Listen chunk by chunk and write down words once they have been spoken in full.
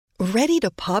Ready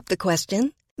to pop the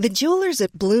question? The jewelers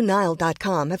at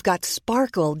BlueNile.com have got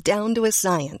sparkle down to a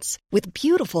science with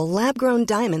beautiful lab-grown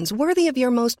diamonds worthy of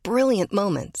your most brilliant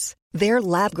moments. Their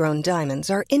lab-grown diamonds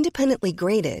are independently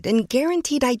graded and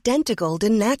guaranteed identical to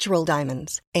natural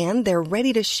diamonds, and they're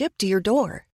ready to ship to your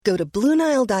door. Go to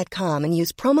BlueNile.com and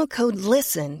use promo code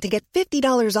LISTEN to get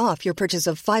 $50 off your purchase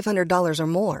of $500 or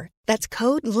more. That's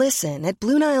code LISTEN at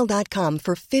BlueNile.com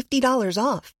for $50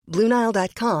 off.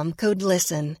 BlueNile.com, code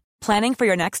LISTEN. Planning for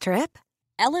your next trip?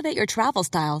 Elevate your travel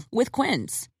style with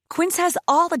Quince. Quince has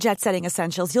all the jet-setting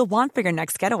essentials you'll want for your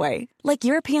next getaway, like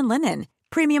European linen,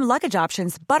 premium luggage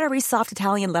options, buttery soft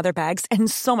Italian leather bags,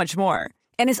 and so much more.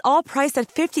 And is all priced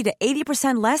at 50 to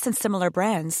 80% less than similar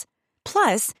brands.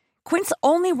 Plus, Quince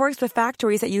only works with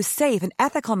factories that use safe and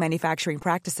ethical manufacturing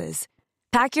practices.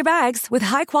 Pack your bags with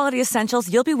high-quality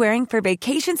essentials you'll be wearing for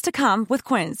vacations to come with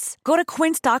Quince. Go to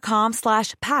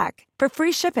quince.com/pack for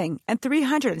free shipping and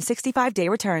 365-day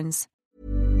returns.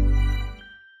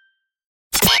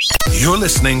 You're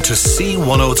listening to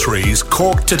C103's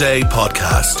Cork Today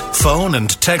podcast. Phone and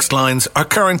text lines are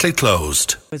currently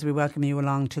closed. As we welcome you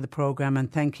along to the programme, and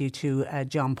thank you to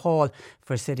John Paul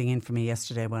for sitting in for me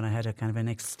yesterday when I had a kind of an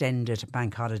extended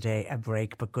bank holiday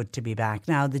break, but good to be back.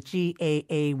 Now, the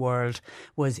GAA world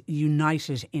was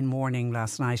united in mourning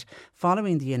last night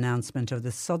following the announcement of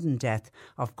the sudden death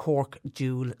of Cork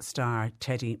dual star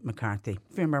Teddy McCarthy.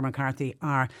 Finbar McCarthy,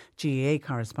 our GAA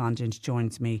correspondent,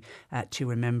 joins me to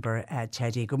remember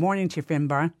Teddy. Good morning to you,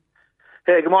 Finbar.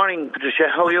 Hey, good morning, Patricia.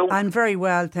 How are you? I'm very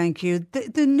well, thank you.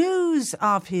 The news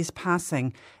of his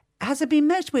passing, has it been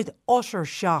met with utter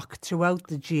shock throughout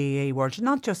the GAA world,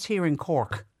 not just here in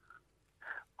Cork?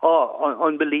 Oh,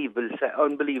 unbelievably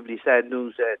sad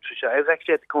news, Tricia. I was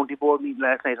actually at the county board meeting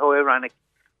last night, how ironic,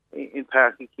 in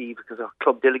Park and Key, because our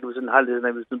club delegate was on holidays and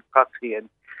I was doing proxy, and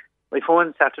my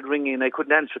phone started ringing and I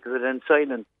couldn't answer because it had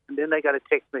silent. And then I got a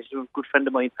text message from a good friend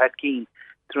of mine, Pat Keane,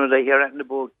 to know that I hear anything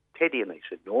about Teddy, and I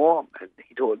said no, and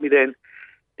he told me then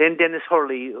Dennis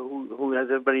Hurley, who as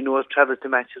everybody knows travels to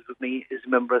matches with me, is a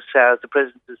member of SARS, the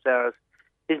president of SARS.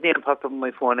 His name popped up on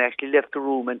my phone. I actually left the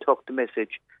room and took the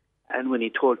message, and when he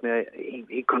told me,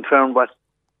 he confirmed what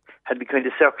had been kind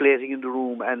of circulating in the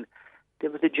room, and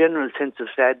there was a general sense of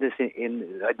sadness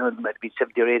in I don't know, there might be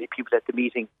 70 or 80 people at the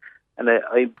meeting, and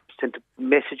I sent a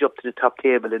message up to the top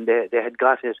table, and they had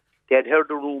got it. They had heard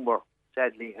the rumour,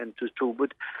 sadly, and it was true,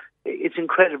 but it's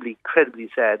incredibly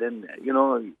sad. And you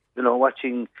know,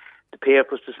 watching the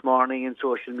papers this morning and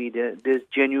social media, there's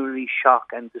genuinely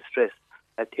shock and distress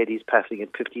at Teddy's passing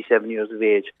at 57 years of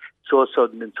age, so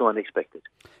sudden and so unexpected.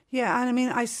 Yeah, and I mean,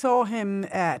 I saw him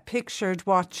pictured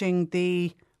watching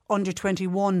the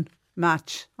under-21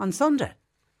 match on Sunday.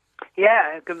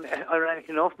 Yeah, ironic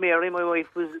enough, Mary, my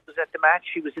wife, was at the match.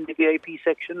 She was in the VIP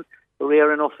section,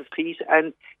 rare enough of peace,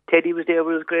 and Teddy was there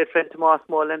with his great friend Tomas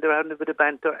Mull, and they were having a bit of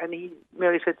banter, and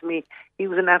Mary said to me, he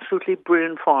was in absolutely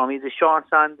brilliant form. He had the shorts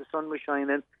on, the sun was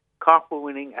shining, Cork were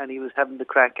winning, and he was having the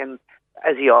crack, and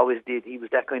as he always did, he was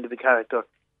that kind of a character.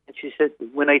 And she said,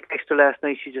 when I texted her last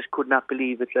night, she just could not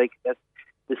believe it, like that.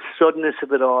 The suddenness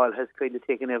of it all has kind of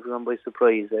taken everyone by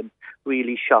surprise and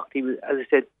really shocked. He was, as I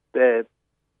said,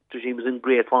 he was in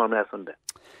great form last Sunday.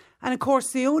 And of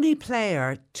course, the only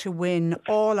player to win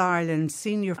All-Ireland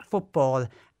senior football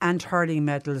and hurling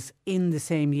medals in the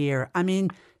same year. I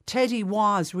mean, Teddy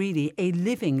was really a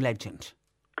living legend.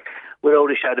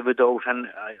 Without a shadow of a doubt. And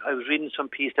I was reading some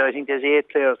piece there. I think there's 8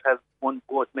 players have won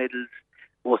both medals.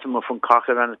 Most of them are from Cork,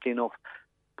 ironically enough.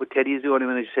 But Teddy is the only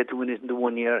one, as you said, to win it in the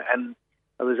 1 year. And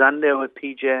I was on there with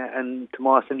PJ and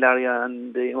Tomas and Larry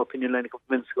on the opinion line a couple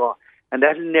of minutes ago. And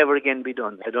that will never again be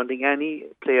done. I don't think any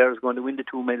player is going to win the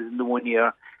 2 medals in the 1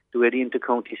 year. The way the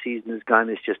inter-county season is gone,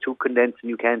 it's just too condensed and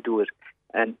you can't do it.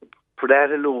 And for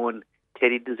that alone,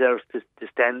 Teddy deserves to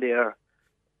stand there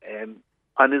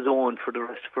on his own for the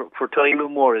rest, for time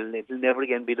immemorial. It will never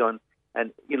again be done.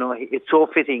 And, you know, it's so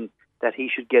fitting that he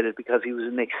should get it because he was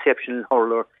an exceptional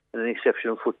hurler and an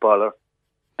exceptional footballer.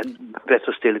 And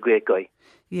better still, a great guy.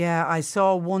 Yeah, I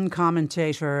saw one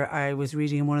commentator, I was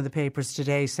reading in one of the papers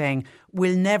today, saying,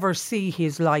 we'll never see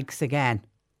his likes again.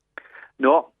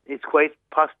 No, it's quite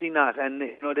possibly not. And,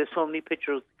 you know, there's so many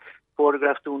pictures,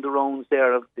 photographs doing the rounds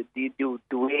there of the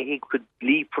way he could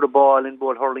leap for the ball in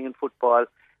both hurling and football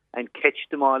and catch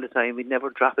them all the time. He'd never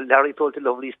drop it. Larry told a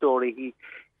lovely story.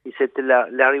 He said to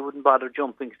Larry wouldn't bother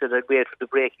jumping because I'd wait for the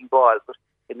breaking ball, but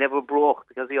it never broke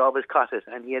because he always caught it,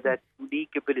 and he had that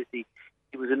unique ability.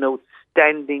 He was an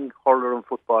outstanding hurler and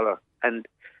footballer, and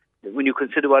when you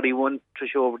consider what he won,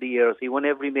 Trish, over the years, he won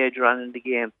every major honour in the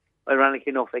game,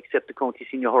 ironically enough, except the county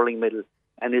senior hurling medal,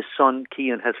 and his son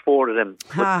Cian has 4 of them.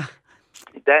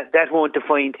 that won't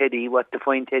define Teddy. What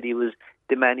defined Teddy was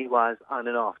the man he was on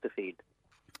and off the field.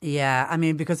 Yeah, I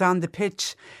mean, because on the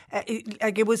pitch,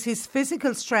 it was his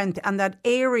physical strength and that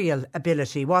aerial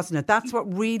ability, wasn't it? That's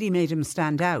what really made him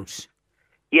stand out.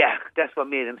 Yeah, that's what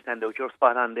made him stand out. You're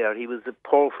spot on there. He was a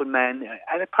powerful man,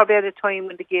 and probably at a time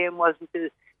when the game wasn't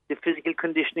the physical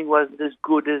conditioning wasn't as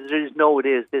good as it is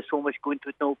nowadays. There's so much going to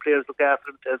it now. Players look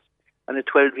after themselves on a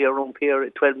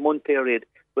 12-month period,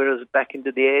 whereas back in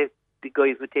the day, the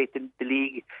guys would take the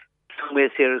league some way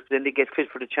serious, then they get fit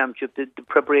for the championship. The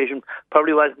preparation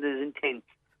probably wasn't as intense,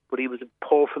 but he was a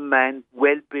powerful man,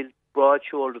 well-built, broad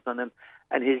shoulders on him,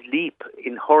 and his leap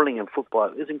in hurling and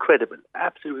football is incredible,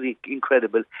 absolutely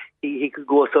incredible. He could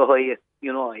go so high,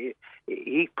 you know.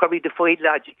 He probably defied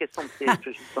logic at some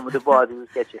stage. Some of the balls he was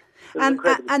catching.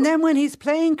 And then when his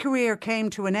playing career came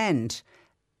to an end,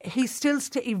 he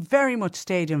very much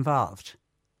stayed involved.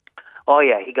 Oh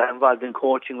yeah, he got involved in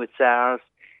coaching with SARS.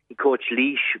 He coached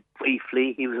Laois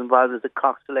briefly. He was involved as a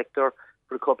cock selector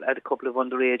for a couple of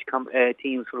underage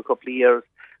teams for a couple of years.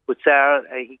 With SARS,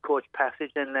 he coached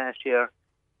Passage then last year.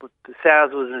 But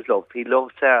SARS was his love. He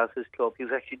loved SARS, his club. He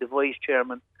was actually the vice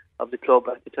chairman of the club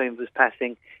at the time of his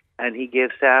passing, and he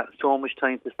gave so much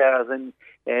time to SARS. And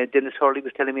Dennis Hurley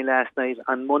was telling me last night,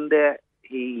 on Monday,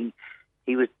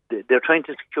 they're trying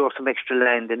to secure some extra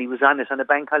land, and he was on it on a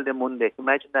bank holiday Monday.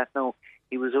 Imagine that now.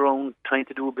 He was around trying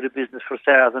to do a bit of business for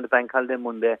SARS on a bank holiday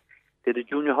Monday. They had a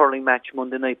junior hurling match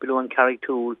Monday night below in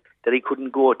Carricktool that he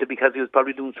couldn't go to because he was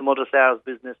probably doing some other SARS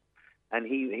business, and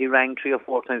he rang 3 or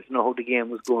 4 times to know how the game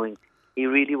was going. He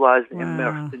really was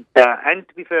immersed in SARS. And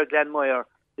to be fair, Glanmire,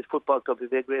 his football club, he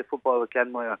played great football with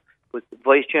Glanmire, was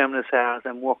vice chairman of SARS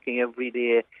and working every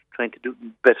day trying to do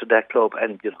better that club.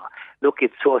 And, you know, look,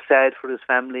 it's so sad for his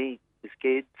family, his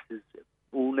kids, his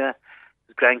Una,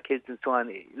 his grandkids and so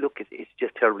on. Look, it's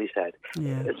just terribly sad.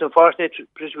 Yeah. It's unfortunate,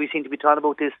 we seem to be talking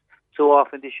about this so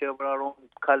often this year with our own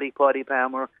colleague Paddy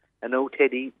Palmer and now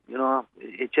Teddy. You know,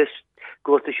 it just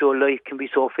goes to show life can be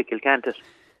so fickle, can't it?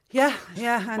 Yeah,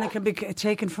 and it can be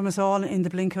taken from us all in the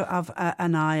blink of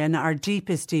an eye. And our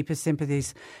deepest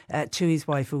sympathies to his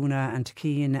wife Una and to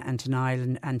Cian and to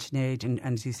Niall and to Sinead and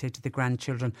as you say, to the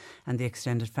grandchildren and the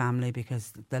extended family,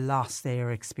 because the loss they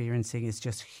are experiencing is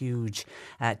just huge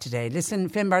today. Listen,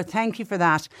 Finbar, thank you for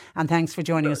that, and thanks for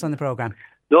joining us on the programme.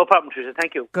 No problem, Tricia.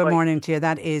 Thank you. Good morning to you.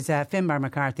 That is Finbar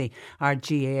McCarthy, our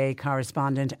GAA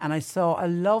correspondent. And I saw a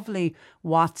lovely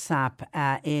WhatsApp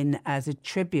in as a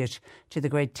tribute to the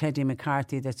great Teddy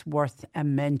McCarthy that's worth a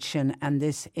mention. And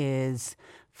this is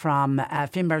from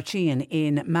Finbar Sheehan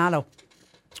in Mallow,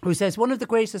 who says, one of the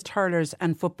greatest hurlers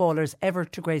and footballers ever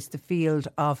to grace the field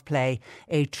of play,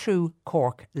 a true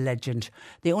Cork legend.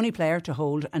 The only player to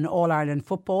hold an All-Ireland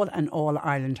football and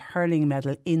All-Ireland hurling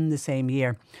medal in the same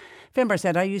year. Finbar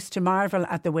said, I used to marvel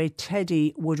at the way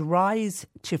Teddy would rise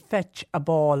to fetch a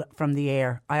ball from the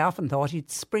air. I often thought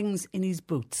he'd springs in his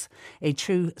boots. A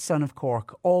true son of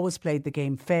Cork, always played the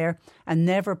game fair and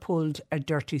never pulled a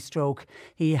dirty stroke.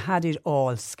 He had it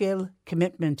all, skill,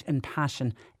 commitment and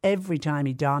passion, every time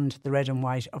he donned the red and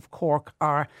white of Cork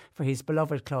or for his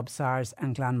beloved club SARS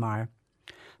and Glanmire.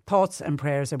 Thoughts and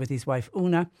prayers are with his wife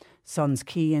Una, sons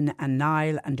Cian and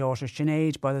Niall and daughter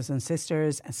Sinead, brothers and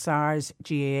sisters, SARS,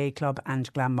 GAA Club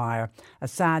and Glanmire. A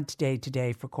sad day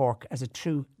today for Cork as a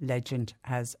true legend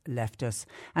has left us.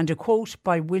 And a quote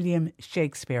by William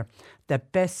Shakespeare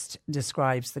that best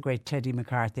describes the great Teddy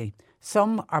McCarthy.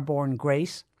 Some are born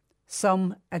great,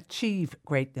 some achieve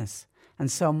greatness,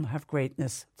 and some have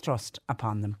greatness thrust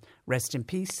upon them. Rest in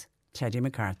peace, Teddy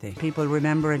McCarthy. People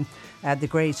remembering the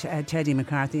great Teddy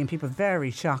McCarthy, and people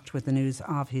very shocked with the news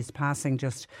of his passing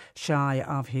just shy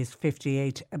of his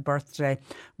 58th birthday.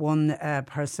 One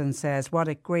person says, what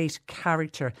a great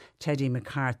character Teddy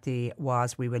McCarthy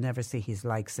was. We will never see his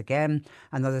likes again.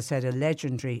 Another said, a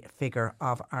legendary figure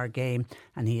of our game,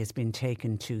 and he has been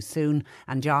taken too soon.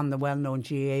 And John, the well-known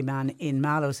GAA man in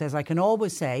Mallow, says, I can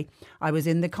always say I was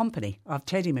in the company of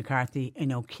Teddy McCarthy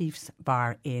in O'Keefe's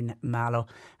Bar in Mallow.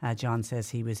 John says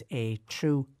he was a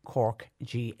true Cork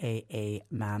GAA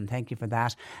man. Thank you for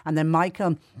that. And then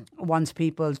Michael wants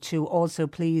people to also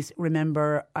please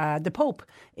remember the Pope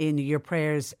in your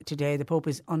prayers today. The Pope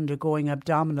is undergoing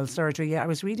abdominal surgery. I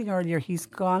was reading earlier he's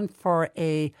gone for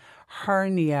a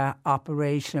hernia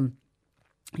operation.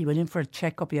 He went in for a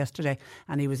checkup yesterday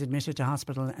and he was admitted to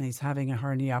hospital and he's having a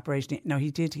hernia operation. Now,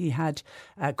 he had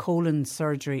colon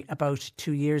surgery about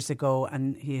 2 years ago,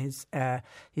 and he's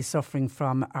suffering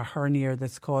from a hernia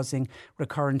that's causing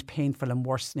recurrent painful and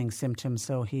worsening symptoms.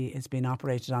 So he is being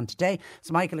operated on today.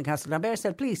 So Michael in Castlelambert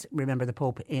said, please remember the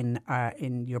Pope in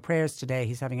your prayers today.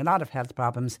 He's having a lot of health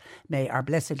problems. May Our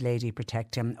Blessed Lady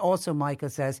protect him. Also, Michael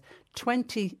says,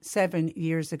 27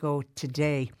 years ago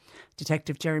today,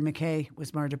 Detective Jerry McKay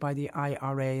was murdered by the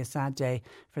IRA. A sad day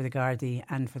for the Gardaí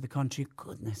and for the country.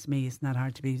 Goodness me, isn't that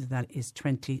hard to believe that is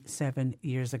 27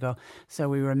 years ago. So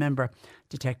we remember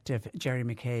Detective Jerry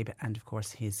McCabe and, of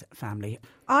course, his family.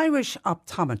 Irish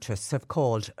optometrists have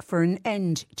called for an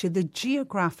end to the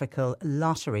geographical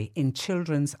lottery in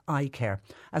children's eye care,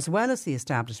 as well as the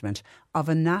establishment of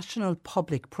a national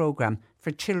public programme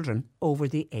for children over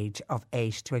the age of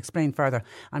 8. To explain further,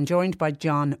 I'm joined by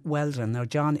John Weldon. Now,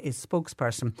 John is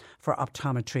spokesperson for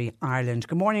Optometry Ireland.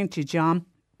 Good morning to you, John.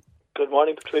 Good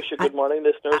morning, Patricia. Good morning,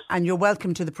 listeners. And you're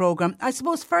welcome to the programme. I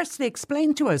suppose, firstly,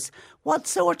 explain to us, what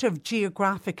sort of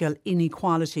geographical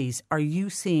inequalities are you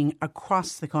seeing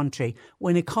across the country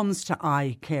when it comes to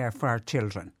eye care for our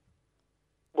children?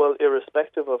 Well,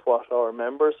 irrespective of what our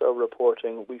members are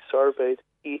reporting, we surveyed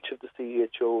each of the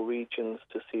CHO regions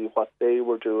to see what they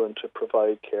were doing to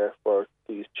provide care for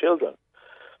these children.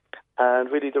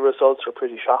 And really the results are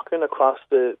pretty shocking across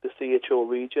the CHO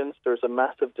regions. There's a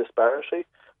massive disparity.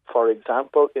 For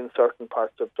example, in certain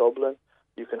parts of Dublin,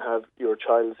 you can have your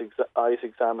child's eyes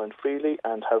examined freely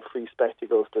and have free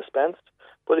spectacles dispensed.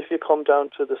 But if you come down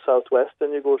to the southwest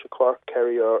and you go to Cork,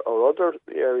 Kerry or other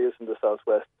areas in the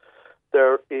southwest,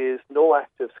 there is no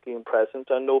active scheme present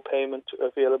and no payment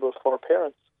available for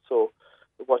parents. So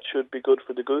what should be good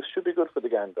for the goose should be good for the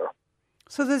gander.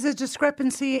 So there's a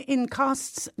discrepancy in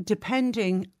costs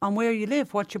depending on where you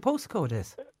live, what your postcode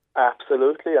is?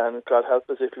 Absolutely, and God help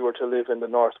us if you were to live in the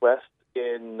northwest,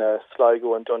 in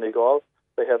Sligo and Donegal,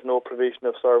 they have no provision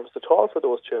of service at all for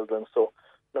those children. So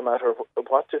no matter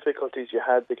what difficulties you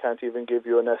had, they can't even give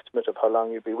you an estimate of how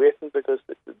long you'd be waiting because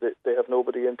they have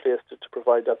nobody in place to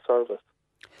provide that service.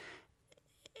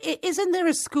 Isn't there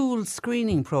a school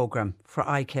screening programme for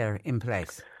eye care in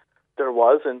place? There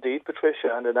was indeed, Patricia,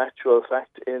 and in actual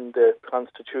fact in the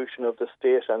constitution of the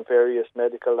state and various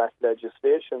medical act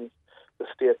legislations, the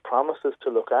state promises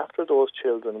to look after those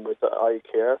children with eye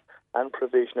care and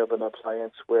provision of an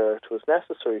appliance where it was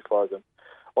necessary for them.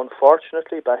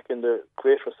 Unfortunately, back in the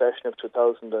Great Recession of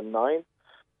 2009,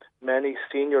 many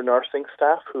senior nursing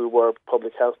staff who were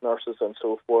public health nurses and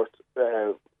so forth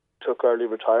took early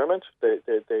retirement. They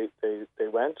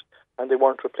went and they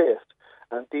weren't replaced.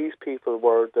 And these people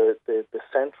were the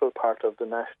central part of the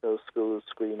National School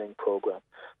Screening Programme.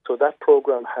 So that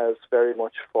programme has very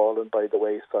much fallen by the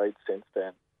wayside since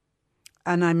then.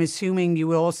 And I'm assuming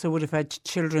you also would have had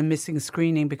children missing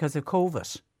screening because of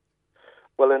COVID.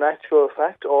 Well, in actual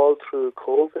fact, all through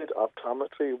COVID,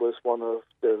 optometry was one of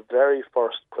the very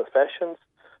first professions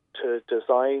to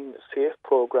design safe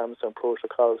programs and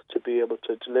protocols to be able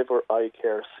to deliver eye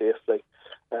care safely.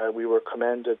 We were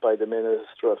commended by the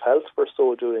Minister of Health for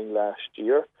so doing last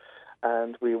year,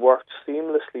 and we worked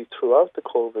seamlessly throughout the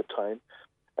COVID time.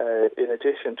 In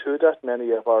addition to that,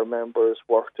 many of our members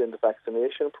worked in the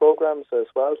vaccination programs as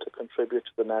well to contribute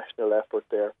to the national effort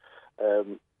there.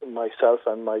 Myself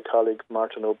and my colleague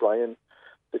Martin O'Brien,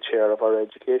 the chair of our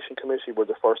education committee, were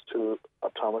the first two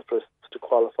optometrists to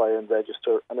qualify and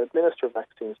register and administer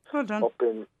vaccines up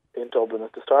in Dublin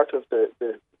at the start of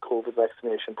the COVID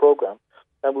vaccination programme.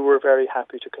 And we were very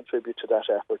happy to contribute to that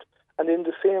effort. And in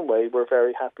the same way, we're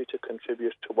very happy to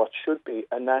contribute to what should be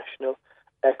a national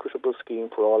equitable scheme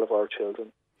for all of our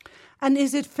children. And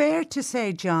is it fair to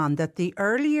say, John, that the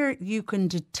earlier you can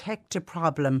detect a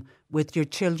problem with your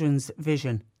children's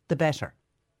vision, the better?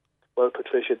 Well,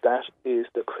 Patricia, that is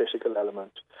the critical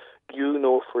element. You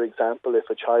know, for example, if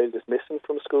a child is missing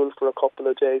from school for a couple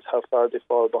of days, how far they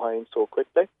fall behind so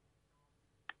quickly.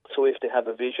 So if they have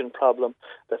a vision problem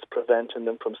that's preventing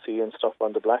them from seeing stuff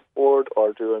on the blackboard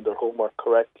or doing their homework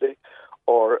correctly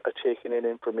or taking in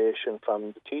information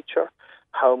from the teacher,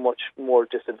 how much more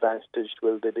disadvantaged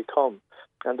will they become?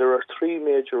 And there are three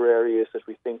major areas that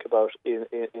we think about in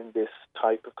this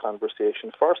type of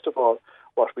conversation. First of all,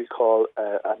 what we call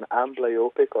an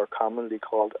amblyopic, or commonly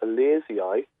called a lazy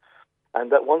eye.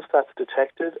 And that once that's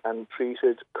detected and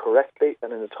treated correctly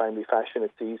and in a timely fashion,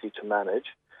 it's easy to manage.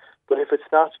 But if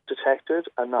it's not detected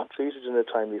and not treated in a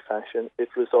timely fashion, it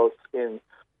results in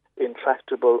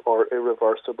intractable or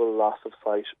irreversible loss of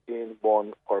sight in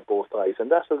one or both eyes. And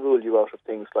that will rule you out of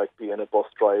things like being a bus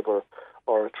driver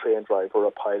or a train driver,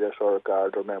 a pilot or a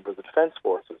guard or member of the Defence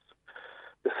Forces.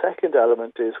 The second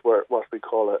element is what we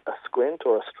call a squint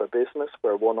or a strabismus,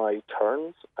 where one eye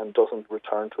turns and doesn't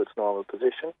return to its normal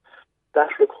position. That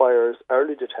requires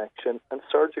early detection and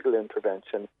surgical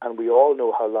intervention, and we all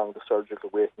know how long the surgical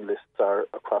waiting lists are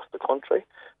across the country,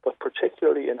 but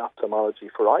particularly in ophthalmology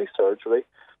for eye surgery,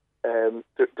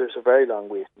 there's a very long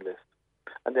waiting list.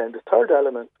 And then the third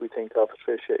element we think of,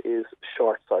 Patricia, is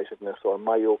short-sightedness, or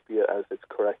myopia as it's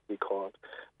correctly called.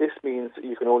 This means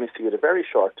you can only see at a very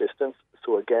short distance,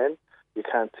 so again, you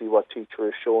can't see what teacher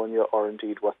is showing you or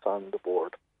indeed what's on the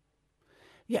board.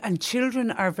 Yeah, and children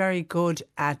are very good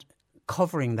at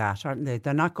covering that, aren't they?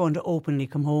 They're not going to openly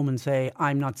come home and say,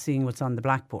 I'm not seeing what's on the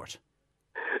blackboard.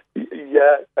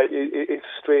 Yeah, it's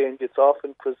strange. It's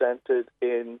often presented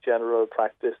in general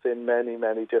practice in many,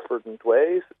 many different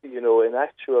ways. You know, in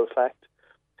actual fact,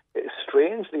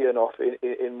 strangely enough,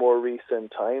 in more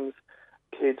recent times,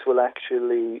 kids will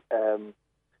actually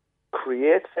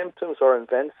create symptoms or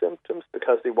invent symptoms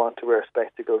because they want to wear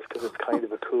spectacles because it's kind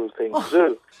of a cool thing to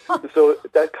do. So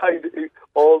that kind of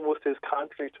almost is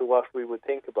contrary to what we would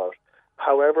think about.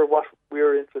 However, what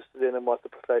we're interested in and what the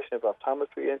profession of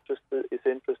optometry is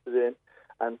interested in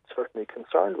and certainly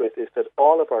concerned with is that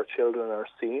all of our children are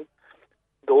seen.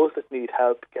 Those that need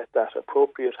help get that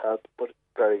appropriate help, but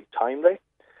very timely,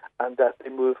 and that they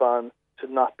move on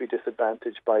to not be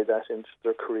disadvantaged by that into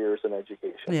their careers and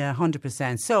education. Yeah,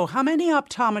 100%. So how many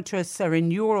optometrists are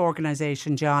in your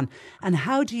organisation, John, and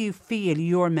how do you feel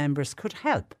your members could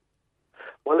help?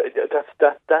 Well,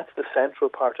 that's the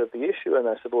central part of the issue, and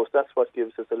I suppose that's what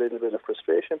gives us a little bit of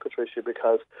frustration, Patricia,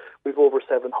 because we've over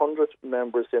 700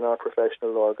 members in our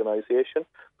professional organisation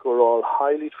who are all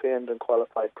highly trained and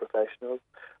qualified professionals,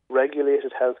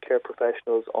 regulated healthcare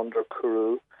professionals under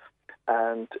CORU,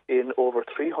 and in over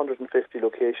 350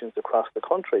 locations across the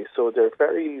country. So they're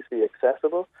very easily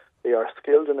accessible. They are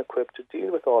skilled and equipped to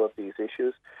deal with all of these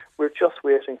issues. We're just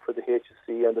waiting for the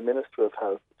HSE and the Minister of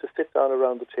Health to sit down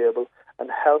around the table and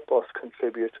help us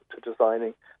contribute to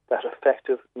designing that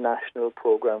effective national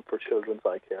programme for children's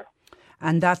eye care.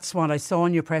 And that's what I saw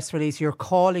in your press release. You're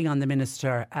calling on the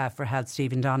Minister for Health,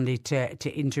 Stephen Donnelly,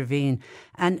 to intervene.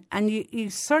 And you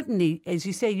certainly, as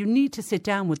you say, you need to sit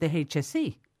down with the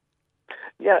HSE.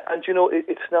 Yeah, and you know,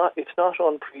 it's not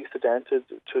unprecedented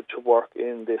to work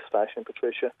in this fashion,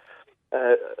 Patricia.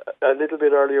 A little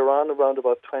bit earlier on, around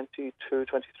about 22,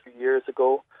 23 years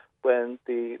ago, when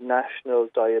the national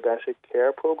diabetic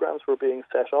care programs were being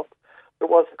set up, there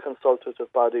was a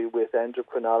consultative body with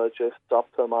endocrinologists,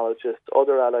 ophthalmologists,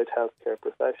 other allied healthcare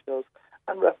professionals,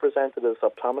 and representatives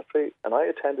of optometry, and I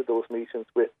attended those meetings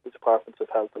with the Departments of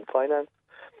Health and Finance,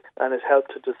 and it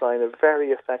helped to design a very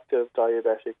effective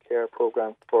diabetic care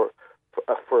program for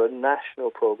a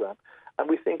national program. And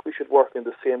we think we should work in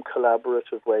the same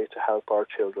collaborative way to help our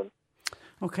children.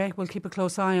 OK, we'll keep a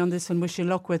close eye on this and wish you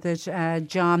luck with it,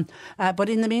 John. But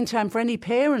in the meantime, for any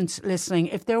parents listening,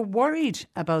 if they're worried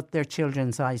about their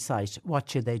children's eyesight, what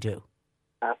should they do?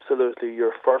 Absolutely.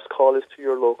 Your first call is to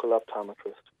your local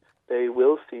optometrist. They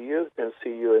will see you. They'll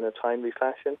see you in a timely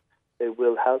fashion. They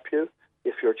will help you.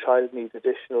 If your child needs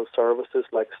additional services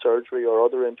like surgery or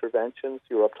other interventions,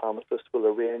 your optometrist will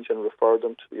arrange and refer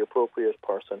them to the appropriate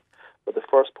person. But the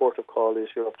first port of call is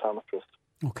your optometrist.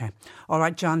 OK. All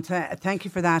right, John, thank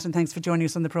you for that, and thanks for joining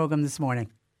us on the programme this morning.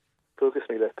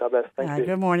 God bless. Thank you.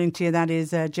 Good morning to you. That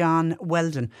is John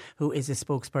Weldon, who is a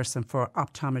spokesperson for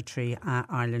Optometry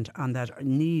Ireland, on that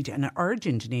need, an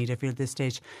urgent need, I feel at this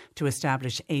stage, to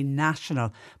establish a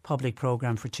national public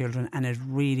programme for children, and it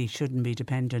really shouldn't be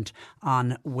dependent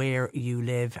on where you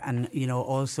live. And, you know,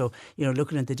 also, you know,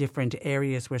 looking at the different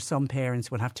areas where some parents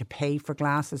will have to pay for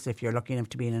glasses. If you're lucky enough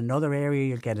to be in another area,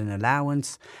 you'll get an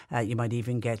allowance. You might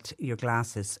even get your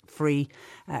glasses free.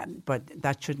 But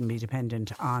that shouldn't be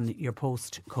dependent on your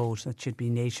postcode. That should be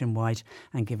nationwide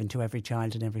and given to every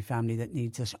child and every family that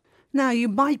needs it. Now, you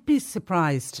might be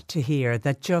surprised to hear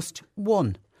that just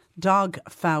one dog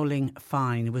fouling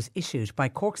fine was issued by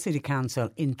Cork City Council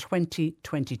in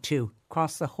 2022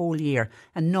 across the whole year,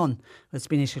 and none has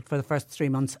been issued for the first 3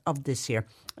 months of this year.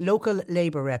 Local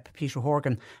Labour rep Peter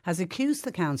Horgan has accused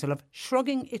the council of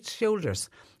shrugging its shoulders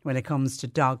when it comes to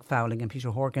dog fouling, and Peter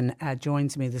Horgan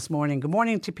joins me this morning. Good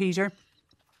morning to Peter.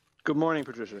 Good morning,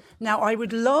 Patricia. Now, I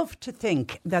would love to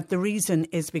think that the reason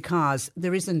is because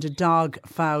there isn't a dog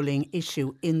fouling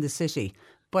issue in the city,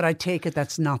 but I take it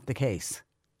that's not the case.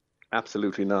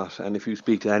 Absolutely not. And if you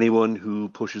speak to anyone who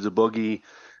pushes a buggy,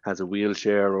 has a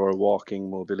wheelchair or a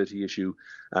walking mobility issue,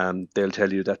 they'll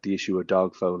tell you that the issue of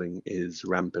dog fouling is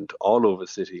rampant all over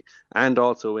the city and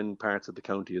also in parts of the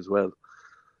county as well.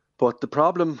 But the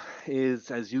problem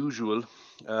is, as usual,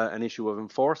 an issue of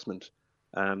enforcement.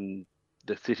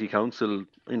 the city council,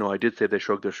 I did say they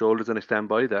shrugged their shoulders, and I stand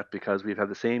by that, because we've had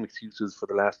the same excuses for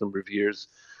the last number of years.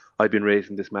 I've been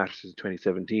raising this matter since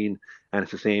 2017, and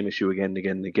it's the same issue again and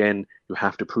again and again. You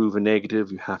have to prove a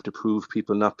negative, you have to prove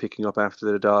people not picking up after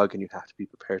their dog, and you have to be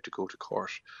prepared to go to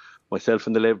court. Myself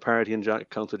and the Labour Party and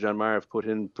Councillor John Maher have put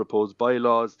in proposed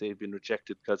bylaws. They've been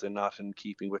rejected because they're not in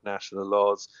keeping with national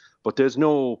laws. But there's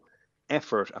no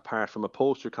effort apart from a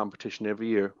poster competition every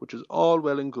year, which is all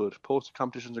well and good. Poster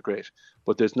competitions are great,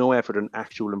 but there's no effort in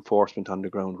actual enforcement on the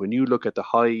ground. When you look at the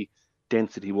high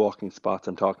density walking spots,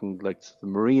 I'm talking like the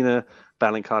Marina,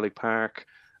 Ballincollig Park,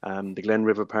 the Glen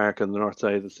River Park on the north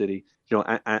side of the city,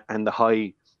 and the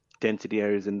high density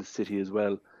areas in the city as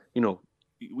well,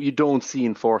 you don't see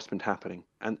enforcement happening.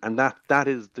 And that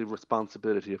is the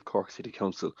responsibility of Cork City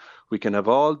Council. We can have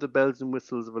all the bells and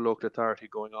whistles of a local authority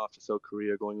going off to South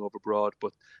Korea, going overboard,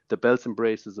 but the belts and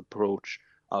braces approach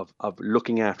of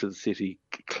looking after the city,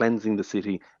 cleansing the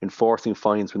city, enforcing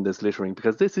fines when there's littering,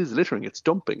 because this is littering, it's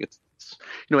dumping. It's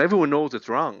everyone knows it's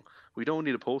wrong. We don't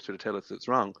need a poster to tell us it's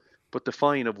wrong. But the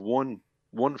fine of one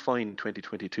fine in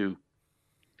 2022,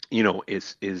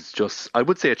 is just, I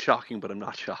would say it's shocking, but I'm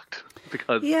not shocked,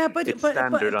 because it's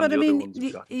standard on the other ones.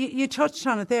 You touched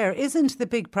on it there. Isn't the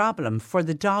big problem for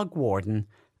the dog warden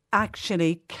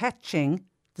actually catching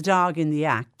the dog in the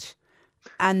act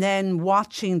and then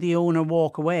watching the owner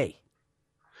walk away?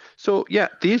 So, yeah,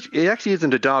 it actually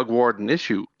isn't a dog warden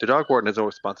issue. The dog warden has no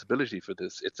responsibility for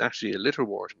this. It's actually a litter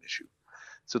warden issue.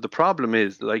 So the problem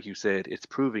is, like you said, it's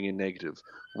proving a negative.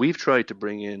 We've tried to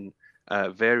bring in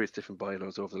various different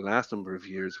bylaws over the last number of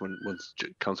years once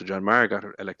Councillor John Maher got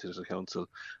elected as a council,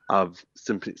 of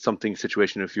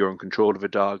situation if you're in control of a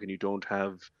dog and you don't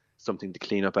have something to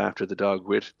clean up after the dog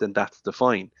with, then that's the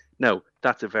fine. Now,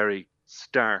 that's a very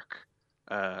stark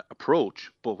approach,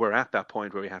 but we're at that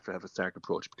point where we have to have a stark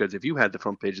approach, because if you had the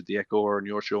front page of the Echo or on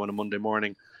your show on a Monday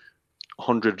morning,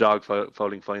 100 dog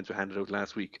fouling fines were handed out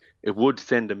last week, it would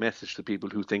send a message to people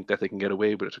who think that they can get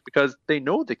away with it, because they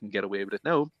know they can get away with it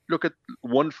now. Look at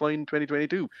one fine in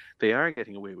 2022. They are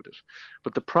getting away with it.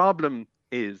 But the problem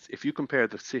is, if you compare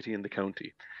the city and the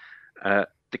county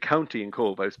in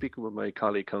Cove, I was speaking with my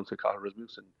colleague, Councillor Colin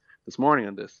Rasmussen, this morning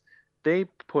on this. They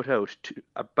put out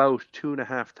about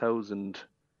 2,500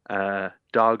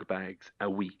 dog bags a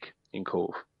week in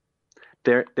Cove.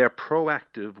 They're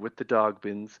proactive with the dog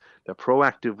bins. They're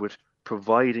proactive with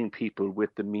providing people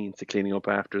with the means to cleaning up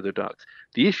after their dogs.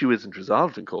 The issue isn't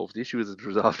resolved in Cove. The issue isn't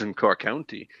resolved in Cork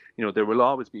County. There will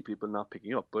always be people not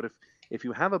picking up. But if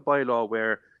you have a bylaw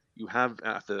where you have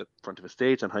at the front of a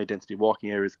stage on high density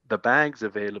walking areas, the bags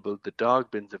available, the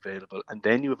dog bins available, and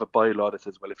then you have a bylaw that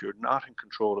says, well, if you're not in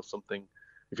control of something,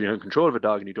 if you're in control of a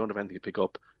dog and you don't have anything to pick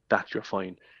up, that's your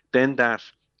fine. Then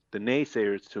the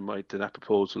naysayers to that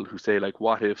proposal who say, like,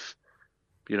 what if,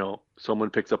 someone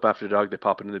picks up after the dog, they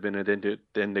pop it in the bin, and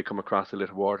then they come across a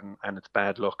litter warden and it's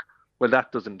bad luck. Well,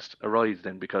 that doesn't arise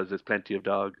then, because there's plenty of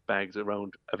dog bags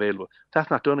around available. That's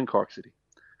not done in Cork City.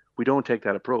 We don't take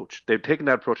that approach. They've taken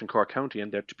that approach in Cork County,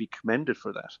 and they're to be commended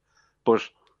for that. But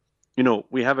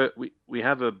we have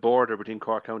a border between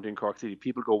Cork County and Cork City.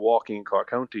 People go walking in Cork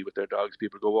County with their dogs.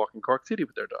 People go walking in Cork City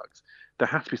with their dogs. There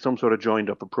has to be some sort of joined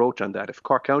up approach on that. If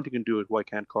Cork County can do it, why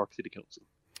can't Cork City Council?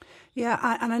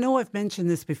 Yeah, and I know I've mentioned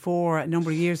this before a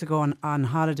number of years ago on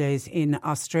holidays in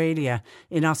Australia.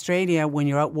 In Australia, when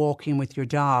you're out walking with your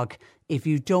dog, if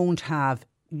you don't have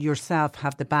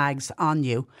the bags on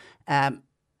you,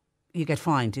 you get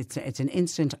fined. It's an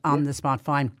instant on-the-spot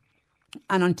fine.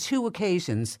 And on 2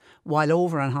 occasions, while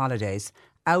over on holidays,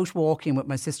 out walking with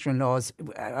my sister-in-law's,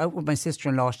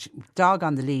 dog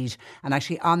on the lead, and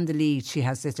actually on the lead she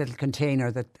has this little container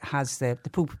that has the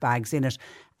poop bags in it.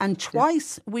 And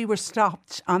twice we were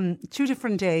stopped on 2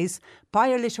 different days by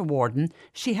a litter warden.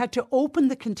 She had to open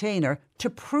the container to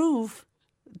prove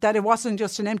that it wasn't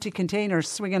just an empty container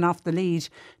swinging off the lead,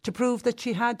 to prove that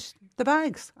she had the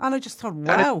bags. And I just thought,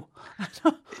 wow.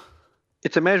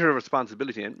 It's a measure of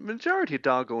responsibility, and majority of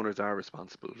dog owners are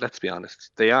responsible. Let's be honest,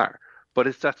 they are. But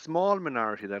it's that small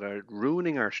minority that are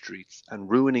ruining our streets and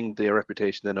ruining the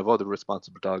reputation then of other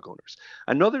responsible dog owners.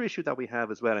 Another issue that we have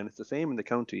as well, and it's the same in the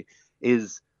county,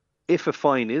 is if a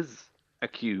fine is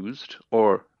accused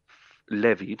or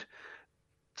levied,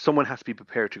 someone has to be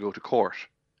prepared to go to court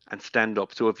and stand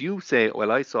up. So if you say,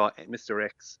 well, I saw Mr.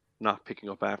 X not picking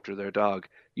up after their dog,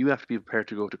 you have to be prepared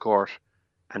to go to court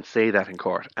and say that in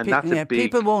court. And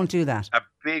people won't do that. A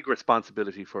big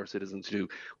responsibility for citizens to do.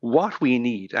 What we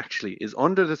need actually is,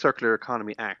 under the Circular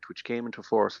Economy Act, which came into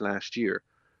force last year,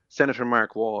 Senator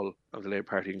Mark Wall of the Labour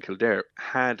Party in Kildare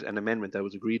had an amendment that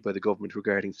was agreed by the government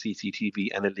regarding CCTV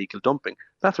and illegal dumping.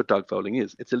 That's what dog fouling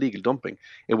is. It's illegal dumping.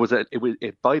 It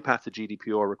bypassed the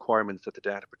GDPR requirements that the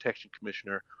Data Protection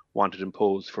Commissioner wanted to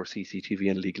impose for CCTV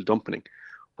and illegal dumping.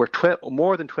 We're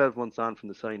more than 12 months on from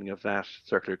the signing of that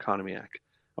Circular Economy Act.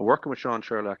 And working with Sean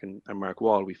Sherlock and Mark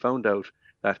Wall, we found out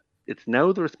that it's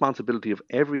now the responsibility of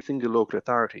every single local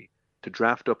authority to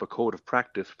draft up a code of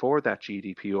practice for that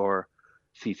GDPR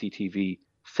CCTV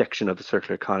section of the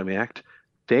Circular Economy Act.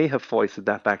 They have foisted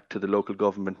that back to the Local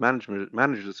Government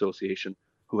Managers Association,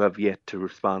 who have yet to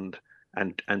respond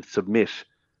and submit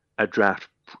a draft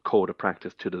code of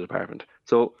practice to the department.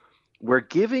 So we're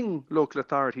giving local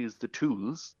authorities the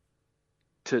tools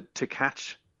to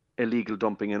catch illegal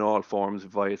dumping in all forms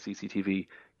via CCTV.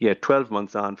 Yet 12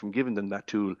 months on from giving them that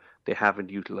tool, they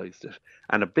haven't utilised it.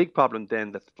 And a big problem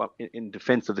then that in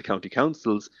defence of the county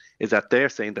councils is that they're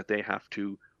saying that they have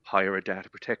to hire a data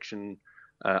protection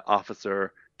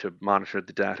officer to monitor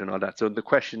the data and all that. So the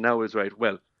question now is, right,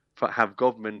 well, have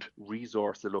government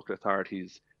resource the local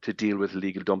authorities to deal with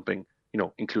illegal dumping,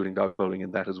 including dog fouling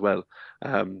in that as well.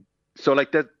 So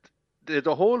like that, there's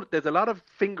a lot of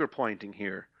finger pointing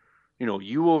here.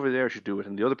 You over there should do it,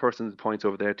 and the other person points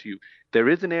over there to you. There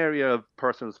is an area of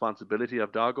personal responsibility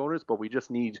of dog owners, but we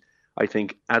just need, I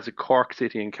think, as a Cork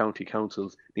City and County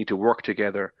Councils, need to work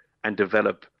together and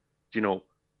develop,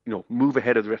 move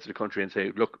ahead of the rest of the country and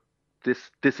say, look,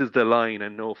 this is the line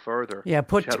and no further. Yeah,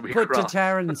 put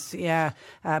deterrence. Yeah,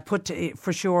 put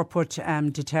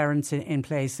deterrence in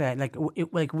place.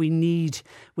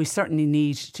 We certainly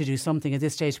need to do something at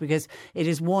this stage, because it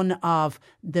is one of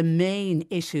the main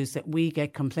issues that we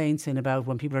get complaints in about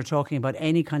when people are talking about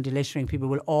any kind of littering. People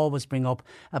will always bring up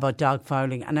about dog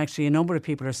fouling, and actually a number of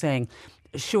people are saying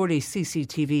surely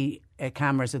CCTV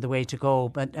cameras are the way to go.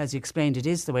 But as you explained, it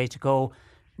is the way to go.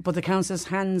 But the council's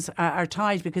hands are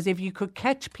tied, because if you could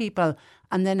catch people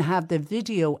and then have the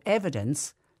video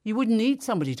evidence, you wouldn't need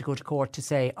somebody to go to court to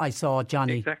say, I saw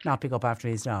Johnny not pick up after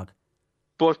his dog.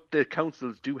 But the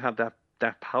councils do have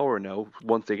that power now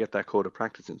once they get that code of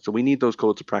practice in. So we need those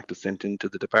codes of practice sent into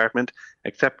the department,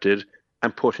 accepted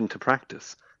and put into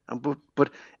practice.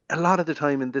 But a lot of the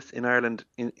time in Ireland,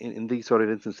 in these sort of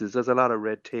instances, there's a lot of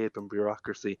red tape and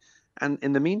bureaucracy. And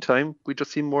in the meantime, we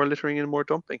just see more littering and more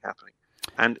dumping happening.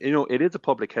 And, it is a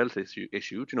public health issue.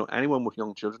 Anyone with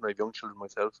young children, I have young children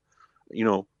myself,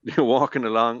 you're walking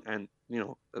along and,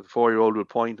 a 4-year-old will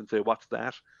point and say, what's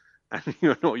that? And,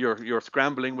 you're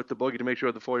scrambling with the buggy to make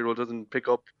sure the 4-year-old doesn't pick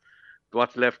up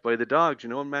what's left by the dogs,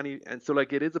 and so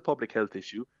it is a public health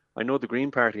issue. I know the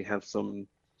Green Party have some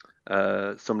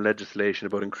legislation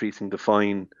about increasing the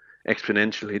fine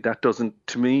exponentially. That doesn't,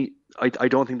 to me, I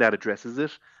don't think that addresses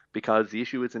it, because the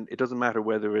issue isn't, it doesn't matter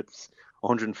whether it's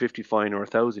 150 fine or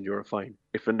 €1,000 fine.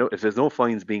 If there's no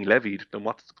fines being levied, then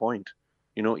what's the point?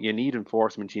 You need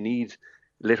enforcement. You need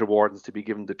litter wardens to be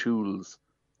given the tools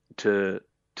to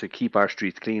keep our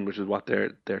streets clean, which is what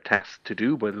they're tasked to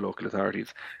do by the local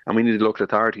authorities. And we need the local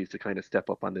authorities to kind of step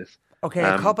up on this. Okay,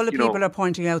 a couple of people are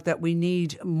pointing out that we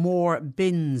need more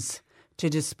bins to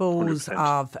dispose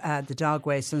 100%. of the dog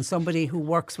waste. And somebody who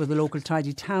works with the local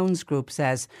Tidy Towns group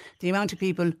says the amount of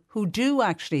people who do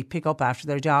actually pick up after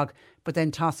their dog but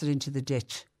then toss it into the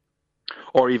ditch.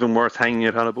 Or even worse, hanging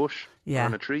it on a bush or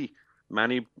on a tree.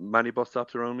 Many bus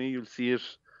stops around me, you'll see it.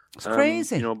 It's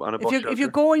crazy. On a bus if you're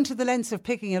going to the lengths of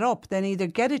picking it up, then either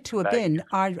get it to a bin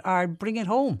or bring it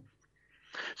home.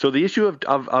 So the issue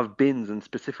of bins, and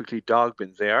specifically dog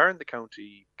bins, they are in the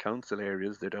county council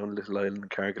areas. They're down Little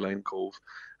Island, Carrigaline Cove.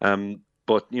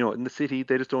 But, in the city,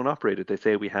 they just don't operate it. They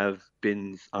say we have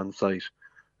bins on site,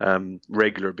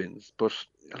 regular bins. But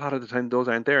a lot of the time, those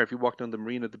aren't there. If you walk down the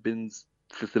marina, the bins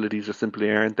facilities just simply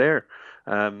aren't there.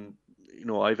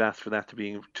 I've asked for that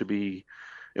to be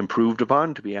improved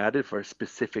upon, to be added for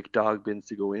specific dog bins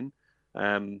to go in.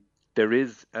 There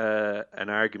is an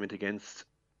argument against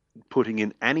putting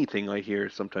in anything. I hear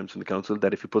sometimes from the council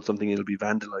that if you put something in, it'll be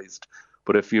vandalised.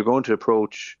 But if you're going to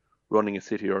approach running a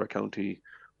city or a county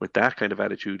with that kind of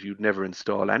attitude, you'd never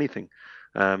install anything.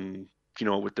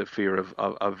 With the fear of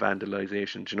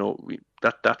vandalisation.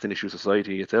 That's an issue of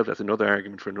society itself. That's another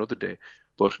argument for another day.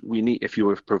 But if you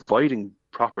were providing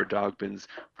proper dog bins,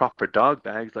 proper dog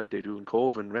bags like they do in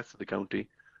Cove and the rest of the county,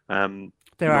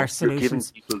 there are solutions. You're giving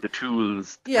people the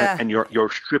tools, and you're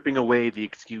stripping away the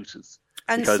excuses.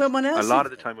 And because someone else, a lot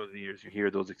of the time over the years, you hear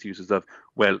those excuses of,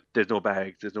 well, there's no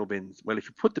bags, there's no bins. Well, if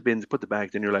you put the bins, put the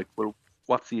bags, then you're like, well,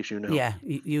 what's the issue now? Yeah,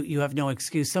 you have no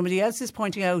excuse. Somebody else is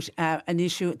pointing out an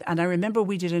issue, and I remember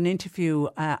we did an interview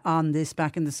on this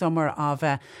back in the summer of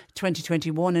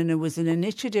 2021, and it was an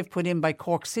initiative put in by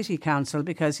Cork City Council,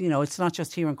 because, you know, it's not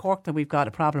just here in Cork that we've got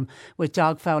a problem with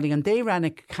dog fouling, and they ran a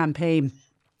campaign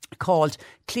called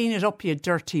Clean It Up, You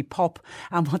Dirty Pup.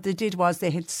 And what they did was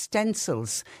they had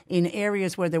stencils in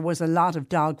areas where there was a lot of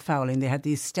dog fouling. They had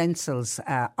these stencils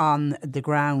on the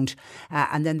ground,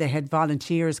 and then they had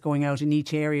volunteers going out in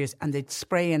each area, and they'd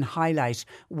spray and highlight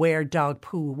where dog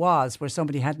poo was, where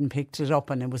somebody hadn't picked it up,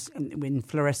 and it was in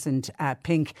fluorescent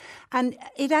pink. And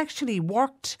it actually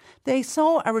worked. They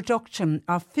saw a reduction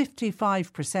of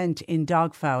 55% in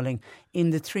dog fouling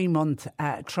in the 3-month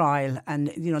trial.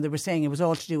 And, you know, they were saying it was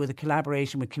all to do with a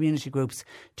collaboration with community groups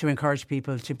to encourage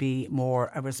people to be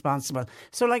more responsible.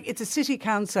 So, like, it's a city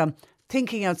council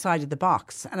thinking outside of the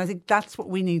box. And I think that's what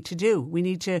we need to do. We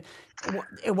need to,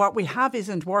 what we have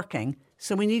isn't working.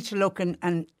 So we need to look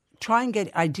and try and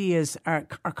get ideas or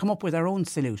come up with our own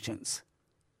solutions.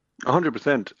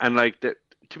 100%. And like,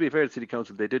 to be fair to City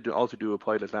Council, they did also do a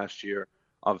pilot last year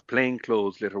of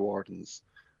plainclothes litter wardens.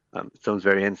 It sounds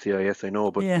very NCIS, I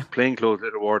know, but plainclothes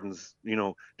litter wardens, you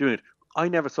know, doing it. I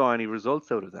never saw any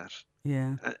results out of that.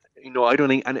 Yeah. You know, I don't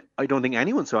think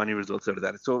anyone saw any results out of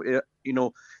that. So, you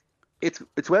know,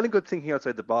 it's well and good thinking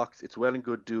outside the box. It's well and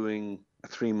good doing a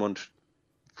 3-month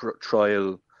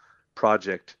trial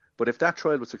project. But if that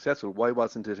trial was successful, why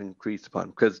wasn't it increased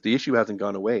upon? Because the issue hasn't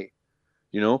gone away,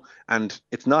 you know, and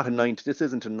it's not this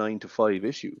isn't a 9 to 5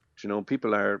 issue. You know,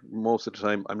 people are, most of the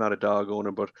time, I'm not a dog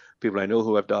owner, but people I know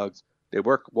who have dogs, they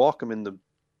walk them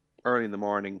early in the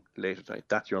morning, late at night.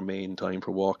 That's your main time for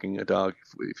walking a dog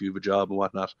if you have a job and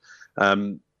whatnot.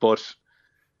 But,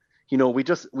 you know, we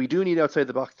do need outside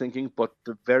the box thinking, but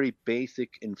the very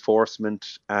basic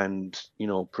enforcement and, you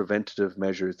know, preventative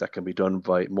measures that can be done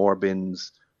by more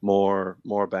bins, more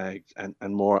bags, and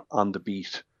more on the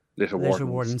beat litter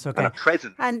wardens, okay. And a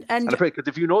presence. And because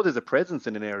if you know there's a presence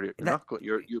in an area,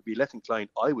 you'll be less inclined,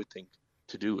 I would think,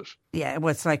 to do it. Yeah,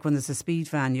 well, it's like when there's a speed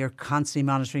van, you're constantly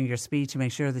monitoring your speed to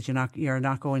make sure that you're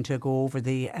not going to go over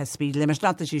the speed limit.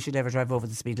 Not that you should ever drive over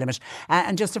the speed limit.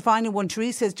 And just a final one,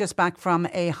 Teresa is just back from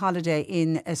a holiday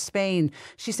in Spain.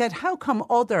 She said, how come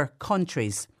other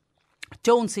countries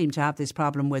don't seem to have this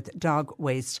problem with dog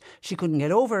waste? She couldn't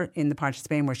get over in the part of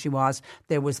Spain where she was.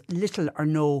 There was little or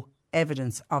no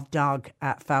evidence of dog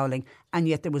fouling, and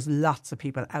yet there was lots of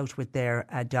people out with their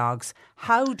dogs.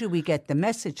 How do we get the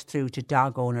message through to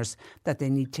dog owners that they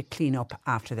need to clean up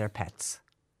after their pets?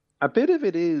 A bit of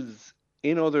it is,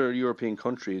 in other European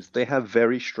countries, they have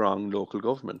very strong local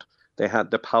government. They have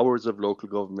the powers of local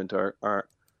government are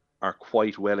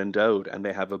quite well endowed, and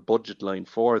they have a budget line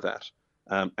for that.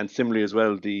 And similarly as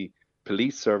well, the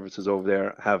police services over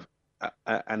there have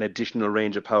an additional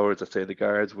range of powers that, say, the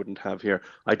guards wouldn't have here.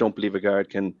 I don't believe a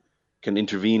guard can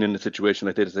intervene in a situation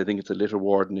like this. I think it's a litter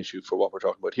warden issue for what we're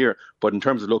talking about here. But in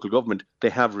terms of local government,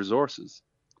 they have resources.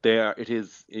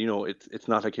 It's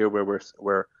not like here where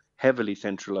we're heavily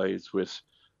centralised with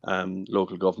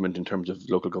local government in terms of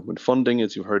local government funding,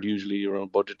 as you've heard usually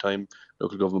around budget time,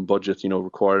 local government budgets, you know,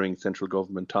 requiring central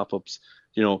government top-ups.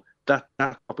 You know, that's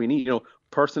what we need. You know,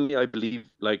 personally, I believe,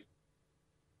 like,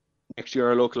 next year,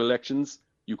 our local elections,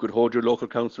 you could hold your local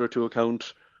councillor to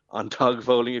account on dog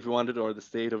fouling if you wanted, or the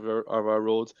state of our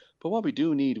roads. But what we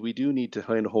do need to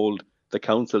kind of hold the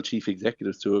council chief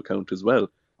executives to account as well.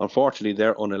 Unfortunately,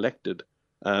 they're unelected.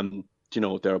 You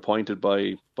know, they're appointed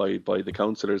by the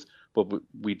councillors. But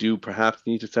we do perhaps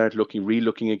need to start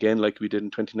re-looking again, like we did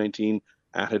in 2019,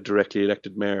 at a directly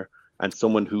elected mayor. And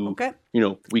someone who, you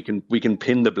know, we can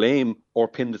pin the blame or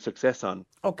pin the success on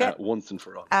once and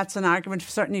for all. That's an argument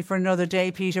certainly for another day,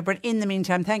 Peter. But in the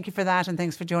meantime, thank you for that, and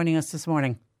thanks for joining us this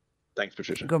morning. Thanks,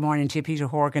 Patricia. Good morning to you, Peter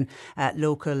Horgan,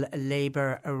 local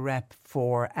Labour rep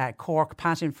for Cork.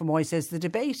 Pat in Fermoy says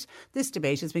this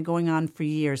debate has been going on for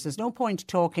years. There's no point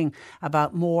talking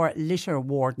about more litter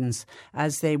wardens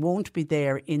as they won't be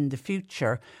there in the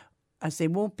future. With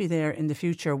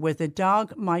a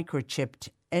dog microchipped,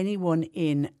 anyone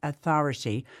in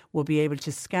authority will be able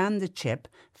to scan the chip,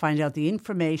 find out the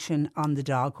information on the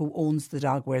dog, who owns the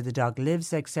dog, where the dog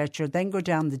lives, etc., then go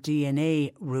down the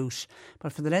DNA route.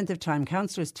 But for the length of time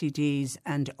councillors, TDs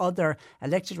and other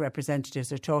elected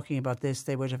representatives are talking about this,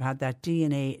 they would have had that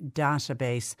DNA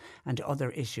database and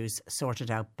other issues sorted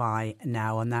out by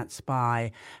now. And that's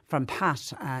from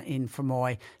Pat in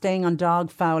Fermoy. Staying on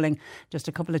dog fouling, just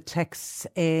a couple of texts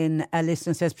in. A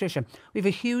listener says, Patricia, we have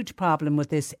a huge problem with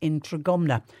this in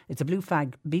Tragumna. It's a blue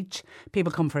flag beach.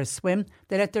 People come for a swim.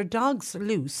 They let let their dogs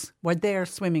loose where they're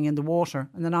swimming in the water,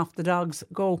 and then off the dogs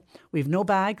go. We've no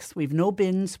bags, we've no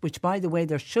bins, which, by the way,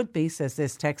 there should be, says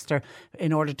this texter,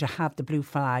 in order to have the blue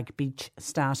flag beach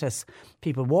status.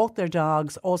 People walk their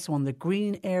dogs also on the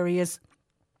green areas.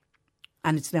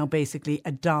 And it's now basically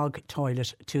a dog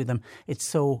toilet to them. It's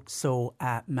so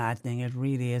maddening. It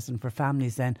really is. And for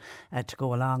families then to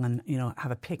go along and,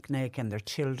 have a picnic and their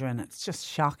children, it's just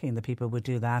shocking that people would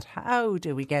do that. How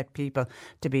do we get people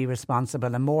to be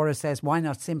responsible? And Maura says, why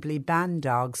not simply ban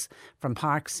dogs from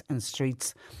parks and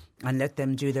streets and let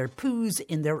them do their poos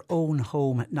in their own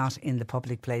home, not in the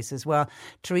public places? Well,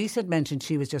 Teresa had mentioned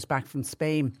she was just back from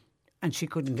Spain, and she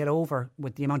couldn't get over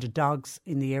with the amount of dogs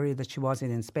in the area that she was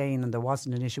in Spain, and there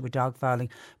wasn't an issue with dog fouling.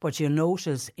 But you'll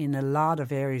notice in a lot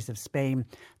of areas of Spain,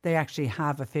 they actually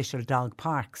have official dog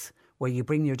parks where you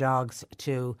bring your dogs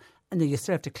to, and you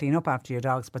still have to clean up after your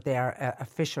dogs, but they are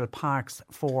official parks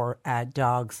for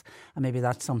dogs. And maybe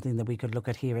that's something that we could look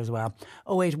at here as well.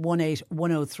 0818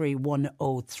 103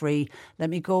 103. Let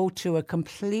me go to a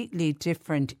completely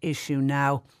different issue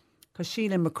now, because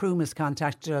Sheila McCroom has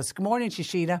contacted us. Good morning to you,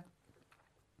 Sheila.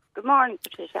 Good morning,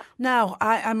 Patricia. Now,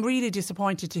 I'm really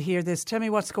disappointed to hear this. Tell me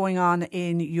what's going on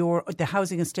in the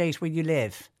housing estate where you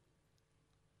live.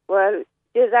 Well,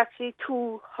 there's actually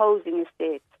two housing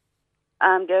estates.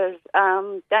 There's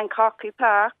Corkley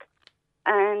Park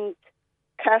and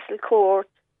Castle Court.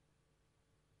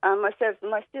 Myself and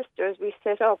my sisters, we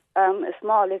set up a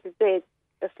small little bed,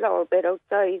 a flower bed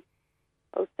outside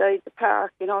the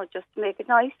park, just to make it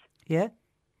nice. Yeah.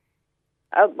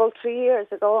 About 3 years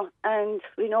ago, and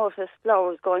we noticed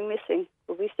flowers going missing,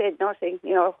 but we said nothing,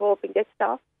 hoping they'd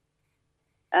stop.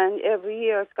 And every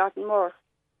year it's gotten worse.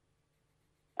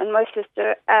 And my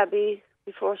sister Abby,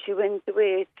 before she went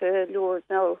away to Lourdes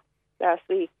now last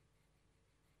week,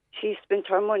 she spent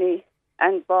her money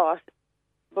and bought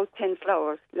about 10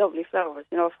 flowers, lovely flowers,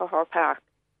 for her park.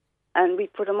 And we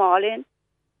put them all in,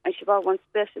 and she bought one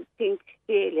special pink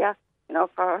dahlia, for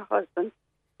her husband,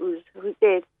 who's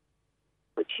dead.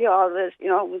 But she always,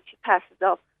 when she passes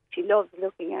up, she loves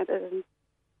looking at it, and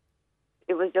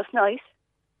it was just nice.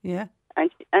 Yeah. And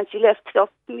she left it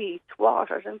up to me to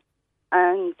water them,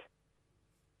 and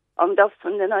on the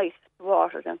Sunday night to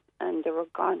water them, and they were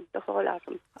gone. The whole lot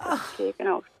of them taken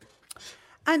out.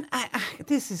 And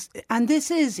this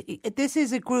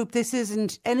is a group. This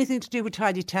isn't anything to do with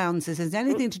Tidy Towns. This isn't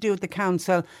anything to do with the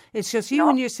council. It's just you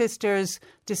and your sisters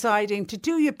deciding to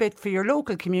do your bit for your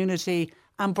local community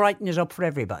and brighten it up for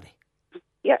everybody.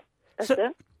 Yeah, that's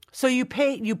it. So you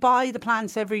buy the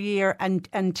plants every year and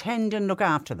tend and look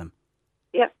after them.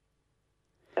 Yeah,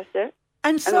 that's it.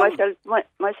 And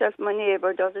myself, my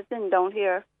neighbour does it down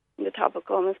here in the top of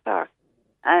Coleman's Park,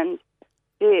 and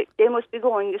they must be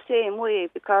going the same way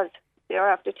because they are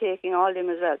after taking all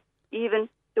them as well. Even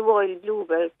the wild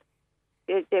bluebells,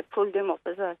 they pull them up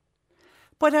as well.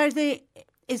 But are they?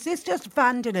 Is this just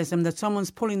vandalism that someone's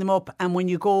pulling them up, and when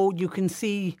you go, you can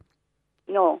see?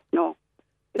 No.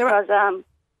 Because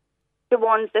the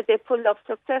ones that they pulled up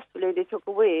successfully, they took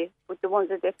away. But the ones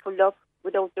that they pulled up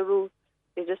without the roots,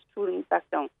 they just threw them back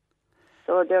down.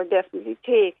 So they're definitely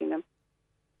taking them.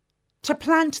 To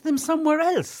plant them somewhere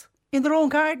else? In their own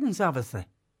gardens, obviously?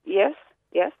 Yes.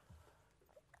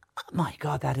 Oh my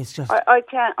God, that is just... I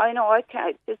can't.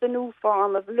 There's a new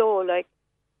form of law,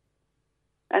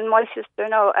 and my sister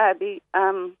now, Abby,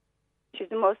 she's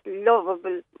the most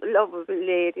lovable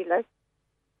lady,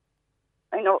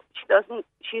 I know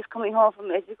she's coming home from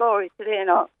Medjugorje today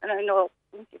now, and I know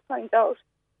when she finds out,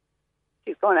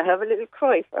 she's going to have a little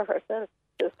cry for herself.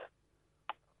 Just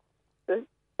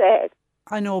sad.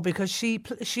 I know, because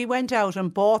she went out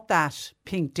and bought that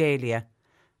pink dahlia,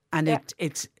 and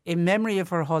it's in memory of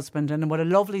her husband, and what a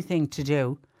lovely thing to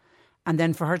do. And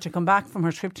then for her to come back from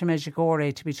her trip to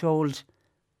Medjugorje to be told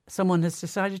someone has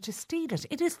decided to steal it.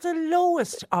 It is the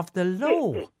lowest of the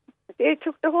low. They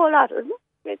took the whole lot of them.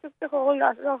 They took the whole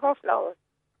lot of her flowers.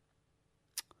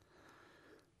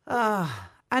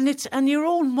 And your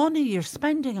own money you're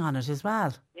spending on it as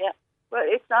well. Yeah. Well,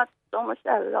 it's not so much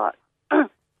that a lot.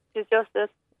 It's just that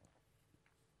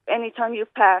anytime you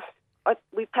pass,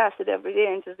 we pass it every day,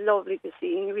 and it's lovely to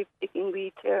see, and you're picking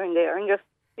weeds here and there and just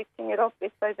fixing it up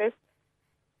bit by bit.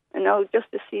 And now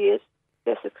just to see it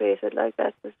desecrated like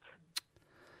that was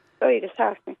very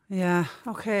disheartening. Yeah,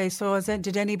 okay. So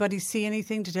did anybody see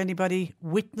anything? Did anybody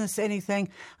witness anything?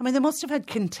 I mean, they must have had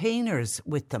containers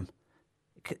with them.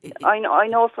 I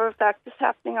know for a fact it's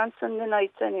happening on Sunday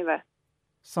nights anyway.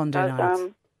 Sunday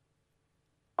nights.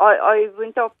 I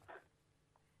went up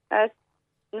at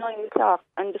 9 o'clock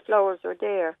and the flowers were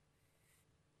there.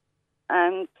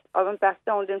 And I went back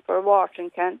down then for a watering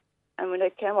can. And when I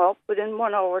came up, within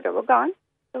 1 hour, they were gone.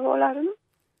 The whole lot of them.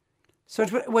 So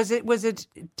was it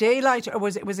daylight, or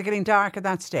was it getting dark at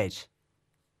that stage?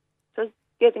 So it's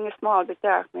getting a small bit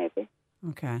dark, maybe.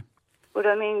 Okay. But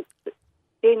I mean,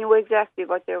 they knew exactly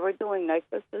what they were doing. Like,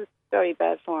 this is very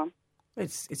bad form.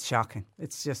 It's shocking.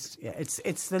 It's just,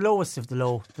 it's the lowest of the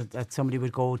low that somebody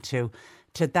would go to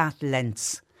that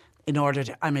lengths in order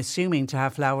to, I'm assuming, to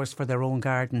have flowers for their own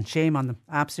garden. Shame on them.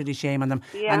 Absolutely shame on them.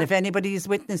 Yeah. And if anybody's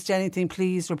witnessed anything,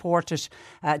 please report it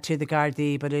to the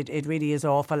Gardaí. But it really is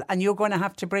awful. And you're going to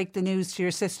have to break the news to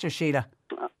your sister, Sheila.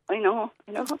 I know.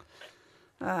 But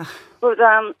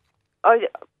I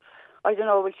don't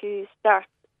know, will she stop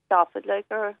it like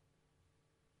her?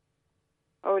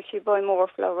 Or will she buy more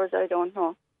flowers? I don't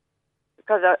know.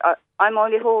 Because I'm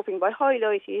only hoping by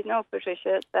highlighting,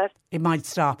 Patricia, that it might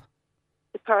stop.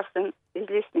 The person is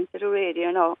listening to the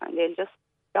radio now, and they'll just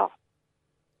stop.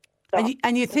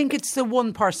 And you think it's the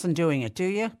one person doing it, do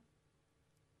you?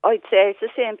 I'd say it's the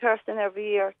same person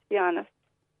every year, to be honest.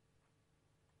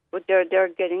 But they're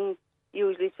getting,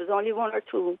 usually it was only 1 or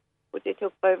 2, but they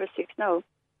took 5 or 6 now,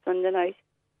 Sunday night.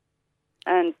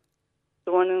 And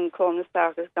the one in Coleman's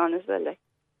Park is gone as well. Like,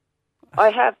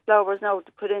 I have flowers now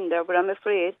to put in there, but I'm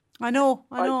afraid. I know.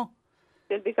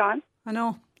 They'll be gone. I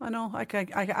know. I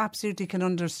absolutely can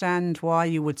understand why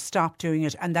you would stop doing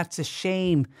it, and that's a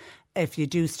shame if you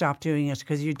do stop doing it,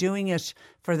 because you're doing it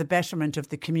for the betterment of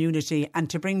the community and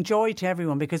to bring joy to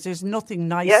everyone, because there's nothing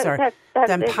nicer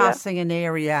than passing an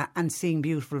area and seeing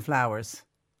beautiful flowers.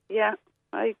 Yeah,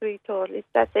 I agree totally.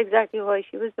 That's exactly why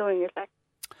she was doing it.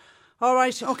 All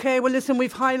right, okay. Well, listen,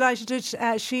 we've highlighted it,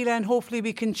 Sheila, and hopefully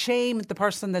we can shame the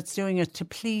person that's doing it to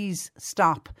please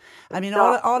stop. I mean,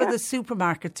 all of the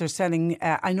supermarkets are selling,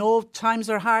 I know times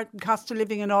are hard, cost of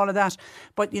living and all of that,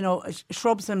 but,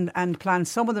 shrubs and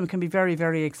plants, some of them can be very,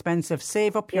 very expensive.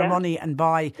 Save up your money and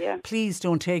buy. Yeah. Please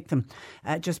don't take them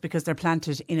just because they're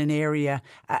planted in an area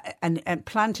and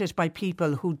planted by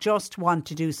people who just want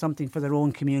to do something for their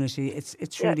own community.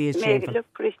 It truly is shameful. Make it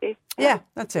look pretty. Yeah,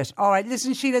 that's it. All right.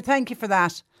 Listen, Sheila, thank you for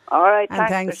that. All right. And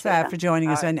thanks for joining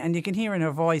us. Right. And you can hear in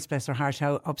her voice, bless her heart,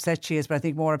 how upset she is, but I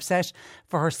think more upset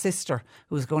for her sister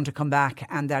who's going to come back,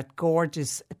 and that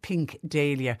gorgeous pink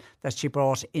dahlia that she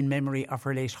brought in memory of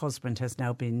her late husband has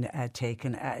now been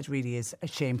taken. It really is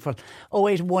shameful.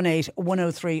 0818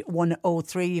 103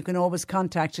 103. You can always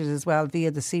contact us as well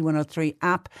via the C103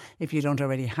 app. If you don't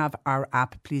already have our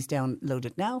app, please download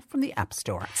it now from the App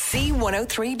Store.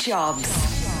 C103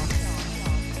 Jobs.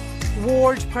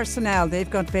 Ward personnel, they've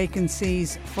got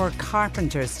vacancies for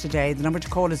carpenters today. The number to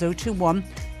call is 021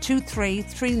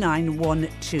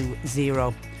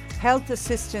 2339120. Health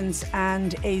assistants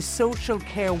and a social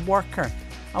care worker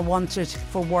are wanted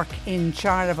for work in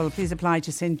Charleville. Please apply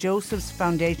to St Joseph's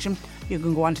Foundation. You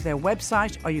can go onto their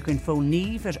website, or you can phone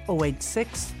Neve at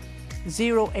 086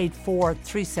 084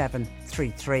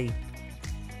 3733.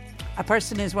 A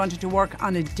person is wanted to work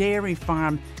on a dairy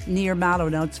farm near Mallow.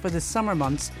 Now, it's for the summer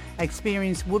months.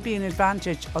 Experience would be an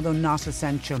advantage, although not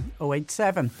essential.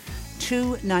 087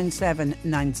 297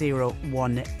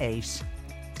 9018.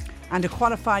 And a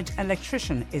qualified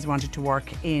electrician is wanted to work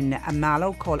in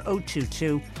Mallow. Call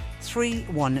 022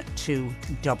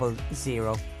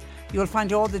 31200. You'll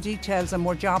find all the details and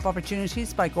more job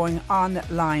opportunities by going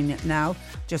online now.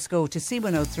 Just go to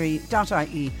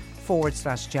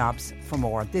c103.ie/jobs for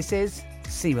more. This is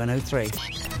C103.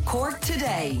 Cork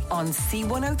Today on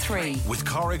C103. With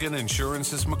Corrigan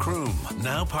Insurance's Macroom,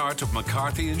 now part of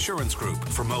McCarthy Insurance Group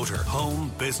for motor,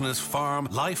 home, business, farm,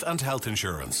 life and health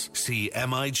insurance. See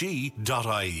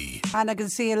mig.ie. And I can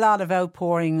see a lot of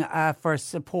outpouring for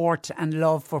support and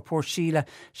love for poor Sheila,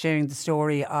 sharing the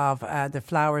story of the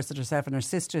flowers that herself and her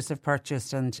sisters have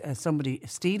purchased, and somebody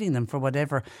stealing them for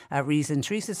whatever reason.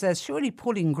 Teresa says, surely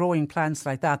pulling growing plants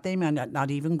like that, they may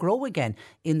not even grow again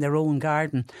in their own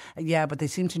garden. Yeah, but they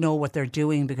seem to know what they're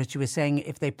doing, because she was saying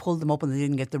if they pulled them up and they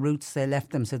didn't get the roots, they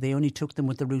left them. So they only took them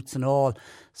with the roots and all,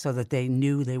 so that they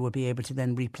knew they would be able to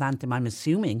then replant them, I'm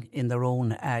assuming, in their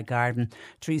own garden.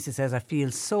 Teresa says, I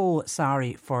feel so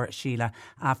sorry for Sheila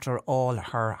after all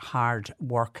her hard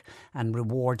work and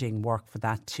rewarding work for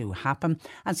that to happen.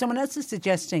 And someone else is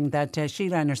suggesting that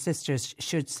Sheila and her sisters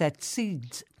should set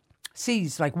seeds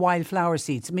like wildflower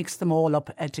seeds, mix them all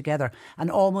up together and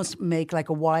almost make like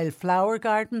a wildflower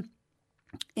garden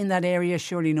in that area,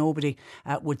 surely nobody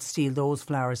would steal those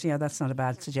flowers. Yeah, that's not a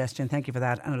bad suggestion. Thank you for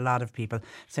that. And a lot of people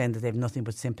saying that they have nothing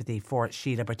but sympathy for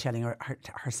Sheila by telling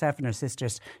herself and her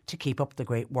sisters to keep up the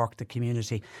great work. The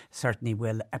community certainly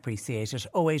will appreciate it.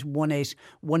 0818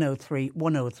 103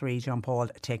 103, John Paul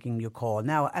taking your call.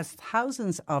 Now, as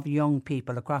thousands of young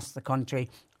people across the country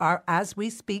are, as we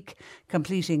speak,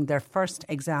 completing their first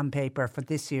exam paper for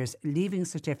this year's Leaving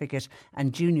Certificate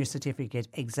and Junior Certificate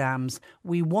exams,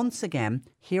 we once again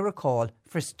hear a call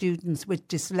for students with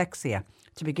dyslexia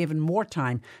to be given more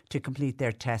time to complete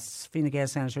their tests. Fine Gael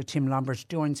Senator Tim Lombard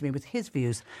joins me with his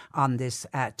views on this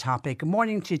topic. Good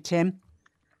morning to you, Tim.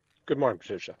 Good morning,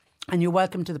 Patricia. And you're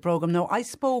welcome to the programme. Now, I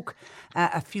spoke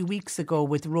a few weeks ago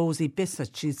with Rosie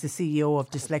Bissett. She's the CEO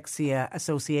of Dyslexia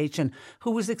Association,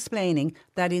 who was explaining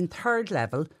that in third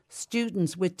level,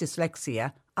 students with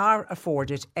dyslexia are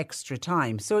afforded extra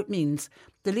time. So it means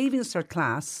the Leaving Cert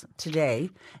class today,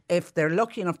 if they're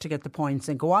lucky enough to get the points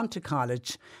and go on to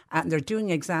college and they're doing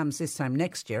exams this time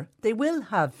next year, they will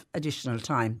have additional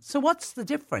time. So what's the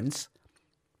difference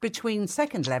between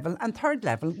second level and third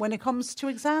level when it comes to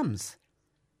exams?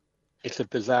 It's a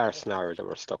bizarre scenario that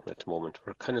we're stuck in at the moment.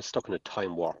 We're kind of stuck in a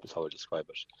time warp, is how I describe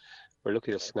it. We're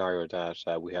looking at a scenario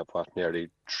that we have nearly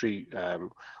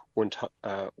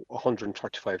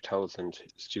 135,000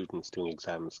 students doing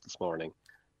exams this morning.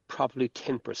 Probably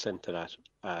 10% of that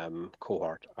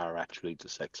cohort are actually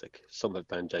dyslexic. Some have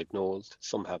been diagnosed,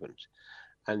 some haven't.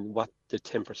 And what the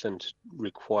 10%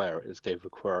 require is they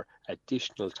require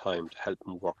additional time to help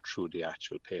them work through the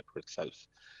actual paper itself.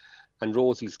 And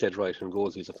Rosie's dead right, and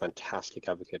Rosie's a fantastic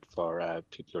advocate for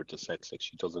people who are dyslexic.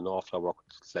 She does an awful lot of work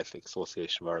with the Dyslexic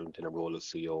Association of Ireland in her role as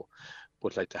CEO.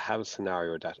 But like to have a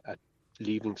scenario that at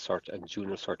Leaving Cert and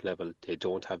Junior Cert level, they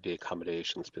don't have the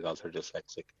accommodations because they're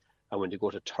dyslexic. And when they go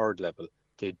to third level,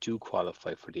 they do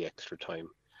qualify for the extra time.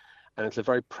 And it's a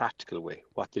very practical way.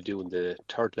 What they do in the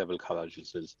third level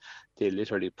colleges is they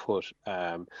literally put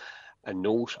a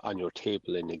note on your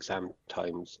table in exam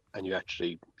times, and you're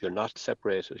not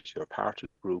separated, you're part of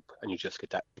the group, and you just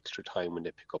get that extra time when they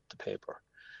pick up the paper.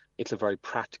 It's a very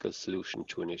practical solution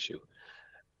to an issue.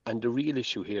 And the real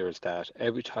issue here is that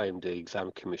every time the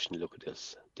exam commission look at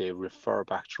this, they refer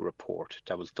back to a report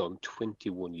that was done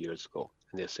 21 years ago,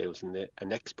 and they say it was an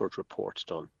expert report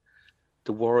done.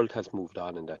 The world has moved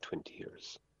on in that 20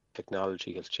 years.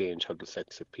 Technology has changed how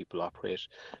dyslexic people operate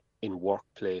in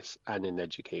workplace and in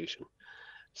education.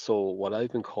 So what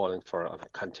I've been calling for on a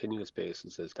continuous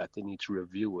basis is that they need to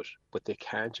review it, but they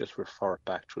can't just refer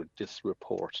back to this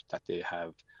report that they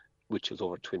have, which is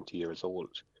over 20 years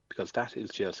old, because that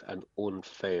is just an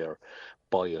unfair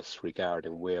bias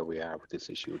regarding where we are with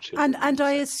this issue of children. And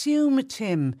I assume,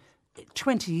 Tim,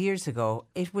 20 years ago,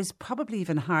 it was probably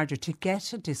even harder to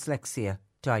get a dyslexia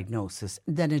diagnosis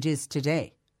than it is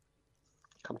today.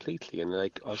 Completely. And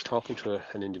like I was talking to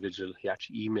an individual, he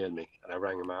actually emailed me and I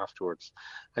rang him afterwards,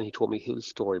 and he told me his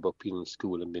story about being in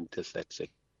school and being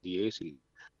dyslexic in the 80s.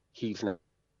 He's now in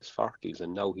his 40s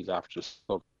and now he's after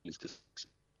discovering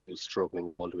he's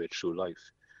struggling all the way through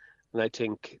life. And I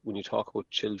think when you talk about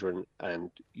children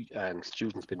and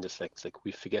students being dyslexic,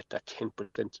 we forget that 10%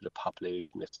 of the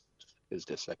population is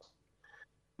dyslexic.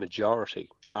 Majority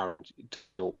aren't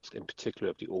diagnosed, in particular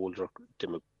of the older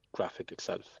demographic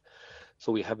itself.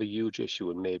 So we have a huge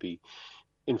issue in maybe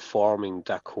informing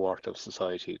that cohort of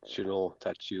society,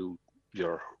 that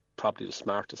you're probably the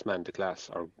smartest man in the class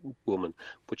or woman,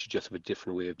 but you just have a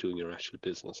different way of doing your actual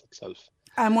business itself.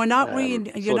 And we're not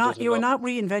you're not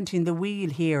reinventing the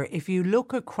wheel here. If you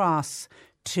look across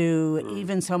to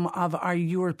even some of our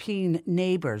European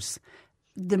neighbours,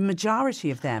 the majority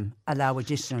of them allow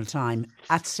additional time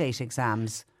at state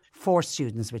exams for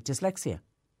students with dyslexia.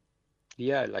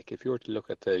 Yeah, like if you were to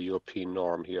look at the European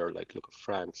norm here, like look at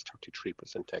France,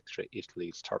 33% extra,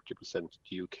 Italy's 30%,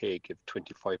 the UK give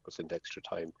 25% extra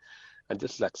time. And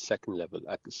this is at second level,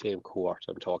 at the same cohort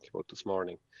I'm talking about this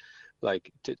morning.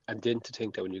 And then to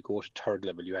think that when you go to third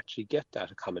level, you actually get that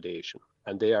accommodation.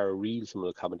 And they are reasonable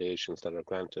accommodations that are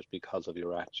granted because of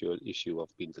your actual issue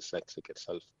of being dyslexic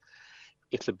itself.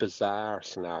 It's a bizarre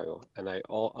scenario, and I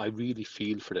really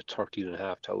feel for the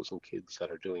 13,500 kids that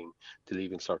are doing the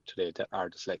Leaving Cert today that are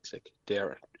dyslexic.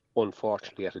 They're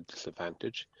unfortunately at a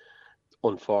disadvantage.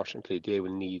 Unfortunately, they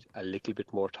will need a little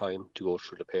bit more time to go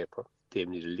through the paper. They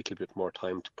will need a little bit more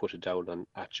time to put it down on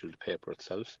actual paper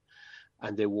itself,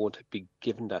 and they won't be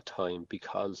given that time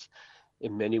because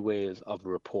in many ways of a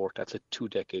report that's 2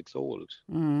 decades old.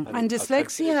 And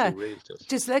dyslexia,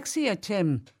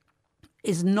 Tim,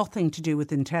 is nothing to do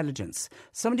with intelligence.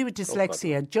 Somebody with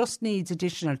dyslexia just needs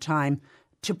additional time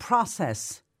to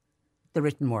process the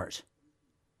written word.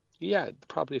 Yeah,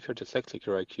 probably if you're dyslexic,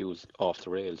 your IQ is off the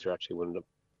rails. You're actually one of the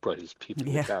brightest people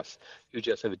in the class. You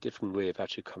just have a different way of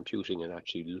actually computing and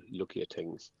actually looking at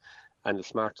things. And the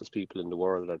smartest people in the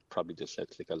world are probably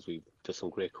dyslexic, as there's some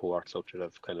great cohorts out there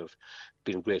that have kind of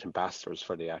been great ambassadors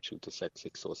for the actual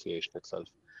Dyslexic Association itself.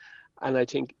 And I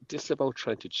think this is about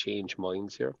trying to change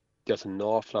minds here. There's an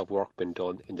awful lot of work been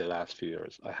done in the last few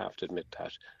years. I have to admit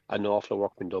that. An awful lot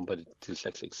of work been done by the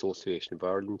Dyslexic Association of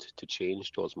Ireland to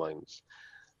change those minds.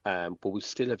 But we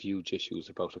still have huge issues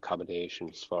about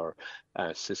accommodations for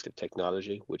assistive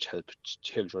technology, which help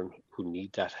children who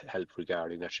need that help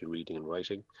regarding actually reading and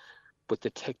writing. But the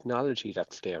technology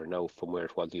that's there now from where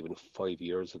it was even 5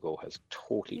 years ago has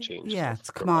totally changed. Yeah,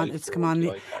 it's come on,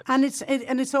 and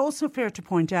it's also fair to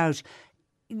point out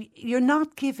you're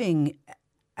not giving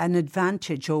an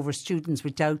advantage over students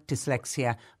without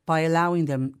dyslexia by allowing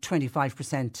them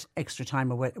 25% extra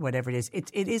time or whatever it is.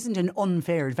 It isn't an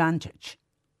unfair advantage.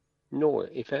 No,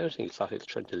 if anything, it's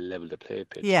trying to level the playing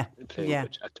pitch. At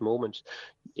the moment,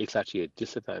 it's actually a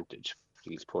disadvantage for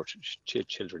these poor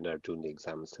children that are doing the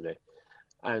exams today.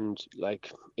 And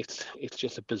it's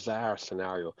just a bizarre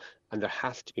scenario, and there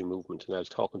has to be movement. And I was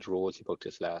talking to Rosie about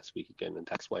this last week again, and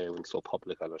that's why I went so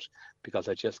public on it, because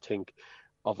I just think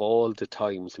of all the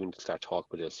times we need to start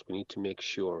talking about this, we need to make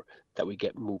sure that we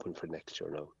get movement for next year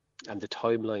now. And the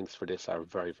timelines for this are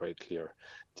very, very clear.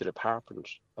 The Department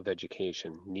of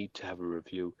Education need to have a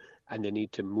review, and they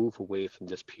need to move away from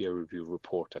this peer review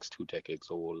report that's 2 decades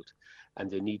old,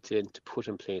 and they need to put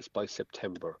in place by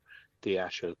September the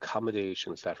actual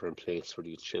accommodations that are in place for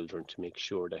these children to make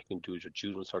sure they can do their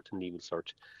junior cert and leaving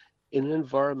cert in an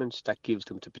environment that gives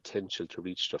them the potential to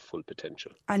reach their full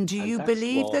potential. And do you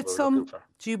believe that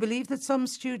some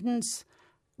students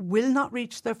will not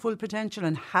reach their full potential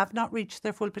and have not reached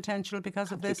their full potential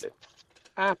because of this?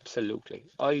 Absolutely.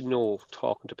 I know,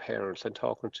 talking to parents and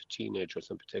talking to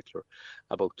teenagers in particular,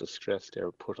 about the stress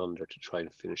they're put under to try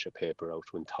and finish a paper out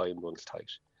when time runs tight.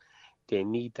 They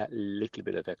need that little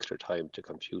bit of extra time to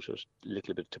compute it,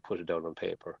 little bit to put it down on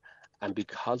paper. And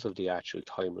because of the actual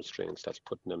time restraints that's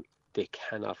putting them, they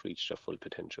cannot reach their full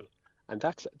potential. And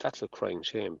that's a crying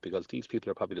shame, because these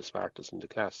people are probably the smartest in the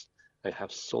class and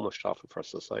have so much to offer for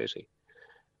society.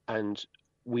 And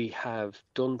we have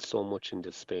done so much in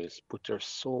this space, but there's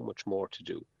so much more to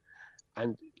do.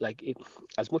 And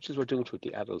as much as we're doing it with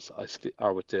the adults,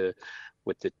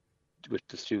 with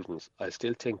the students, I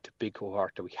still think the big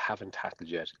cohort that we haven't tackled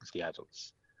yet is the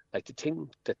adults. To think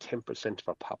that 10% of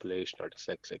our population are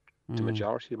dyslexic, the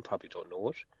majority of them probably don't know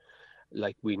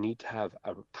it. We need to have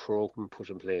a program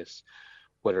put in place,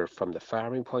 whether from the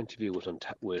farming point of view with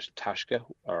Tashka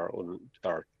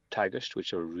or Tagish,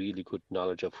 which are really good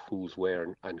knowledge of who's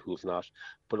where and who's not,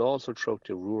 but also throughout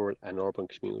the rural and urban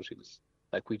communities.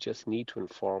 We just need to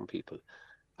inform people.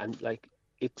 And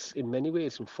it's in many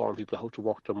ways inform people how to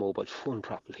work their mobile phone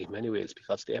properly in many ways,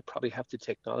 because they probably have the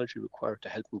technology required to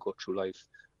help them go through life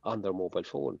on their mobile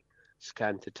phone.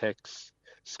 Scan to text,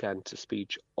 scan to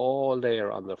speech, all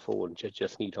there on their phone. You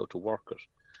just need how to work it.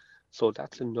 So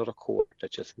that's another cohort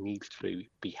that just needs to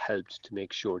be helped to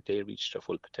make sure they reach their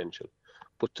full potential.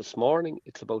 But this morning,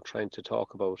 it's about trying to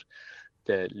talk about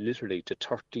literally the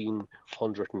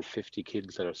 1,350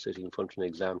 kids that are sitting in front of an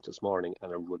exam this morning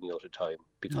and are running out of time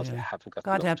because they haven't got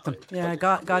God help them. Yeah,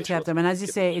 God help them. And as you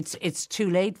say, it's too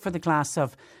late for the class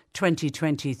of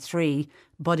 2023,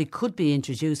 but it could be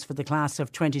introduced for the class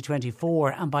of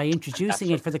 2024. And by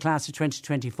introducing it for the class of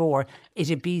 2024,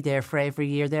 it'd be there for every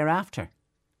year thereafter.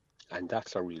 And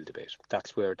that's our real debate.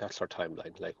 That's our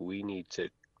timeline. We need to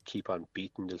keep on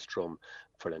beating this drum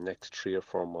for the next 3 or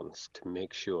 4 months to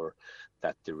make sure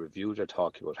that the review they're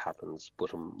talking about happens,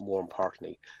 but more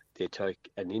importantly, they take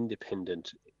an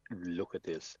independent look at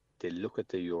this. They look at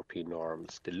the European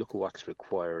norms, they look at what's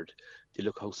required, they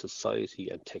look how society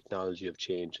and technology have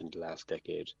changed in the last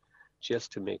decade,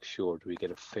 just to make sure that we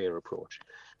get a fair approach.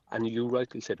 And you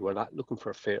rightly said, we're not looking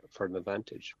for an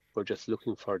advantage. We're just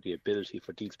looking for the ability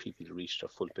for these people to reach their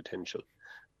full potential.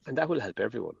 And that will help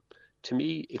everyone. To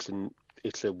me,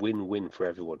 it's a win-win for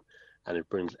everyone, and it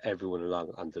brings everyone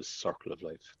along on this circle of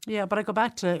life. Yeah, but I go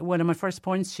back to one of my first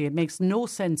points to you. It makes no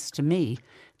sense to me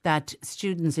that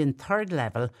students in third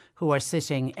level who are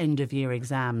sitting end-of-year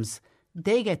exams,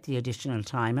 they get the additional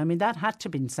time. I mean, that had to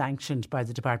have been sanctioned by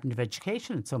the Department of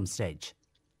Education at some stage.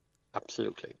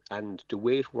 Absolutely. And the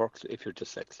way it works if you're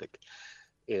dyslexic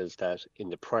is that in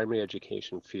the primary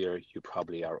education sphere, you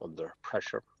probably are under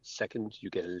pressure. Second, you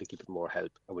get a little bit more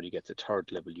help. And when you get to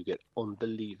third level, you get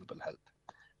unbelievable help.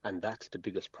 And that's the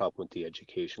biggest problem with the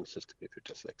education system if you're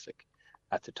dyslexic.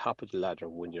 At the top of the ladder,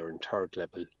 when you're in third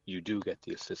level, you do get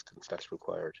the assistance that's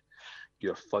required.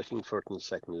 You're fighting for it in the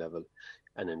second level,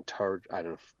 and in third and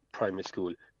in primary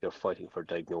school, you're fighting for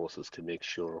diagnosis to make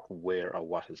sure where or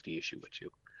what is the issue with you.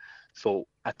 So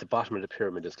at the bottom of the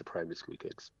pyramid is the primary school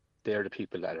kids. They're the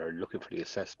people that are looking for the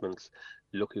assessments,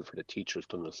 looking for the teachers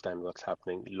to understand what's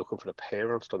happening, looking for the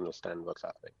parents to understand what's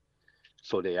happening,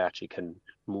 so they actually can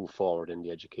move forward in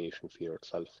the education sphere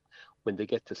itself. When they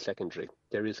get to secondary,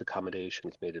 there is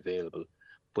accommodations made available,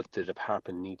 but the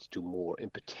department needs to do more, in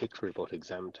particular about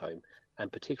exam time,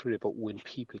 and particularly about when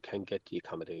people can get the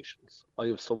accommodations. I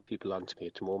have some people on to me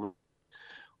at the moment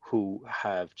who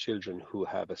have children who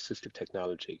have assistive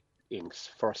technology in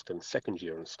first and second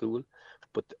year in school,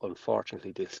 but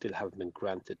unfortunately they still haven't been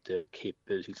granted the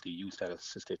capabilities to use that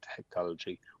assistive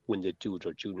technology when they do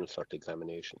their junior cert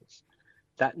examinations.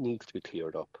 That needs to be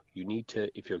cleared up. You need to,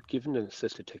 if you're given an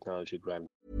assistive technology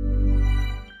grant.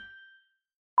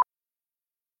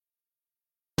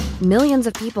 Millions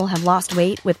of people have lost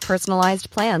weight with personalized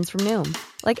plans from Noom.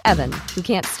 Like Evan, who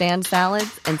can't stand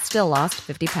salads and still lost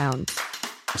 50 pounds.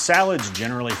 Salads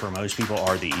generally for most people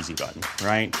are the easy button,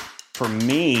 right? For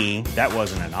me, that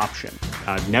wasn't an option.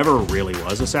 I never really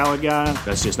was a salad guy.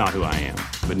 That's just not who I am.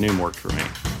 But Noom worked for me.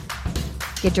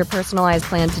 Get your personalized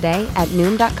plan today at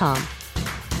Noom.com.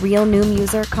 Real Noom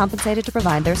user compensated to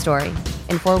provide their story.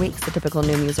 In 4 weeks, the typical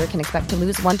Noom user can expect to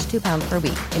lose 1 to 2 pounds per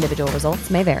week. Individual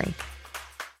results may vary.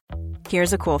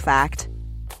 Here's a cool fact.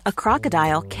 A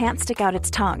crocodile can't stick out its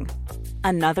tongue.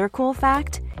 Another cool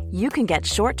fact, you can get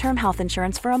short-term health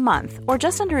insurance for a month or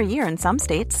just under a year in some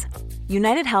states.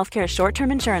 United Healthcare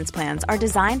short-term insurance plans are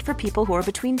designed for people who are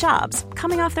between jobs,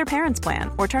 coming off their parents'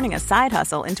 plan, or turning a side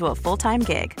hustle into a full-time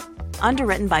gig.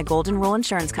 Underwritten by Golden Rule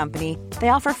Insurance Company, they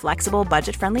offer flexible,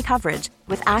 budget-friendly coverage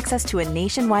with access to a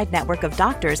nationwide network of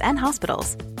doctors and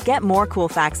hospitals. Get more cool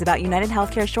facts about United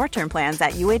Healthcare short-term plans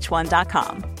at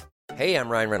uh1.com. Hey, I'm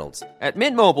Ryan Reynolds. At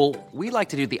Mint Mobile, we like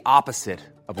to do the opposite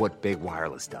of what Big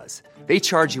Wireless does. They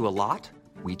charge you a lot,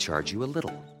 we charge you a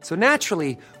little. So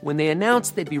naturally, when they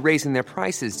announced they'd be raising their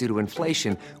prices due to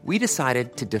inflation, we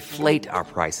decided to deflate our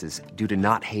prices due to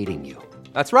not hating you.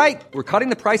 That's right. We're cutting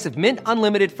the price of Mint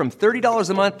Unlimited from $30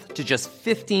 a month to just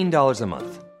 $15 a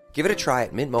month. Give it a try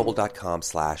at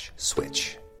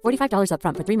mintmobile.com/switch. $45 up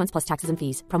front for 3 months plus taxes and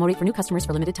fees. Promo rate for new customers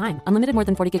for limited time. Unlimited more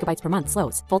than 40 gigabytes per month.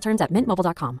 Slows full terms at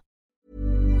mintmobile.com.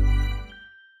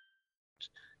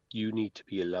 You need to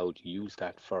be allowed to use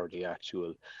that for the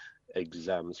actual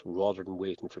exams rather than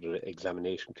waiting for the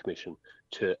examination commission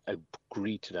to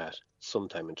agree to that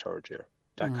sometime in third year.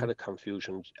 That kind of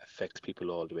confusion affects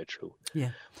people all the way through.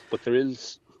 Yeah. But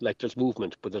there's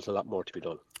movement, but there's a lot more to be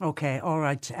done. Okay, all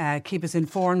right. Keep us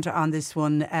informed on this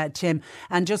one, Tim.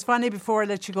 And just finally, before I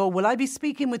let you go, will I be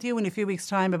speaking with you in a few weeks'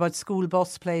 time about school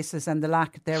bus places and the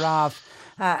lack thereof?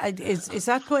 Is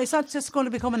that just going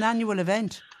to become an annual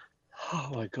event?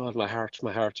 Oh my God, my heart.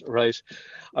 Right.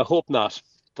 I hope not,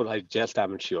 but I just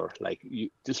am sure.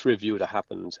 This review that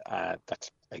happened, that's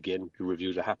again the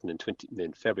review that happened in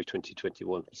February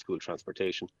 2021 for school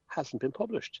transportation hasn't been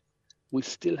published. We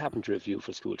still haven't reviewed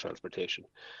for school transportation.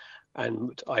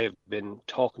 And I have been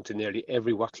talking to nearly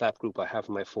every WhatsApp group I have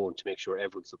on my phone to make sure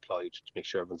everyone's applied, to make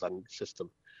sure everyone's on the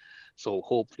system. So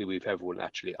hopefully we've everyone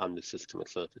actually on the system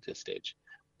itself at this stage.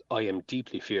 I am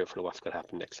deeply fearful of what's going to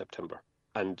happen next September.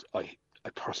 And I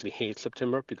personally hate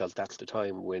September because that's the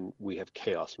time when we have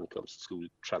chaos when it comes to school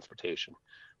transportation.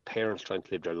 Parents trying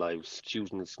to live their lives,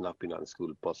 students not being on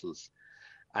school buses.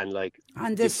 And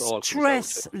the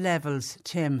stress levels,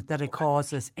 Tim, that it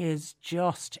causes is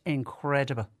just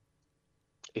incredible.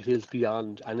 It is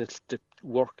beyond, and it's the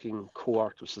working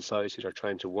cohort of society that are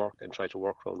trying to work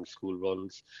around school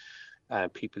runs.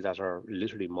 People that are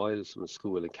literally miles from the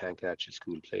school and can't get to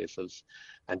school places,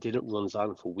 and then it runs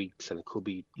on for weeks, and it could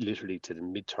be literally to the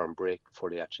midterm break before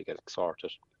they actually get it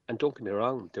sorted. And don't get me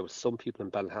wrong, there was some people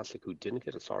in Ballinhassig who didn't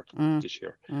get it sorted this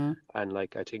year, and I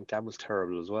think that was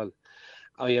terrible as well.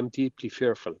 I am deeply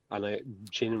fearful, and I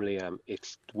genuinely am.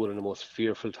 It's one of the most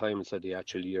fearful times of the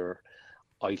actual year.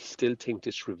 I still think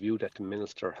this review that the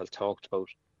Minister has talked about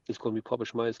is going to be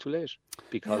published miles too late.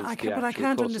 Because I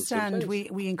can't understand.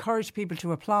 We encourage people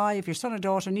to apply. If your son or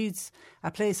daughter needs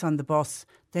a place on the bus,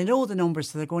 they know the numbers,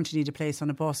 so they're going to need a place on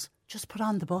a bus. Just put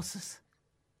on the buses.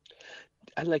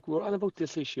 And we're on about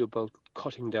this issue about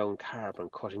cutting down carbon,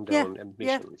 cutting down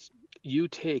emissions. You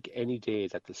take any day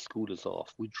that the school is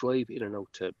off, we drive in and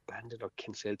out to Bandon or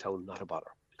Kinsale Town, not a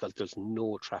bother, because there's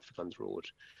no traffic on the road.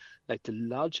 The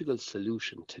logical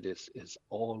solution to this has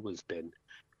always been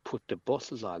put the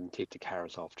buses on and take the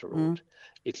cars off the road.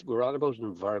 We're on about an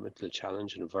environmental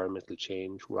challenge and environmental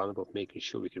change. We're on about making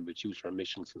sure we can reduce our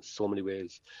emissions in so many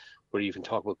ways. We're even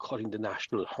talking about cutting the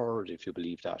national herd, if you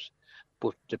believe that.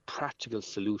 But the practical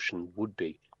solution would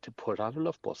be to put on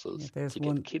enough buses to get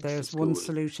the kids to school. There's one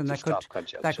solution that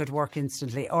could work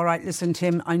instantly. All right, listen,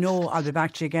 Tim, I know I'll be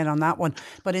back to you again on that one.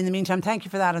 But in the meantime, thank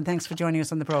you for that and thanks for joining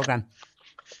us on the programme.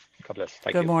 God bless.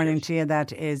 Thank Good you. morning to you.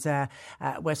 That is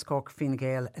West Cork Fine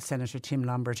Gael Senator Tim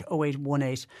Lambert.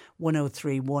 0818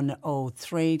 103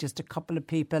 103. Just a couple of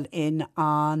people in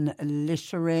on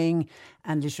littering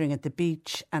and littering at the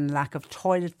beach and lack of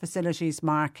toilet facilities.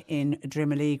 Mark in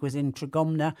Drimoleague was in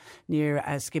Tregumna near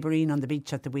Skibbereen on the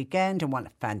beach at the weekend, and what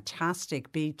a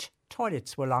fantastic beach.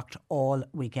 Toilets were locked all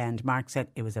weekend. Mark said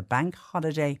it was a bank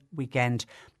holiday weekend.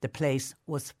 The place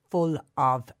was full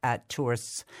of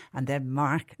tourists. And then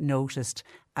Mark noticed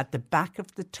at the back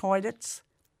of the toilets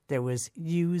there was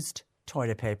used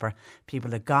toilet paper.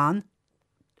 People had gone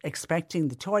expecting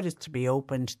the toilets to be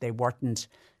opened. They weren't.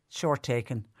 Short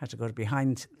taken, had to go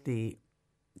behind the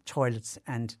toilets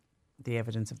and the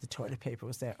evidence of the toilet paper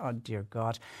was there. Oh dear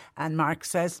God. And Mark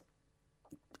says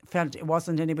felt it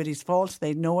wasn't anybody's fault. They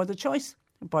had no other choice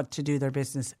but to do their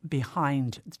business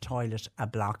behind the toilet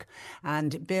block.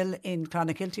 And Bill in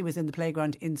Clonakilty was in the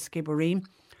playground in Skibbereen.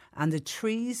 And the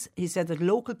trees, he said that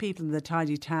local people in the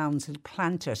tidy towns had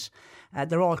planted,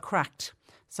 they're all cracked.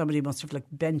 Somebody must have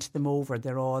bent them over.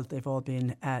 They've all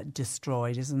been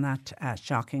destroyed. Isn't that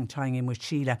shocking? Tying in with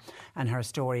Sheila and her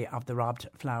story of the robbed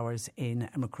flowers in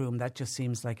Macroom. That just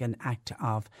seems like a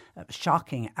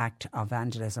shocking act of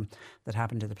vandalism that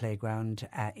happened at the playground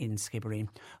in Skibbereen.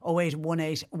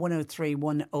 0818 103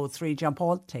 103. John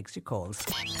Paul takes your calls.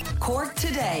 Cork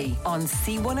Today on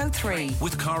C103.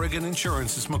 With Corrigan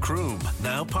Insurance's Macroom,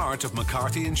 now part of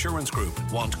McCarthy Insurance Group.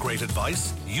 Want great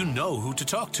advice? You know who to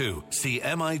talk to.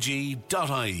 CMIG.ie.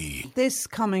 This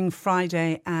coming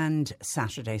Friday and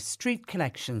Saturday, street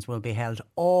collections will be held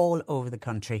all over the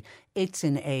country. It's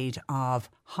in aid of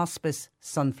Hospice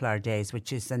Sunflower Days,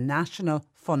 which is a national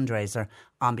fundraiser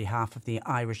on behalf of the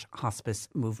Irish Hospice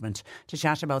Movement. To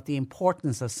chat about the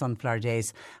importance of Sunflower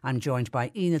Days, I'm joined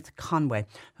by Enid Conway,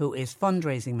 who is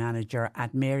fundraising manager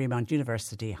at Marymount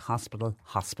University Hospital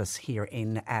Hospice here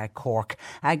in Cork.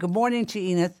 Good morning to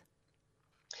you, Enid.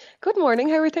 Good morning,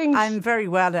 how are things? I'm very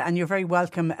well, and you're very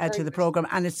welcome to the programme.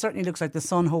 And it certainly looks like the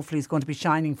sun hopefully is going to be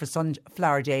shining for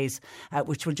Sunflower Days,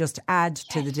 which will just add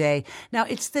to the day. Now,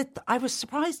 I was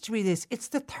surprised to read this, it's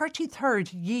the 33rd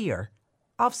year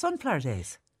of Sunflower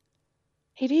Days.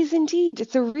 It is indeed.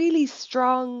 It's a really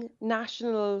strong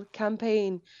national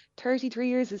campaign. 33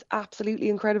 years is absolutely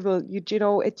incredible.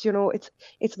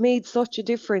 It's made such a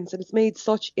difference and it's made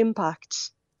such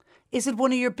impact. Is it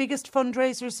one of your biggest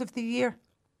fundraisers of the year?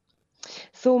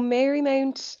 So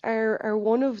Marymount are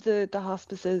one of the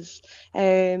hospices.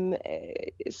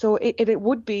 So it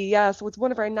would be, yeah. So it's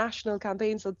one of our national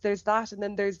campaigns. So there's that, and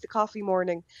then there's the coffee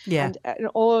morning. Yeah. And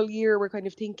all year we're kind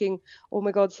of thinking, oh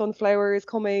my God, Sunflower is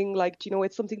coming.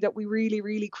 It's something that we really,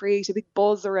 really create a big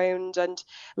buzz around, and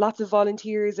lots of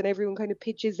volunteers and everyone kind of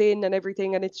pitches in and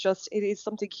everything. And it is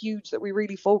something huge that we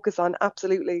really focus on.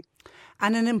 Absolutely.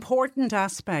 And an important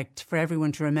aspect for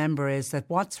everyone to remember is that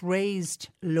what's raised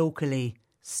locally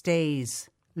stays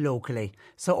locally.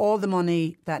 So all the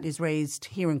money that is raised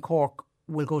here in Cork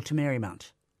will go to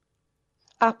Marymount.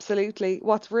 Absolutely.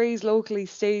 What's raised locally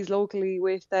stays locally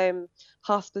with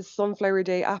Hospice Sunflower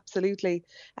Day. Absolutely.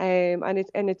 And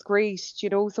it's great,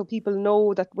 so people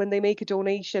know that when they make a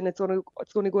donation, it's going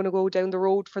to go down the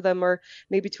road for them, or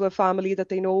maybe to a family that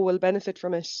they know will benefit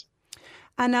from it.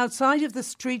 And outside of the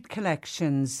street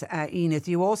collections, Enid,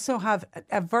 you also have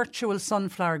a virtual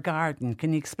sunflower garden.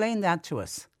 Can you explain that to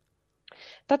us?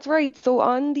 That's right. So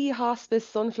on the Hospice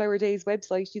Sunflower Days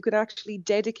website, you can actually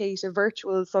dedicate a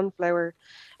virtual sunflower.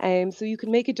 So you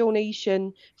can make a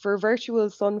donation for a virtual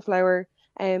sunflower.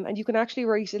 And you can actually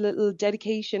write a little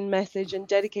dedication message and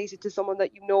dedicate it to someone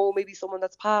that you know, maybe someone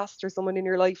that's passed or someone in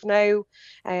your life now.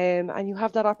 And you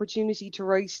have that opportunity to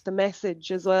write the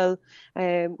message as well,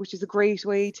 which is a great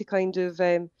way to kind of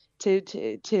to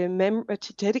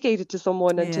dedicate it to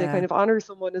someone and to kind of honour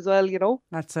someone as well,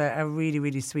 That's a really,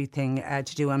 really sweet thing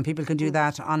to do. And people can do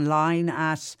that online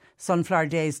at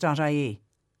sunflowerdays.ie.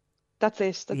 That's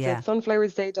it. That's it.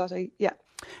 Sunflowersday.ie. Yeah.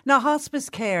 Now, hospice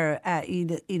care,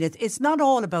 Edith, it's not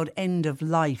all about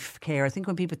end-of-life care. I think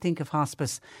when people think of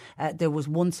hospice, there was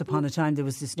once upon a time, there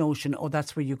was this notion,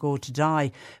 that's where you go to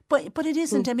die. But it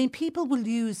isn't. I mean, people will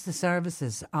use the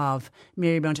services of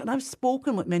Marymount, and I've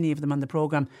spoken with many of them on the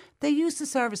programme. They use the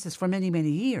services for many,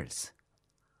 many years.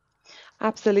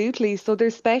 Absolutely. So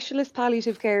there's specialist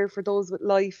palliative care for those with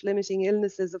life-limiting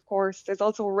illnesses, of course. There's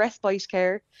also respite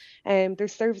care,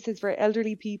 there's services for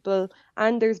elderly people,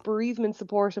 and there's bereavement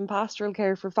support and pastoral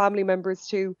care for family members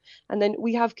too. And then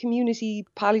we have community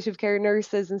palliative care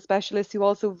nurses and specialists who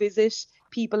also visit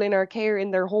people in our care in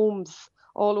their homes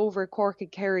all over Cork and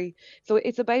Kerry. So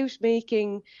it's about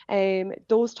making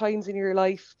those times in your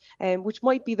life, which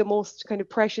might be the most kind of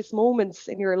precious moments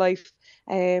in your life,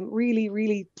 really,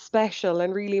 really special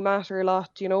and really matter a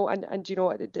lot, and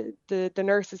the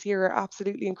nurses here are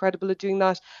absolutely incredible at doing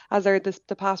that, as are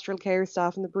the pastoral care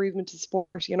staff and the bereavement support.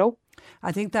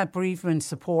 I think that bereavement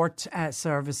support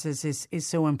services is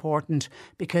so important,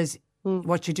 because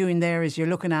what you're doing there is you're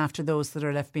looking after those that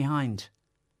are left behind.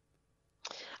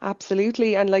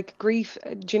 Absolutely. And like grief,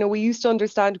 we used to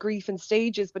understand grief in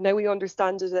stages, but now we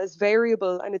understand it as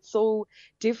variable, and it's so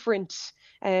different.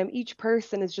 Each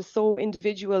person is just so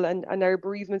individual, and our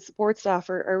bereavement support staff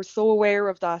are so aware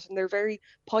of that, and they're very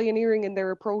pioneering in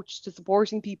their approach to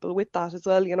supporting people with that as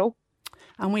well.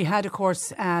 And we had, of course,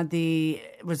 the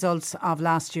results of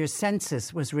last year's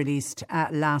census was released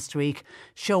last week,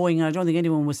 showing, I don't think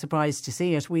anyone was surprised to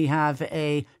see it, we have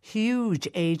a huge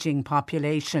ageing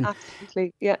population.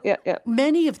 Absolutely, yeah.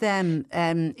 Many of them,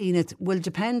 Enid, will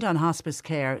depend on hospice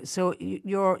care. So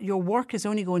your work is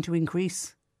only going to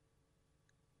increase.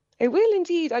 It will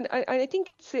indeed, and I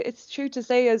think it's true to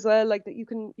say as well, like that you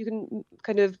can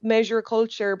kind of measure a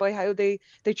culture by how they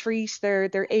treat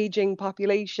their aging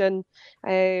population,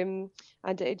 and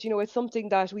it's something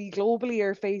that we globally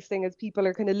are facing as people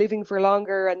are kind of living for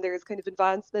longer, and there's kind of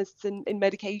advancements in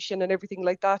medication and everything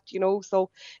like that. So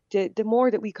the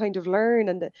more that we kind of learn,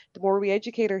 and the more we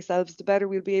educate ourselves, the better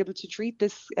we'll be able to treat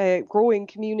this growing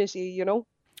community.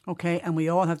 Okay, and we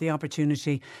all have the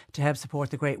opportunity to help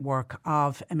support the great work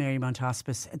of Marymount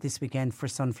Hospice this weekend for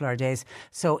Sunflower Days.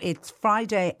 So it's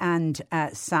Friday and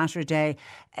Saturday.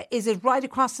 Is it right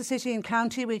across the city and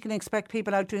county we can expect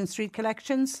people out doing street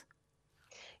collections?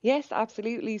 Yes,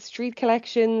 absolutely. Street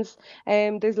collections.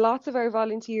 There's lots of our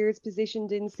volunteers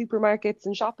positioned in supermarkets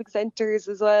and shopping centres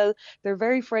as well. They're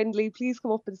very friendly. Please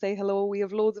come up and say hello. We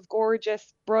have loads of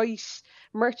gorgeous, bright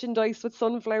merchandise with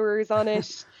sunflowers on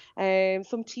it.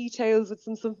 Some tea towels with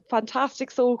some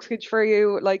fantastic soakage for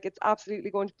you. Like, it's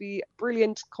absolutely going to be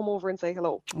brilliant. Come over and say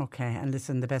hello. Okay, and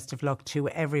listen, the best of luck to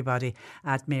everybody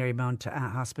at Marymount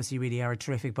Hospice. You really are a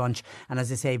terrific bunch. And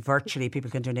as I say, virtually people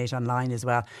can donate online as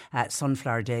well at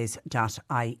sunflowerdays.ie.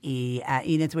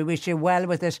 Enid, we wish you well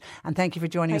with it, and thank you for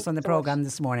joining us on the programme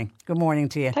this morning. Good morning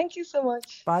to you. Thank you so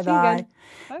much. Bye-bye.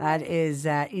 That is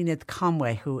Enid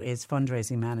Conway, who is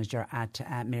fundraising manager at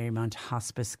Marymount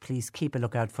Hospice. Please keep a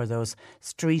lookout for those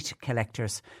street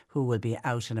collectors who will be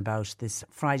out and about this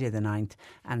Friday the 9th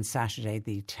and Saturday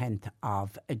the 10th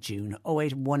of June.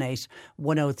 0818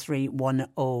 103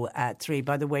 103.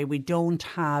 By the way, we don't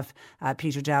have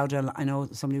Peter Dowdall. I know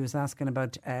somebody was asking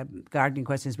about gardening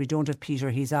questions. We don't have Peter.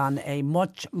 He's on a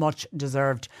much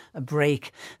deserved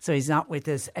break, so he's not with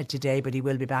us today, but he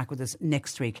will be back with us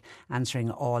next week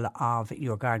answering all of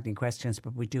your gardening questions.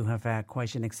 But we do have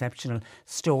quite an exceptional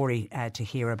story to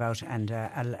hear about, and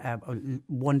a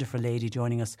wonderful lady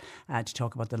joining us to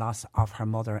talk about the loss of her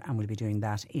mother, and we'll be doing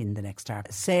that in the next hour.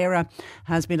 Sarah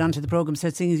has been onto the programme,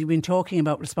 said, seeing as you've been talking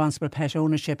about responsible pet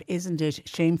ownership, isn't it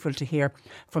shameful to hear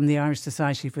from the Irish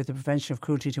Society for the Prevention of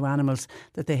Cruelty to Animals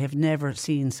that they have never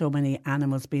seen so many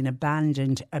animals being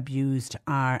abandoned, abused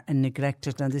or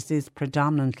neglected? Now, this is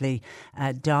predominantly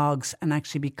dogs, and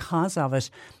actually because of it,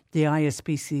 the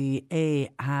ISPCA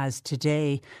has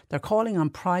today, they're calling on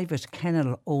private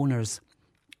kennel owners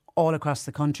all across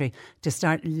the country to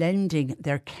start lending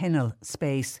their kennel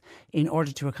space in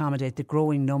order to accommodate the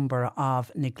growing number of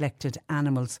neglected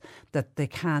animals that they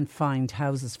can't find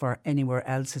houses for anywhere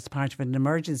else. It's part of an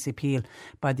emergency appeal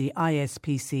by the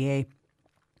ISPCA.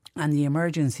 And the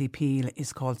emergency appeal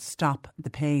is called Stop the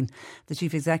Pain. The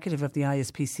chief executive of the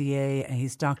ISPCA,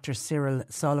 he's Dr. Cyril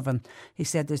Sullivan. He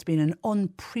said there's been an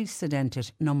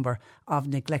unprecedented number of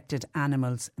neglected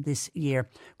animals this year,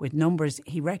 with numbers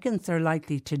he reckons they're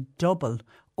likely to double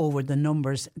over the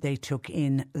numbers they took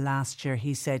in last year.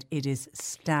 He said it is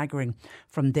staggering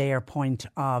from their point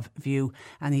of view.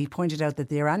 And he pointed out that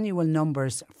their annual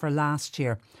numbers for last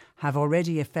year have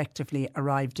already effectively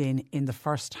arrived in the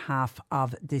first half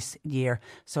of this year.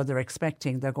 So they're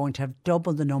expecting they're going to have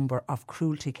double the number of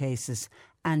cruelty cases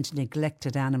and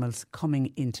neglected animals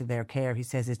coming into their care. He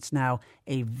says it's now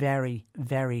a very,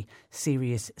 very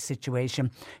serious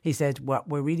situation. He said what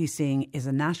we're really seeing is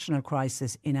a national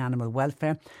crisis in animal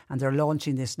welfare, and they're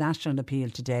launching this national appeal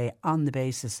today on the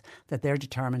basis that they're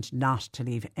determined not to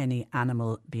leave any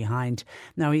animal behind.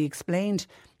 Now, he explained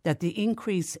that the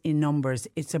increase in numbers,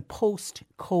 it's a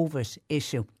post-COVID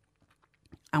issue.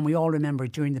 And we all remember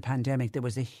during the pandemic there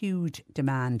was a huge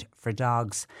demand for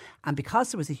dogs. And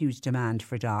because there was a huge demand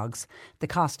for dogs, the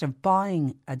cost of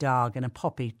buying a dog and a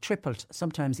puppy tripled,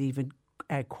 sometimes even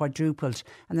quadrupled.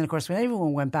 And then, of course, when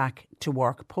everyone went back to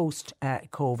work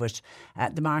post-COVID,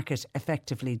 the market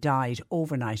effectively died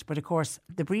overnight. But, of course,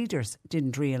 the breeders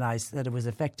didn't realise that it was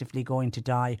effectively going to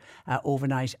die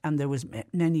overnight. And there was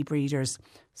many breeders,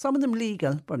 some of them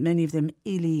legal, but many of them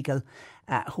illegal,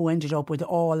 who ended up with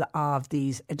all of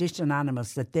these additional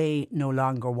animals that they no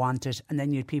longer wanted. And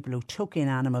then you had people who took in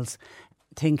animals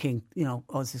thinking,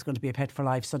 this is going to be a pet for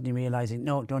life, suddenly realising,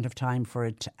 no, don't have time for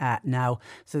it now.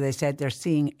 So they said they're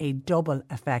seeing a double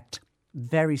effect,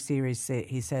 very serious,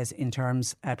 he says, in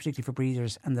terms, particularly for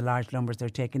breeders and the large numbers they're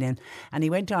taking in. And he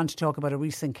went on to talk about a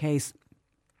recent case.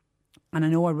 And I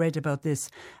know I read about this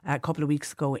a couple of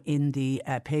weeks ago in the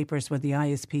papers where the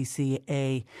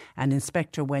ISPCA, an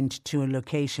inspector went to a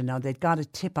location. Now, they'd got a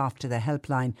tip off to the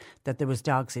helpline that there was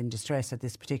dogs in distress at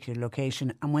this particular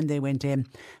location. And when they went in,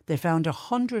 they found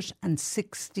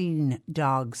 116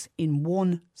 dogs in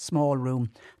one small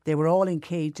room. They were all in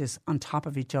cages on top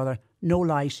of each other. No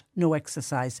light, no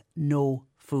exercise, no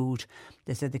food.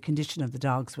 They said the condition of the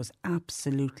dogs was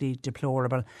absolutely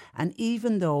deplorable. And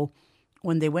even though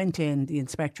when they went in, the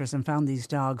inspectors, and found these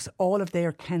dogs, all of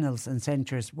their kennels and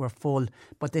centres were full,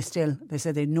 but they said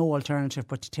they had no alternative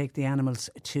but to take the animals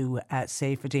to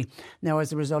safety. Now,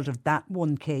 as a result of that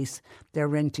one case, they're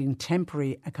renting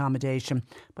temporary accommodation,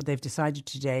 but they've decided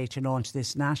today to launch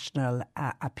this national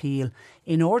appeal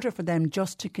in order for them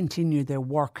just to continue their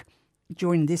work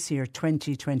during this year,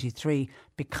 2023,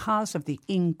 because of the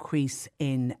increase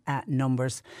in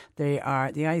numbers. The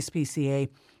ISPCA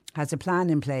has a plan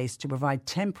in place to provide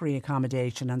temporary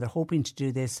accommodation, and they're hoping to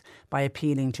do this by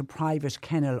appealing to private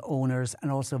kennel owners and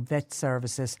also vet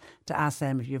services to ask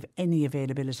them, if you have any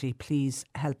availability, please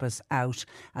help us out.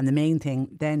 And the main thing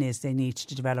then is they need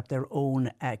to develop their own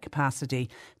capacity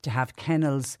to have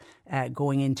kennels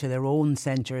going into their own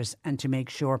centres, and to make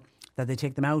sure that they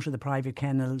take them out of the private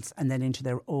kennels and then into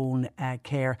their own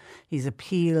care. He's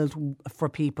appealed for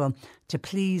people to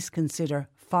please consider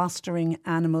fostering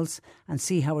animals and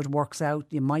see how it works out.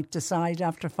 You might decide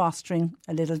after fostering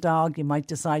a little dog, you might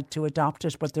decide to adopt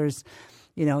it, but there's,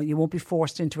 you won't be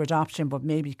forced into adoption, but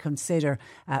maybe consider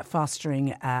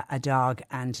fostering a dog.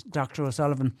 And Dr.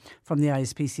 O'Sullivan from the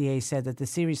ISPCA said that the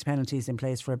serious penalties in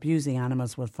place for abusing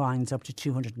animals will fines up to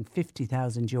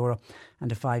 €250,000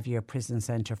 and a 5-year prison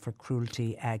centre for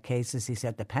cruelty cases. He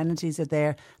said the penalties are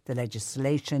there, the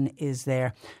legislation is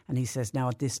there, and he says now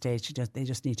at this stage they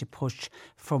just need to push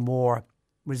for more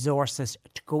resources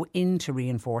to go into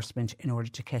reinforcement in order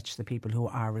to catch the people who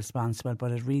are responsible.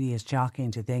 But it really is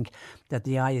shocking to think that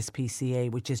the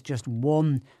ISPCA, which is just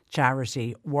one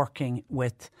charity working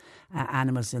with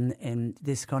animals in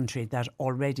this country, that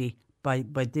already by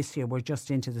this year, we're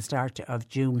just into the start of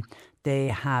June, they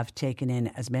have taken in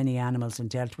as many animals and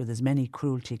dealt with as many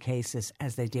cruelty cases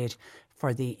as they did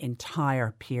for the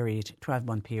entire period,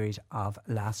 12-month period of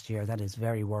last year. That is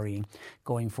very worrying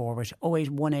going forward.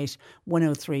 0818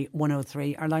 103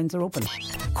 103. Our lines are open.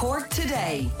 Cork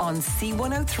Today on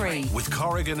C103. With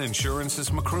Corrigan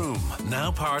Insurance's Macroom,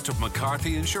 now part of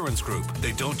McCarthy Insurance Group.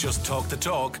 They don't just talk the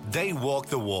talk, they walk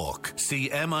the walk.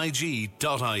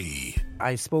 CMIG.ie.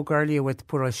 I spoke earlier with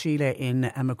poor Sheila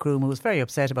in Macroom, who was very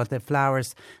upset about the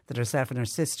flowers that herself and her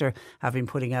sister have been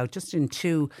putting out just in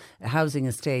 2 housing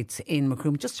estates in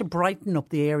Macroom, just to brighten up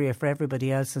the area for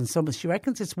everybody else. And she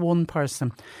reckons it's one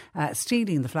person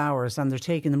stealing the flowers, and they're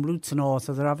taking them roots and all,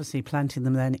 so they're obviously planting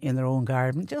them then in their own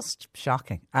garden. Just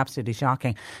shocking, absolutely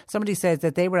shocking. Somebody said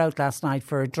that they were out last night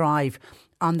for a drive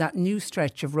on that new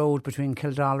stretch of road between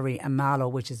Kildallery and Mallow,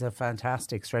 which is a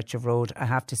fantastic stretch of road, I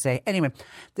have to say. Anyway,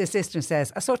 this listener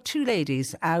says, I saw 2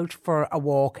 ladies out for a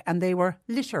walk and they were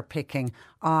litter picking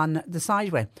on the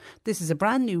sideway. This is a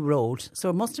brand new road,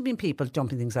 so it must have been people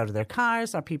dumping things out of their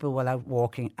cars or people while out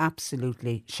walking.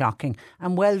 Absolutely shocking.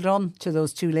 And well done to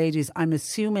those 2 ladies. I'm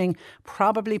assuming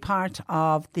probably part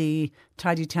of the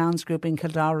Tidy Towns group in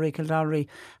Kildallery. Kildallery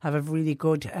have a really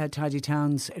good Tidy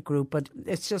Towns group, but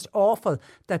it's just awful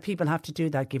that people have to do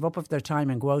that, give up of their time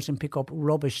and go out and pick up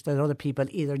rubbish that other people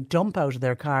either dump out of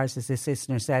their cars, as this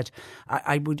listener said.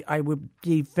 I would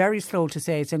be very slow to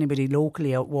say it's anybody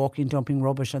locally out walking, dumping rubbish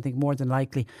rubbish. I think more than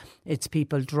likely it's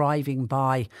people driving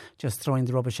by just throwing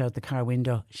the rubbish out the car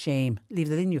window. Shame.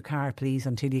 Leave it in your car, please,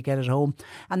 until you get it home.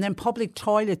 And then public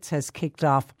toilets has kicked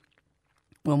off.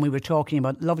 When we were talking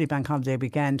about lovely bank holiday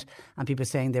weekend and people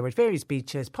saying there were various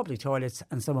beaches, public toilets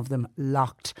and some of them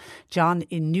locked. John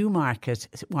in Newmarket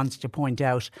wants to point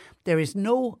out there is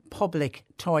no public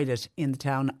toilet in the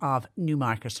town of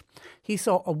Newmarket. He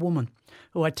saw a woman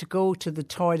who had to go to the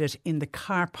toilet in the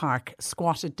car park,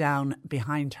 squatted down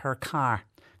behind her car.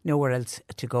 Nowhere else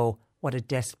to go. What a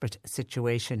desperate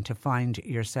situation to find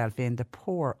yourself in. The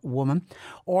poor woman.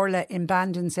 Orla in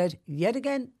Bandon said, yet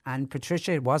again, and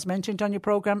Patricia, it was mentioned on your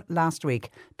programme last week,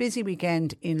 busy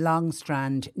weekend in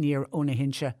Longstrand near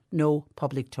Onahinsha, no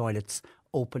public toilets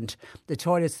opened. The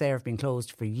toilets there have been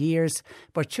closed for years,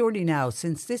 but surely now,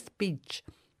 since this beach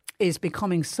is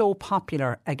becoming so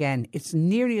popular again, it's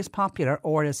nearly as popular,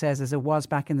 Orla says, as it was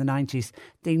back in the 90s.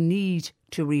 They need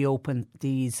to reopen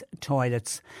these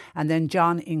toilets. And then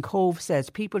John in Cove says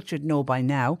people should know by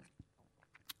now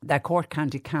that Cork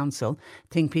County Council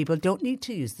think people don't need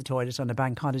to use the toilet on a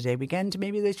bank holiday weekend.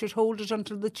 Maybe they should hold it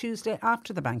until the Tuesday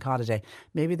after the bank holiday.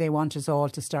 Maybe they want us all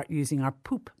to start using our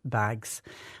poop bags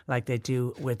like they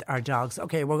do with our dogs.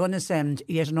 OK, we're going to send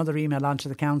yet another email on to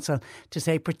the council to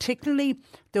say particularly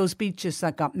those beaches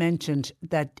that got mentioned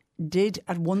that did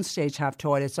at one stage have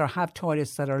toilets or have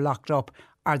toilets that are locked up.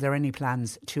 Are there any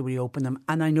plans to reopen them?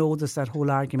 And I know there's that whole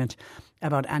argument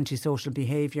about antisocial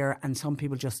behaviour and some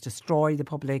people just destroy the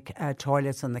public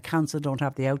toilets and the council don't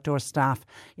have the outdoor staff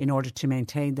in order to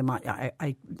maintain them.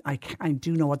 I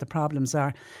do know what the problems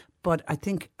are, but I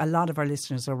think a lot of our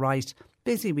listeners are right.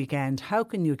 Busy weekend. How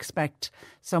can you expect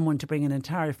someone to bring an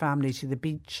entire family to the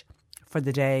beach for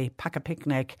the day, pack a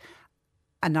picnic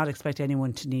and not expect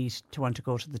anyone to want to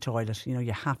go to the toilet? You know,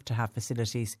 you have to have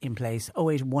facilities in place.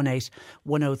 0818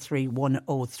 103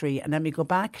 103. And let me go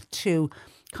back to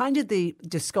kind of the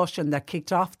discussion that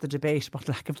kicked off the debate about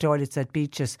lack of toilets at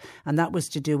beaches, and that was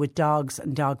to do with dogs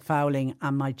and dog fouling,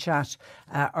 and my chat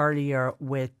earlier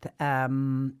with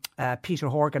Peter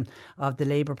Horgan of the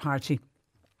Labour Party.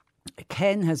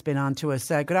 Ken has been on to us.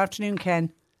 Good afternoon,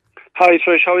 Ken. Hi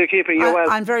Trish, how are you keeping? You well?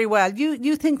 I'm very well.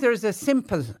 You think there's a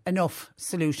simple enough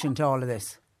solution to all of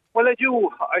this? Well, I do.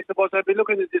 I suppose I've been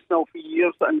looking at this now for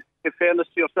years, and in fairness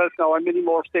to yourself now, and many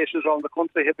more stations around the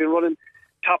country have been running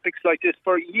topics like this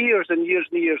for years and years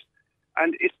and years,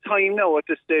 and it's time now at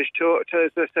this stage to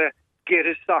as I say, get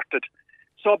it started.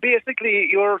 So basically,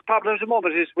 your problem at the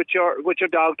moment is with your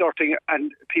dog dirting,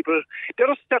 and people. There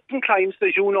are certain clients,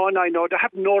 as you know and I know, that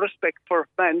have no respect for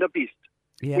man or beast.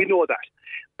 Yeah. We know that.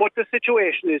 But the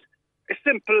situation is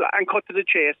simple and cut to the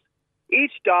chase.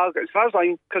 Each dog, as far as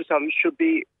I'm concerned, should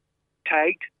be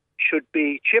tagged, should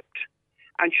be chipped,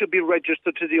 and should be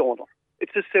registered to the owner.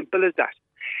 It's as simple as that.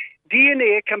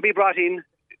 DNA can be brought in.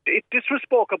 This was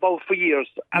spoke about for years,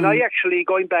 and I actually,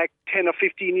 going back 10 or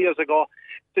 15 years ago,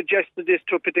 suggested this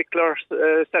to a particular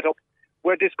setup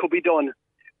where this could be done.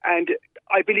 And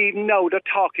I believe now they're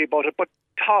talking about it, but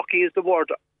talking is the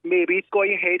word. Maybe it's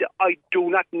going ahead. I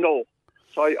do not know.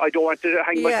 So I don't want to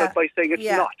hang myself by saying it's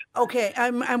not. OK,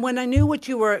 and when I knew what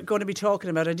you were going to be talking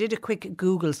about, I did a quick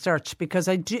Google search because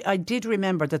I did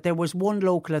remember that there was one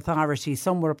local authority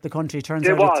somewhere up the country. Turns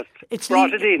out it's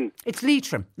brought it in. It's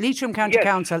Leitrim County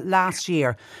Council last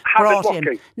year brought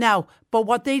in. Now, but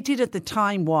what they did at the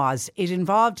time was it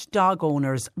involved dog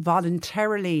owners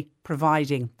voluntarily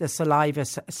providing the saliva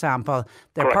sample,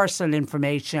 their personal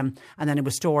information, and then it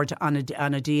was stored on a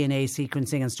DNA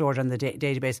sequencing and stored on the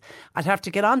database. I'd have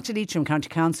to get on to Leitrim County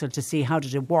Council to see how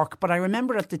did it work. But I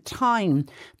remember at the time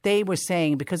they were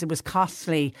saying, because it was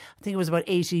costly, I think it was about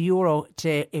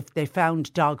 €80 if they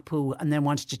found dog poo and then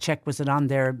wanted to check was it on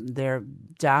their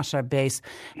database.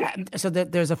 So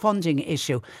there's a funding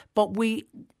issue. But we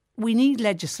need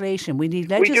legislation. We need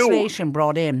legislation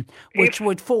brought in which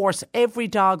would force every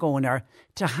dog owner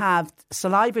to have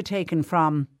saliva taken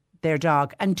from their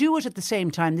dog and do it at the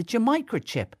same time that you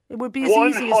microchip. It would be as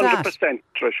easy as that. 100%,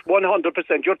 Trish,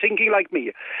 100%. You're thinking like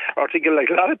me, or thinking like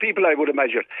a lot of people, I would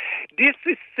imagine. This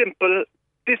is simple.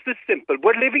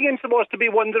 We're living in supposed to be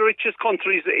one of the richest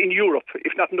countries in Europe,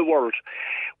 if not in the world.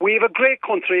 We have a great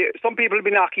country. Some people will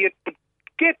be knocking it, but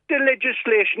get the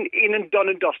legislation in and done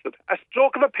and dusted. A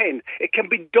stroke of a pen. It can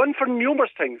be done for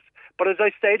numerous things. But as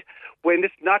I said, when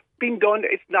it's not been done,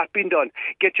 it's not been done.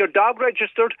 Get your dog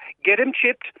registered, get him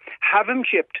chipped, have him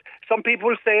chipped. Some people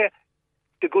will say,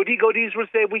 the goodies will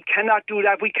say, we cannot do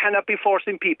that, we cannot be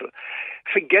forcing people.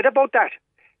 Forget about that.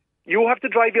 You have to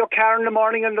drive your car in the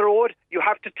morning on the road, you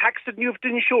have to tax it and you have to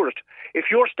insure it. If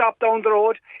you're stopped down the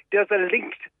road, there's a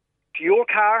link to your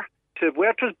car, to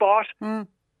where it was bought,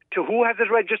 to who has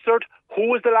it registered, who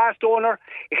was the last owner.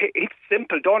 It's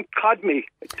simple. Don't cod me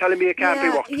telling me it can't be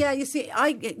worked. Yeah, you see,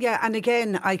 and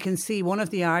again, I can see one of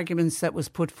the arguments that was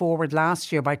put forward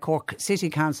last year by Cork City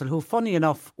Council, who, funny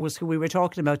enough, was who we were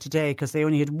talking about today, because they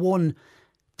only had one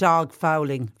dog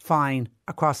fouling fine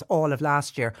across all of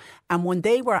last year. And when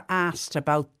they were asked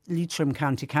about Leitrim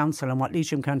County Council and what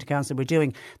Leitrim County Council were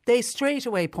doing, they straight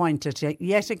away pointed to,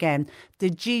 yet again,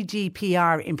 the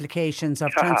GDPR implications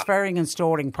of transferring and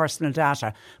storing personal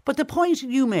data. But the point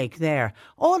you make there,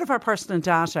 all of our personal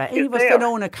data, any of us that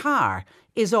own a car,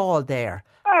 is all there.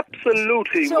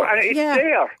 Absolutely. So, and it's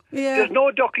there. Yeah. There's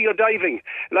no ducking or diving.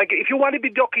 Like, if you want to be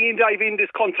ducking and diving in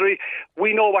this country,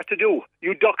 we know what to do.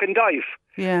 You duck and dive.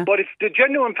 Yeah. But if the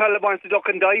genuine fella wants to duck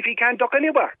and dive, he can't duck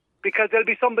anywhere, because there'll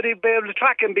be somebody be able to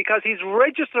track him because he's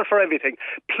registered for everything.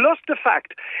 Plus the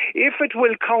fact, if it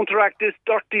will counteract this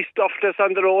dirty stuff that's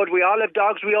on the road, we all have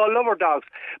dogs, we all love our dogs.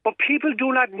 But people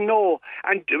do not know,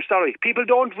 people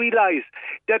don't realise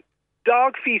that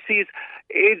dog feces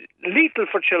is lethal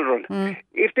for children.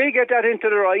 If they get that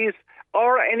into their eyes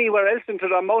or anywhere else, into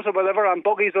their mouth or whatever, on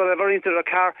buggies or whatever, into their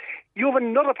car, you have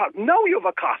another problem. Now you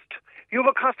have a cost. You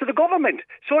have a cost to the government.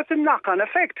 So it's a knock-on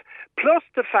effect. Plus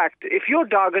the fact, if your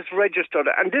dog is registered,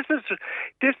 and this,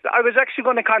 I was actually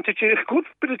going to contact you a good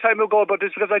bit of time ago about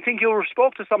this, because I think you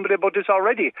spoke to somebody about this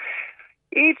already.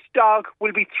 Each dog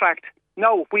will be tracked.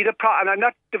 No, and I'm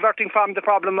not diverting from the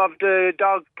problem of the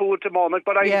dog pool at the moment,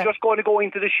 but I'm just going to go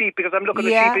into the sheep, because I'm looking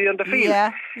at sheep in the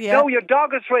field. No, your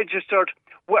dog is registered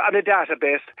on a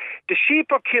database. The sheep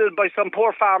are killed by some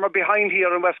poor farmer behind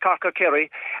here in West Cork or Kerry,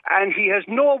 and he has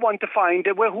no one to find.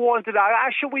 Well, who owns the dog?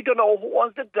 Sure, we don't know who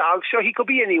owns the dog. Sure, he could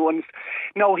be anyone's.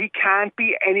 No, he can't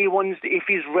be anyone's if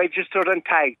he's registered and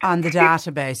tagged. On the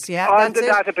database,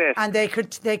 database. And they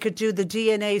could do the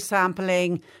DNA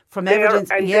sampling from evidence.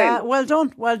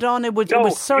 Well done. It would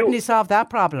certainly solve that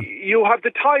problem. You have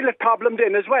the toilet problem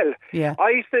then as well. Yeah.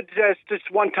 I suggested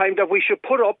one time that we should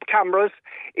put up cameras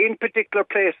in particular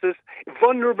places,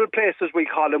 vulnerable places we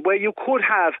call them, where you could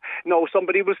have,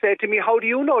 somebody will say to me, how do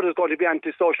you know there's going to be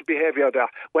antisocial behaviour there?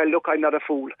 Well, look, I'm not a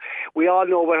fool. We all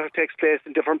know where it takes place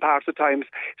in different parts of times.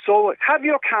 So have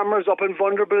your cameras up in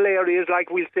vulnerable areas, like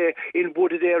we'll say in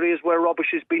wooded areas where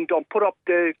rubbish is being dumped. Put up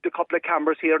the couple of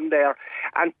cameras here and there,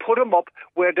 and put them up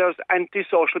where there's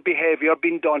antisocial behaviour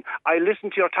being done. I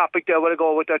listened to your topic there a while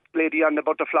ago with that lady on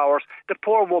about the flowers, the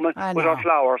poor woman with her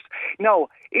flowers. Now,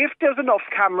 if there's enough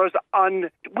cameras on,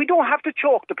 we don't have to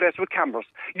choke the place with cameras.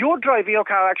 You're driving your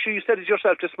car, actually, you said it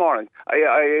yourself this morning.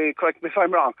 I correct me if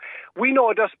I'm wrong. We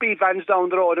know there's speed vans down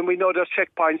the road, and we know there's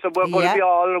checkpoints, and we're going to be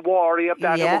all wary of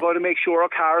that, and we're going to make sure our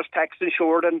car is tax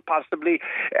insured and possibly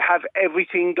have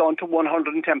everything done to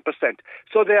 110%.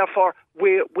 So therefore,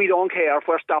 we don't care if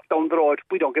we're stopped down the road.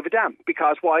 We don't give a damn,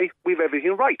 because why? We've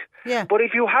everything right. Yeah. But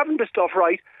if you haven't the stuff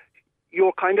right,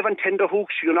 you're kind of on tender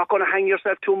hooks. You're not going to hang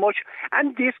yourself too much.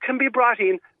 And this can be brought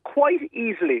in quite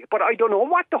easily. But I don't know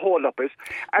what the hold-up is.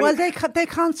 And well, they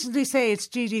constantly say it's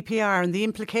GDPR and the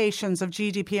implications of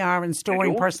GDPR and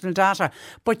storing personal data.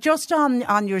 But just on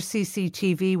your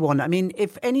CCTV one, I mean,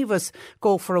 if any of us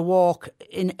go for a walk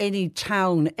in any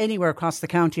town, anywhere across the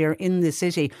county or in the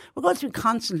city, we're going to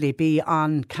constantly be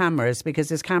on cameras, because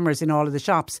there's cameras in all of the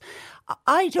shops.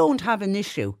 I don't have an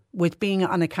issue with being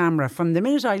on a camera from the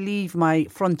minute I leave my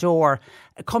front door,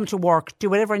 come to work, do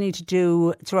whatever I need to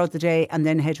do throughout the day, and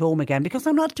then head home again, because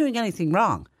I'm not doing anything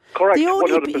wrong. Correct, the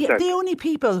 100%. only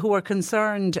people who are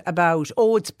concerned about,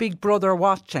 it's Big Brother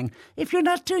watching, if you're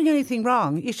not doing anything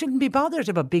wrong, you shouldn't be bothered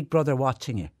about Big Brother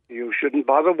watching you. You shouldn't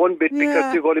bother one bit,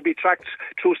 because you're going to be tracked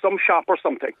through some shop or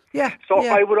something. So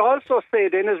I would also say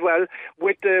then as well,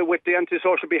 with the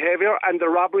antisocial behaviour and the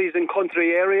robberies in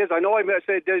country areas, I know I may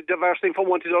say the diverse thing from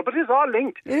one to the other, but it's all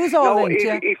linked. It is all linked,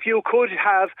 if you could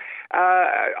have,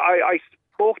 I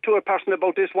spoke to a person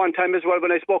about this one time as well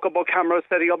when I spoke about cameras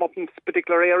setting them up in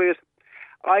particular areas.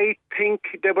 I think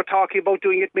they were talking about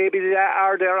doing it. Maybe they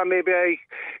are there, and maybe I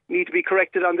need to be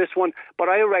corrected on this one. But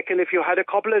I reckon if you had a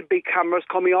couple of big cameras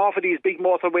coming off of these big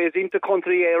motorways into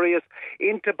country areas,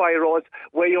 into byroads,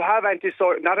 where you have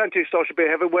not antisocial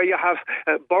behaviour, where you have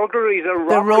burglaries or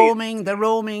robberies. The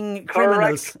roaming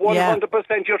criminals. Correct,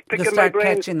 100%. You're picking my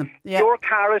brain. Catching them. Your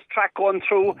car is tracked going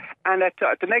through, and at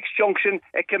the next junction,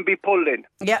 it can be pulled in.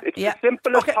 It's as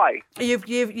simple as pie.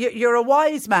 You're a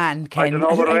wise man, Ken. I don't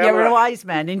know what I am. You're a wise man.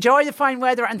 man. Enjoy the fine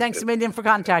weather and thanks a million for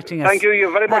contacting us. Thank you.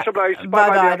 You're very much obliged.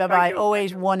 Bye-bye.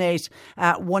 0818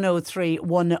 103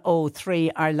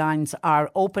 103. Our lines are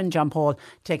open. John Paul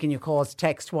taking your calls.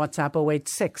 Text WhatsApp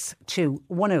 0862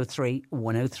 103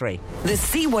 103. The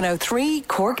C103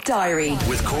 Cork Diary.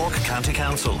 With Cork County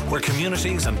Council, where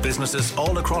communities and businesses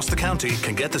all across the county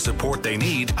can get the support they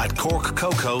need at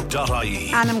corkcoco.ie.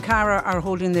 Anam Cara are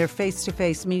holding their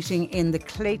face-to-face meeting in the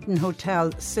Clayton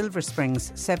Hotel, Silver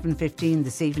Springs, 7:15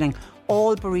 this evening.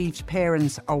 All bereaved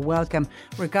parents are welcome,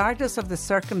 regardless of the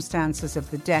circumstances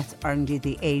of the death or indeed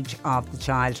the age of the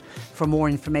child. For more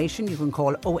information, you can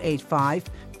call 085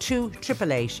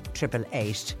 288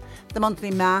 888. The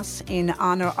monthly Mass in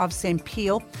honour of St.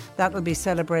 Pio, that will be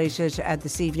celebrated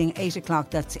this evening, 8 o'clock.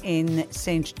 That's in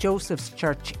St. Joseph's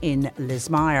Church in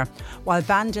Lismire. While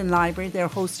Bandon Library, they're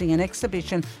hosting an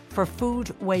exhibition for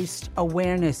Food Waste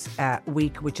Awareness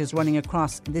Week, which is running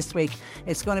across this week.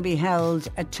 It's going to be held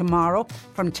tomorrow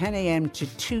from 10 a.m. to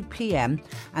 2 p.m.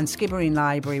 And Skibbereen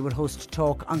Library will host a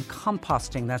talk on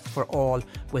composting. That's for all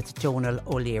with Donal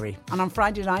O'Leary. And on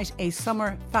Friday night, a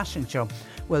summer fashion show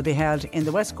will be held in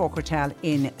the West Cork Hotel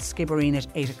in Skibbereen at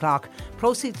 8 o'clock.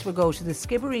 Proceeds will go to the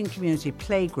Skibbereen Community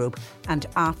Play Group and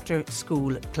After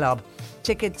School Club.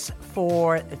 Tickets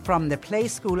from the Play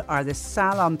School are the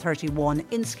Salon 31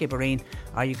 in Skibbereen,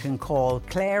 or you can call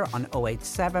Claire on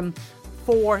 087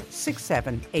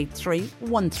 467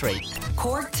 8313.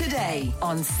 Cork Today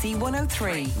on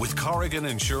C103. With Corrigan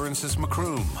Insurance's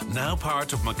Macroom, now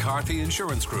part of McCarthy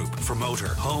Insurance Group for motor,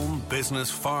 home,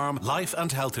 business, farm, life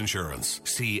and health insurance.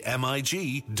 See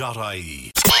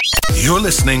mig.ie. You're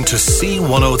listening to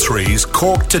C103's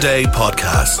Cork Today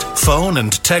podcast. Phone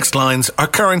and text lines are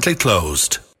currently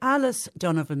closed. Alice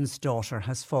Donovan's daughter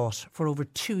has fought for over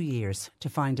 2 years to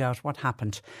find out what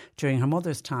happened during her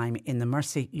mother's time in the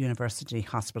Mercy University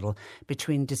Hospital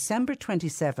between December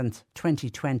 27th,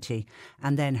 2020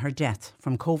 and then her death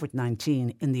from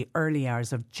COVID-19 in the early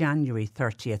hours of January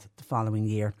 30th the following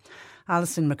year.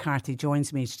 Alison McCarthy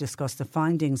joins me to discuss the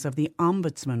findings of the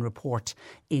Ombudsman report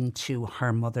into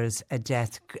her mother's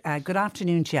death. Good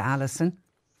afternoon to you, Alison.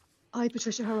 Hi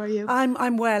Patricia, how are you?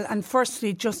 I'm well, and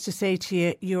firstly just to say to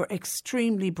you, you're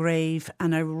extremely brave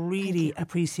and I really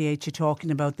appreciate you talking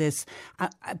about this,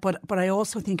 but I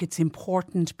also think it's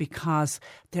important because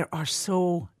there are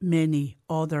so many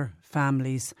other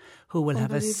families who will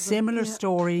have a similar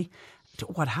story to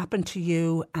what happened to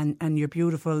you and your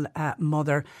beautiful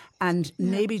mother, and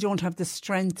maybe don't have the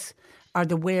strength or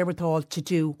the wherewithal to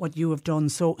do what you have done.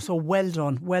 So well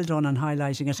done on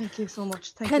highlighting it. Thank you so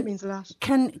much. It means a lot.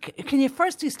 Can you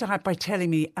firstly start by telling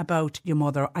me about your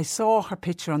mother? I saw her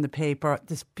picture on the paper,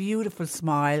 this beautiful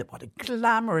smile, what a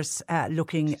glamorous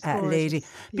looking lady.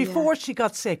 Before she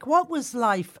got sick, what was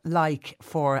life like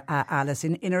for Alice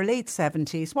in her late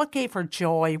 70s? What gave her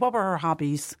joy? What were her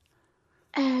hobbies?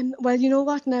 Well, you know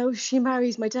what now? She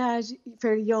married my dad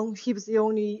fairly young. He was her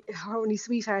only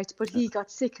sweetheart, but he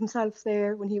got sick himself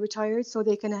there when he retired. So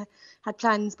they kind of had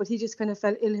plans, but he just kind of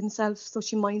fell ill himself. So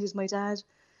she minded my dad.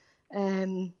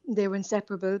 They were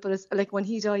inseparable. But it's, like when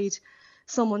he died,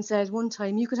 someone said one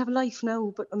time, you could have a life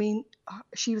now. But I mean,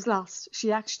 she was lost. She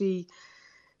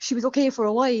was okay for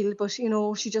a while, but you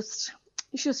know, she just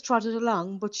trotted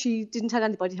along. But she didn't tell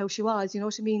anybody how she was. You know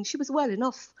what I mean? She was well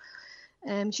enough.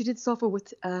 She did suffer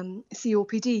with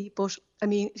COPD, but I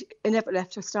mean, it never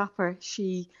left her stop her.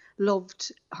 She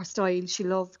loved her style. She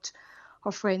loved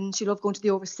her friends. She loved going to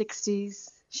the over 60s.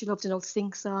 She loved an old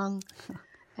sing song.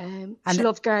 She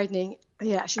loved gardening.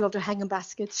 Yeah, she loved her hanging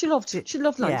baskets. She loved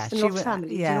life and loved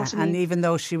family. Yeah, you know what I mean? And even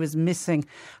though she was missing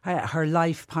her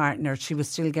life partner, she was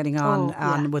still getting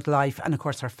on with life, and of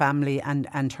course her family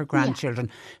and her grandchildren.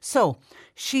 Yeah. So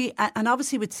she, and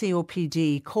obviously with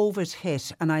COPD, COVID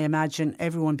hit, and I imagine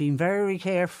everyone being very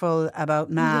careful about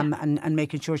Mam and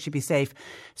making sure she'd be safe.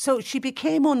 So she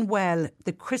became unwell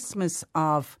the Christmas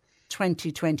of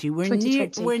 2020.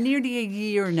 We're nearly a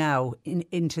year now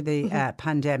into the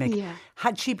pandemic. Yeah.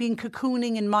 Had she been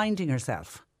cocooning and minding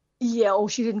herself? Yeah,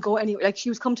 she didn't go anywhere. Like, she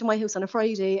was come to my house on a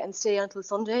Friday and stay until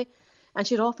Sunday, and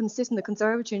she'd often sit in the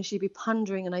conservatory and she'd be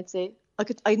pondering, and I'd say,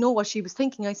 I know what she was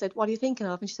thinking. I said, what are you thinking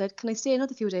of? And she said, can I stay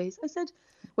another few days? I said,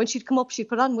 when she'd come up, she'd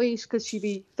put on weight because she'd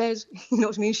be fed, you know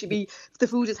what I mean? The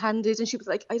food is handed, and she was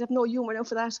like, I'd have no humour now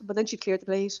for that. But then she'd clear the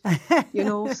plate, you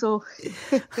know, so.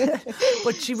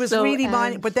 But she was really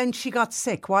minding. But then she got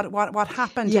sick. What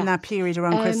happened in that period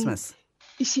around Christmas?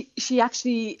 She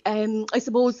actually, I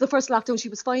suppose the first lockdown she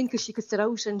was fine because she could sit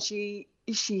out, and she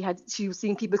was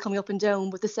seeing people coming up and down.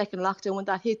 But the second lockdown, when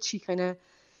that hit, she kind of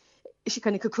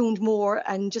cocooned more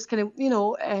and just kind of, you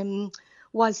know,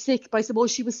 was sick, but I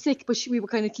suppose she was sick, but we were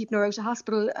kind of keeping her out of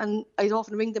hospital, and I'd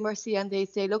often ring the Mercy and they'd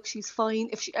say, look, she's fine.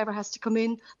 If she ever has to come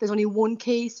in, there's only one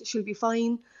case, she'll be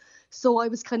fine. So I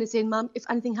was kind of saying, Mum, if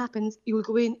anything happens, you'll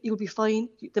go in, you'll be fine.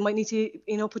 They might need to,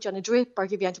 put you on a drip or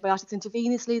give you antibiotics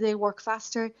intravenously. They'll work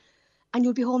faster and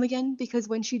you'll be home again. Because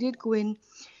when she did go in,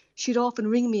 she'd often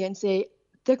ring me and say,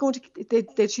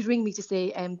 she'd ring me to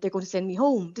say, they're going to send me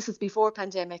home. This was before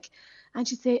pandemic. And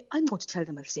she'd say, I'm going to tell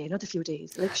them I'll stay another few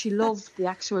days. Like, she loved the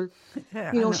actual,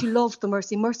 she loved the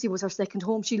Mercy. Mercy was her second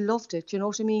home. She loved it. You know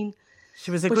what I mean?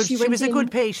 She was a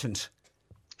good patient.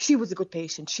 She was a good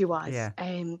patient, she was. Yeah.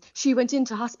 She went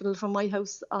into hospital from my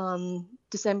house on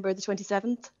December the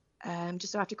 27th,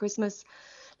 just after Christmas.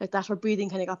 Like that, her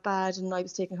breathing kind of got bad, and I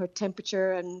was taking her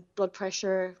temperature and blood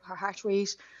pressure, her heart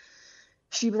rate.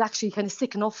 She was actually kind of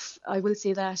sick enough, I will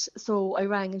say that. So I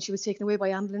rang and she was taken away by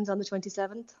ambulance on the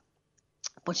 27th.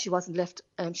 But she wasn't left,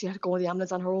 she had to go in the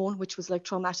ambulance on her own, which was like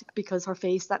traumatic, because her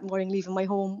face that morning leaving my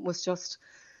home was just,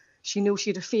 she knew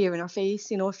she had a fear in her face,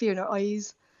 a fear in her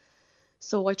eyes.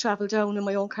 So I travelled down in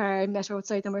my own car, met her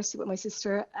outside the Mercy with my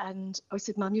sister, and I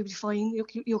said, Mum, you'll be fine.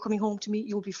 You're coming home to me,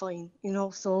 you'll be fine,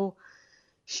 So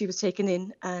she was taken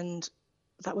in, and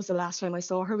that was the last time I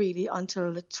saw her really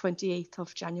until the 28th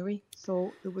of January.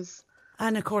 So it was...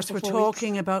 And of course, we're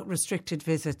talking about restricted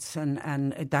visits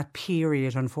and that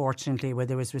period, unfortunately, where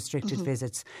there was restricted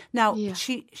visits. Now,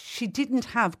 she didn't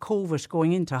have COVID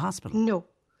going into hospital.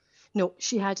 No,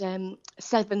 she had 6,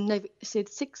 I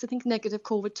think, negative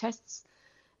COVID tests.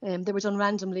 They were done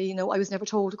randomly. I was never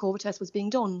told a COVID test was being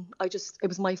done. It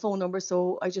was my phone number,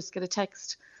 so I just get a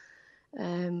text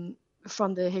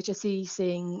from the HSE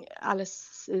saying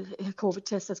Alice, her COVID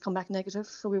test has come back negative.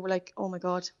 So we were like, oh my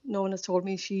God, no one has told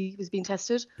me she was being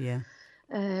tested. Yeah.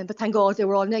 But thank God they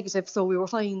were all negative, so we were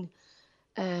fine.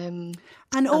 And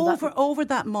over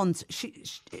that month,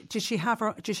 did she have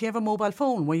a mobile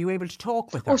phone? Were you able to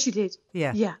talk with her? Oh, she did.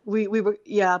 Yeah. We were.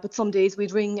 Yeah, but some days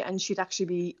we'd ring and she'd actually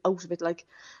be out of it. Like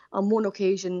on one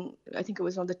occasion, I think it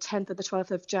was on the 10th or the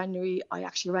 12th of January, I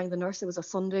actually rang the nurse. It was a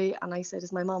Sunday, and I said,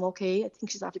 "Is my mum okay? I think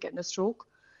she's after getting a stroke."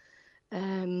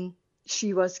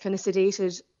 She was kind of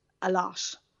sedated a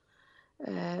lot.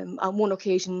 On one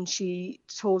occasion, she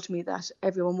told me that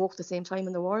everyone woke at the same time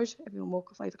in the ward. Everyone woke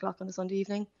at 5 o'clock on a Sunday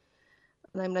evening.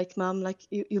 And I'm like, Mum, like,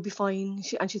 you'll be fine.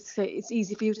 She'd say, it's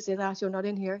easy for you to say that. You're not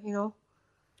in here,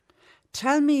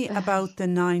 Tell me about the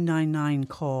 999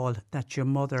 call that your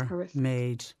mother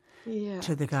made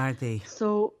to the Gardaí.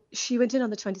 So she went in on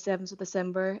the 27th of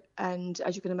December. And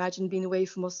as you can imagine, being away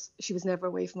from us, she was never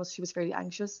away from us. She was fairly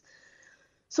anxious.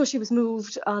 So she was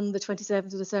moved on the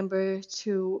 27th of December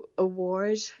to a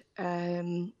ward.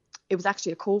 It was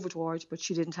actually a COVID ward, but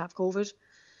she didn't have COVID.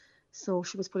 So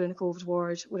she was put in a COVID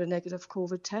ward with a negative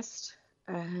COVID test.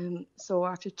 So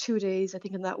after 2 days, I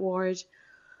think, in that ward,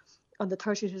 on the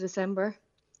 30th of December,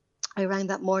 I rang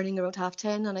that morning around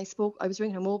 10:30, and I was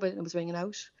ringing her mobile and it was ringing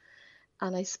out.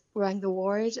 And I rang the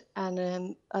ward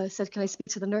and I said, can I speak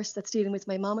to the nurse that's dealing with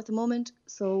my mum at the moment?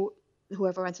 So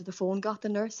whoever answered the phone got the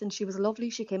nurse, and she was lovely.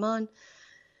 She came on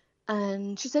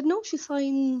and she said, no, she's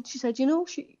fine. She said,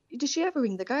 did she ever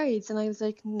ring the guards? And I was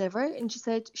like, never. And she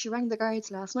said, she rang the guards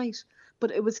last night.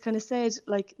 But it was kind of said,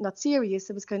 like, not serious.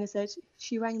 It was kind of said,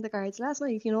 she rang the guards last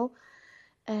night,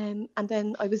 And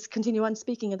then I was continuing on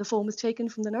speaking, and the phone was taken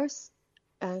from the nurse,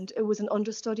 and it was an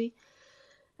understudy.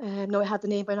 No, I had the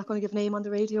name, but I'm not going to give name on the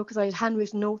radio because I had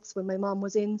handwritten notes when my mum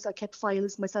was in, so I kept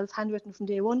files myself handwritten from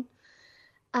day one.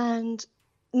 And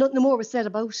nothing more was said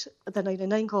about the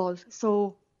 999 call.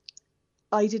 So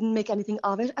I didn't make anything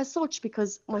of it as such,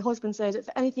 because my husband said, if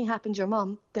anything happened to your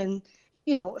mum, then,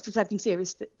 if it's something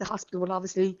serious, the hospital will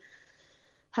obviously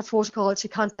have protocol to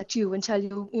contact you and tell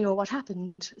you, what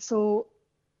happened. So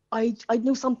I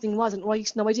knew something wasn't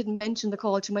right. Now, I didn't mention the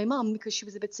call to my mum because she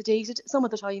was a bit sedated some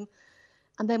of the time.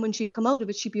 And then when she'd come out of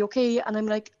it, she'd be okay. And I'm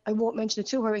like, I won't mention it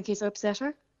to her in case I upset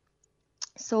her.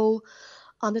 So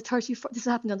on the 31st, this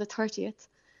happened on the 30th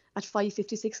at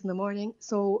 5:56 in the morning.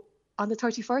 So on the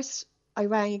 31st, I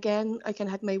rang again. I kind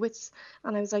of had my wits,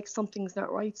 and I was like, something's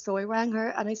not right. So I rang her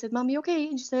and I said, Mum, you okay?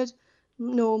 And she said,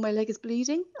 no, my leg is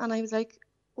bleeding. And I was like,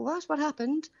 what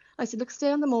happened? I said, look,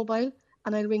 stay on the mobile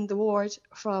and I'll ring the ward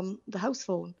from the house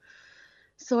phone.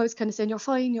 So I was kind of saying, you're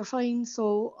fine.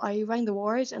 So I rang the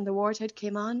ward, and the ward head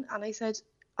came on, and I said,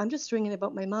 I'm just ringing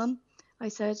about my mum. I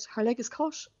said, her leg is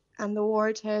cut. And the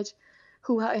ward head,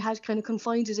 who I had kind of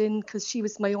confided in because she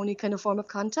was my only kind of form of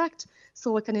contact,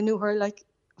 so I kind of knew her like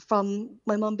from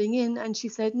my mum being in, and she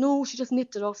said, no, she just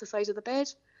nipped it off the side of the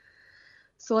bed.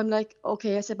 So I'm like,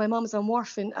 okay. I said, my mum is on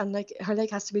warfarin and like her leg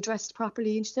has to be dressed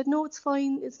properly. And she said, no, it's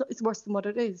fine. It's worse than what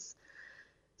it is.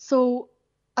 So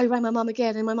I rang my mum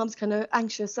again, and my mum's kind of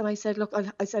anxious, and I said, look,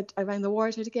 I rang the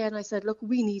wardhead again. I said, look,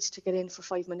 we need to get in for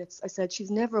 5 minutes. I said,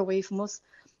 she's never away from us.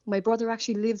 My brother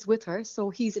actually lives with her, so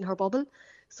he's in her bubble.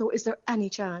 So is there any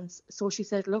chance? So she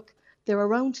said, look, they're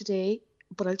around today,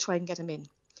 but I'll try and get him in.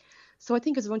 So I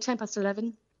think it was around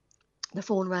 11:10, the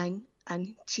phone rang,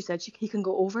 and she said he can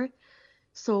go over.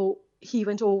 So he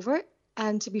went over,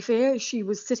 and to be fair, she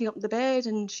was sitting up in the bed,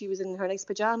 and she was in her nice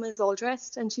pajamas, all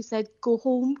dressed, and she said, go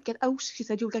home, get out. She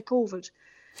said, you'll get COVID.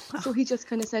 So he just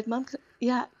kind of said, Mum,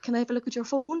 can I have a look at your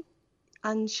phone?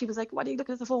 And she was like, what are you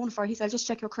looking at the phone for? He said, just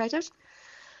check your credit.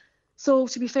 So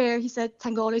to be fair, he said,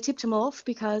 thank God I tipped him off,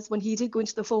 because when he did go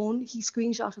into the phone, he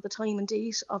screenshotted the time and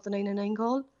date of the 999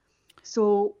 call.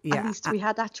 So at least we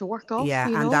had that to work off. Yeah,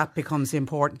 you know? And that becomes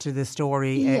important to the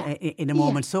story in a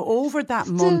moment. So over that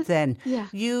month then,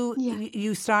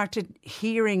 you started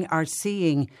hearing or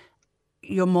seeing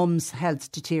your mum's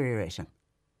health deteriorating.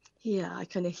 Yeah, I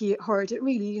kind of heard it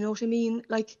really, you know what I mean?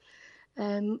 Like,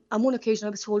 on one occasion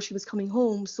I was told she was coming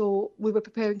home, so we were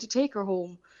preparing to take her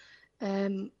home.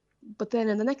 But then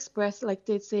in the next breath, like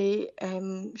they'd say,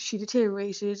 she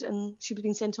deteriorated and she was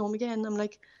being sent home again. I'm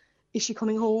like, is she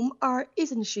coming home or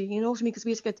isn't she? You know what I mean? Because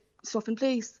we had to get stuff in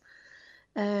place.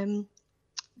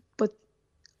 But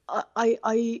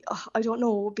I don't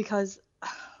know, because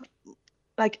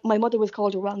like my mother was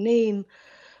called a wrong name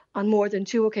on more than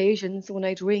 2 occasions. When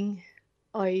I'd ring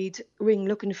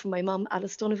looking for my mum,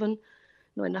 Alice Donovan.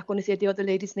 No, I'm not going to say the other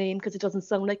lady's name because it doesn't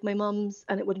sound like my mum's,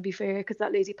 and it wouldn't be fair because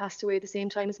that lady passed away at the same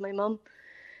time as my mum.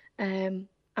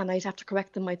 And I'd have to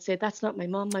correct them. I'd say, that's not my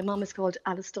mum. My mum is called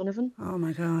Alice Donovan. Oh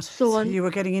my God. So you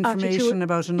were getting information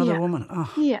about another woman.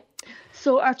 Oh. Yeah.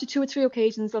 So after 2 or 3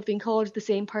 occasions of being called the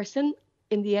same person,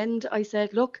 in the end I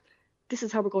said, look, this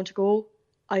is how we're going to go.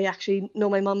 I actually know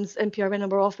my mum's NPRN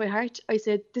number off by heart. I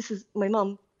said, this is my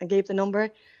mum, and gave the number.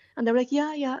 And they were like,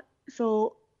 yeah.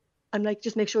 So I'm like,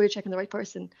 just make sure you're checking the right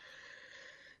person.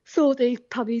 So they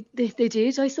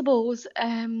did, I suppose.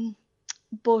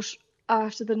 But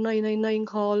after the 999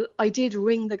 call, I did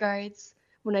ring the guards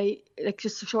when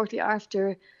just shortly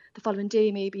after, the following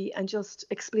day maybe, and just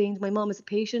explained my mum is a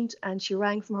patient and she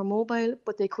rang from her mobile,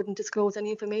 but they couldn't disclose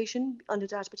any information under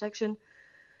data protection.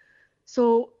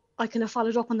 So I kind of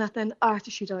followed up on that then after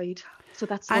she died. So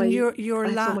that's why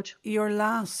your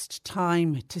last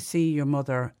time to see your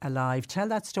mother alive. Tell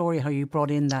that story, how you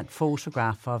brought in that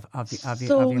photograph of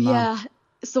your mum. Yeah.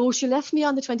 So she left me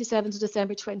on the 27th of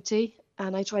December 20,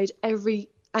 and I tried every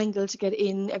angle to get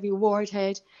in, every ward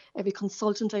head, every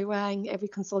consultant I rang, every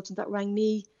consultant that rang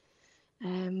me.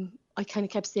 I kind of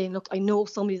kept saying, look, I know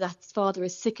somebody that's father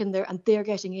is sick in there and they're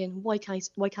getting in. Why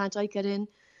can't I get in?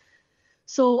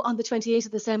 So on the 28th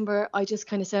of December, I just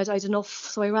kind of said I'd enough.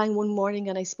 So I rang one morning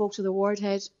and I spoke to the ward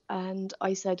head and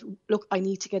I said, look, I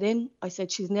need to get in. I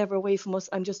said, she's never away from us.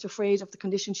 I'm just afraid of the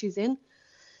condition she's in.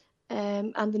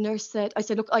 And the nurse said, I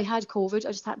said, look, I had COVID.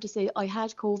 I just happened to say I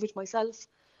had COVID myself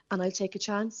and I'll take a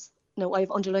chance. Now, I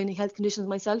have underlying health conditions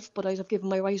myself, but I'd have given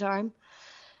my right arm.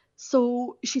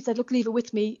 So she said, look, leave it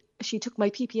with me. She took my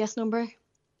PPS number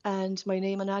and my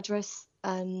name and address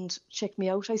and checked me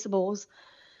out, I suppose.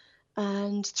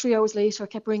 And 3 hours later, I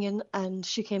kept ringing and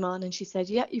she came on and she said,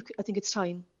 yeah, I think it's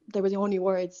time. They were the only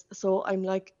words. So I'm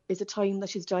like, is it time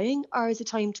that she's dying or is it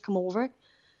time to come over?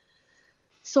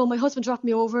 So my husband dropped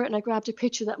me over and I grabbed a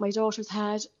picture that my daughters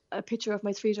had, a picture of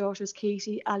my 3 daughters,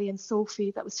 Katie, Ali and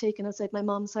Sophie, that was taken outside my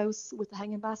mum's house with the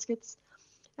hanging baskets.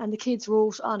 And the kids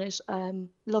wrote on it,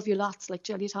 love you lots, like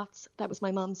jelly tots. That was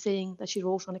my mum saying that she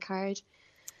wrote on a card.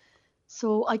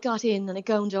 So I got in and I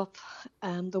gowned up.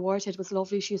 The wardhead was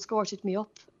lovely. She escorted me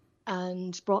up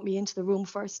and brought me into the room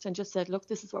first and just said, look,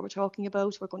 this is what we're talking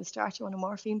about. We're going to start you on a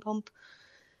morphine pump.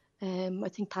 I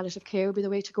think palliative care would be the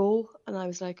way to go. And I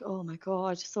was like, oh my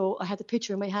God. So I had the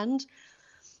picture in my hand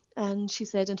and she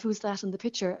said, and who's that in the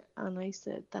picture? And I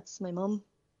said, that's my mum.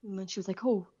 And she was like,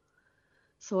 oh.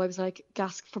 So I was like,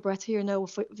 gasp for breath here now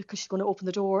because she's going to open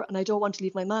the door and I don't want to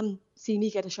leave my mum see me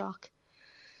get a shock.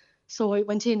 So I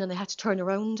went in and I had to turn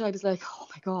around. I was like, oh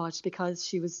my God, because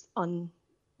she was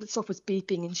the stuff was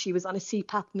beeping and she was on a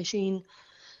CPAP machine.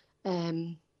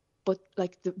 But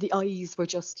like the eyes were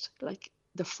just like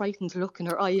the frightened look in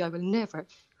her eye. I will never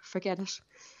forget it.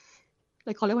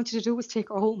 Like all I wanted to do was take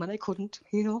her home and I couldn't,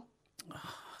 you know.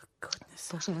 Oh, goodness.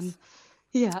 But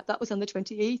yeah, that was on the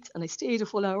 28th and I stayed a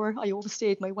full hour. I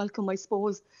overstayed my welcome, I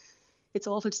suppose. It's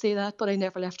awful to say that, but I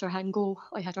never left her hand go.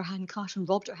 I had her hand caught and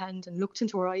rubbed her hand and looked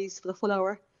into her eyes for the full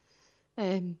hour.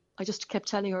 I just kept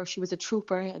telling her she was a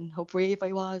trooper and how brave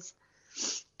I was.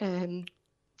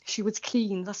 She was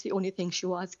clean. That's the only thing. She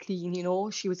was clean, you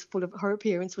know. She was full of, her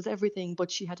appearance was everything, but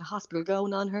she had a hospital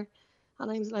gown on her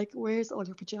And I was like, where's all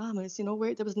your pajamas? You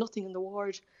know, there was nothing in the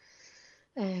ward.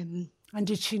 And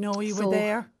did she know you were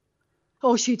there?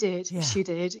 Oh, she did. Yeah. She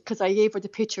did. Because I gave her the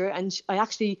picture, and I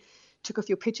actually took a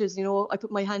few pictures. You know, I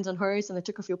put my hands on hers and I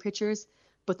took a few pictures.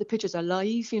 But the pictures are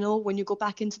live, you know. When you go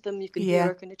back into them, you can hear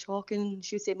her kind of talking.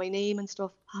 She would say my name and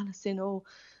stuff. Alison,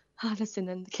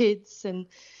 and the kids. And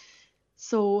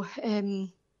so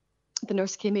the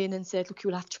nurse came in and said, look,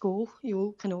 you'll have to go.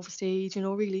 You can overstayed, you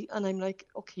know, really. And I'm like,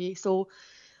 okay. So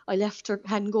I left her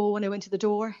hand go and I went to the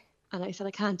door. And I said,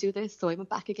 I can't do this. So I went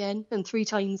back again. And 3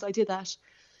 times I did that.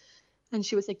 And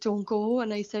she was like, don't go.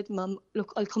 And I said, Mum,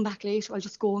 look, I'll come back later. I'll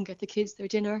just go and get the kids their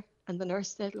dinner. And the nurse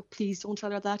said, look, please don't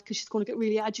tell her that, because she's going to get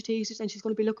really agitated and she's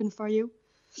going to be looking for you.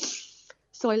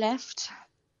 So I left,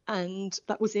 and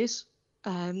that was it.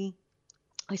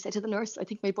 I said to the nurse, I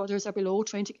think my brothers are below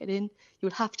trying to get in.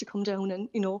 You'll have to come down, and,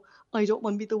 you know, I don't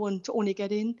want to be the one to only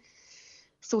get in.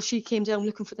 So she came down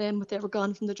looking for them, but they were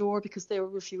gone from the door because they were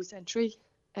refused entry.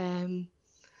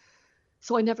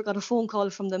 So I never got a phone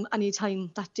call from them any time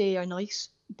that day or night,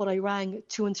 but I rang at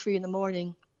 2 and 3 in the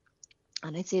morning,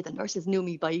 and I'd say the nurses knew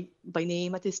me by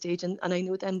name at this stage, and I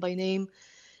knew them by name,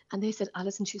 and they said,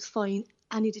 Alison, she's fine,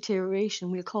 any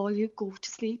deterioration, we'll call you, go to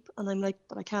sleep. And I'm like,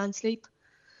 but I can't sleep.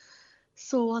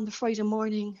 So on the Friday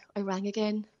morning, I rang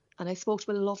again, and I spoke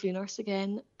to a lovely nurse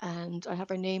again, and I have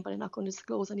her name, but I'm not going to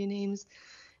disclose any names.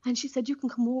 And she said, you can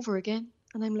come over again.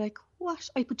 And I'm like, what?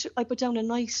 I put down a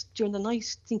night during the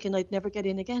night thinking I'd never get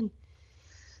in again.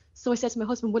 So I said to my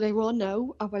husband, will I run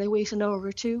now or will I wait an hour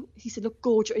or two? He said, look,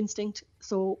 go with your instinct.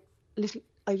 So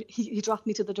he dropped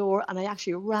me to the door, and I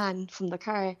actually ran from the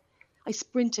car. I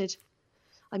sprinted,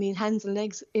 hands and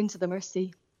legs into the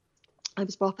Mercy. I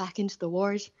was brought back into the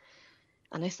ward,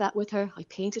 and I sat with her. I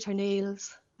painted her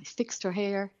nails. I fixed her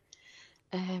hair.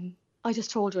 I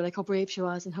just told her like how brave she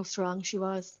was and how strong she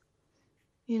was.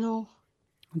 You know.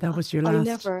 That was your last. I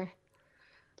never,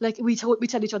 like we tell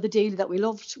each other daily that we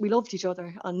loved each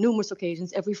other on numerous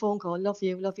occasions. Every phone call, love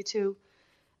you too.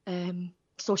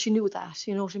 So she knew that,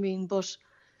 you know what I mean. But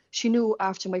she knew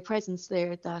after my presence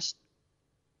there that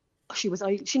she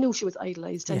knew she was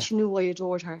idolized, and she knew I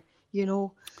adored her, you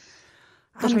know.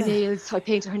 But her nails, I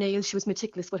painted her nails. She was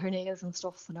meticulous with her nails and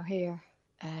stuff and her hair.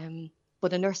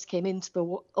 But a nurse came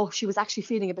into she was actually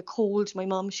feeling a bit cold. My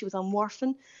mum, she was on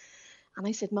warfarin. And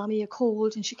I said, Mommy, you're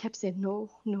cold. And she kept saying, no.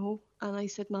 And I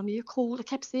said, Mommy, you're cold. I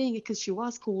kept saying it because she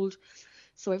was cold.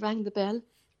 So I rang the bell.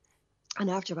 And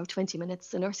after about 20 minutes,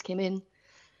 the nurse came in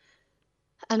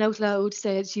and out loud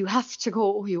said, you have to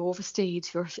go. You overstayed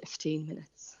your 15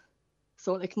 minutes.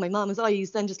 So like my mom's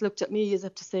eyes then just looked at me as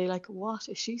if to say, like, what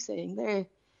is she saying there?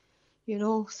 You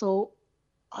know, so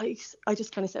I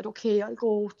just kind of said, okay, I'll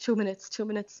go 2 minutes.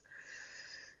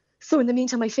 So in the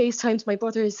meantime, I FaceTimed my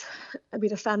brothers. We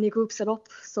had a family group set up,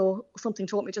 so something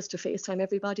told me just to FaceTime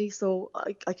everybody. So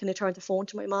I kind of turned the phone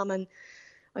to my mum, and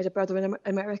I had a brother in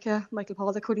America, Michael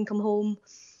Paul, that couldn't come home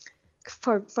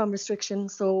from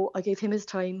restrictions. So I gave him his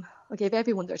time. I gave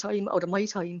everyone their time out of my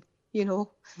time, you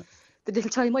know. The little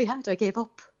time I had, I gave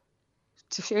up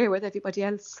to share with everybody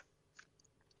else.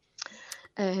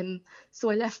 So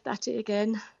I left that day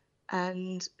again,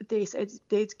 and they said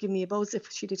they'd give me a buzz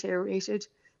if she deteriorated.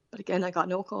 But again, I got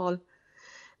no call.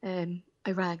 I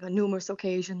rang on numerous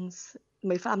occasions.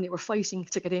 My family were fighting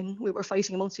to get in. We were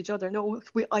fighting amongst each other. No,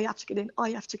 I have to get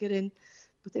in.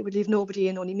 But they would leave nobody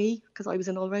in, only me, because I was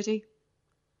in already.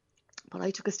 But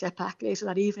I took a step back later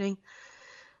that evening.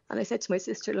 And I said to my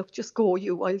sister, look, just go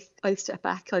you. I'll step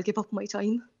back. I'll give up my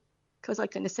time. Because I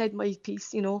kind of said my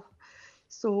piece, you know.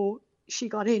 So she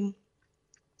got in,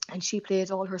 and she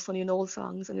played all her Sonny and Old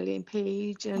songs and Elaine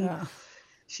Page, and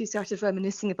she started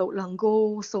reminiscing about long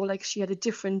ago. So like she had a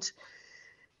different,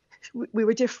 we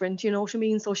were different, you know what I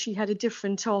mean? So she had a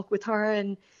different talk with her,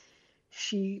 and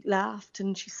she laughed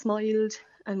and she smiled,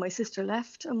 and my sister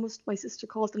left, and my sister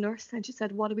called the nurse, and she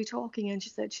said, what are we talking? And she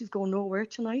said, she's going nowhere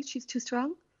tonight. She's too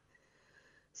strong.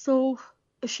 So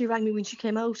she rang me when she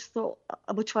came out. So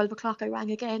about 12 o'clock I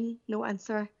rang again, no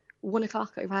answer. 1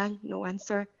 o'clock I rang, no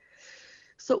answer.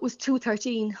 So it was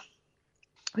 2:13.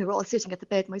 We were all sitting at the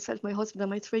bed, myself, my husband and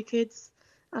my 3 kids.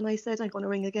 And I said, I'm going to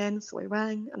ring again. So I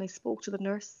rang and I spoke to the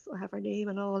nurse. I have her name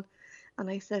and all. And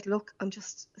I said, look, I'm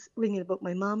just ringing about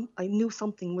my mum. I knew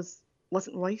something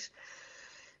wasn't right.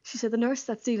 She said, the nurse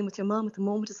that's dealing with your mum at the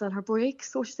moment is on her break.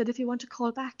 So she said, if you want to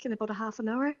call back in about a half an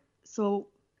hour. So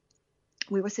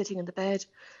we were sitting in the bed,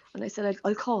 and I said,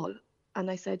 I'll call. And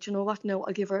I said, you know what, now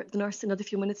I'll give the nurse another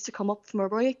few minutes to come up from her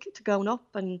break, to gown up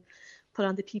and put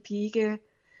on the PPE gear.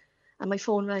 And my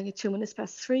phone rang at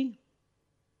 3:02.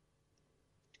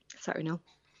 Sorry, no.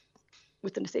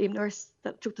 within the same nurse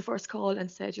that took the first call and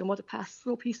said, your mother passed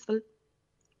so peaceful.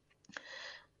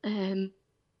 And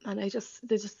I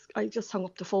just hung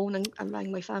up the phone and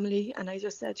rang my family, and I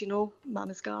just said,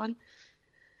 Mum is gone.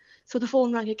 So the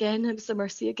phone rang again, and it was the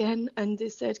Mercy again, and they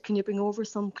said, can you bring over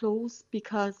some clothes,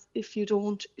 because if you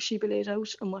don't, she'll be laid out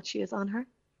on what she has on her,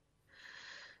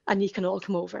 and you can all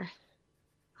come over.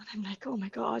 And I'm like, oh my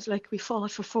God, like, we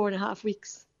fought for 4.5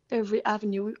 weeks. Every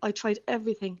avenue, I tried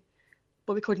everything,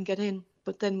 but we couldn't get in.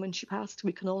 But then when she passed,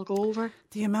 we can all go over.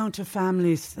 The amount of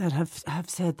families that have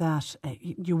said that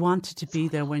you wanted to be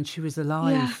there when she was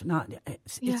alive.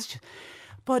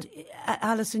 But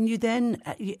Alison, you then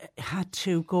you had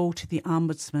to go to the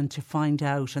Ombudsman to find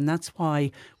out, and that's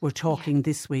why we're talking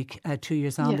this week, 2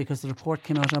 years on, because the report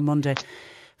came out on Monday.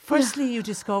 Firstly, you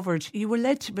discovered, you were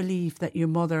led to believe that your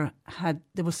mother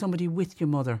there was somebody with your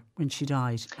mother when she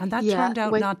died, and that turned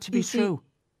out not to be true.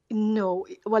 No,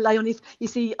 well, I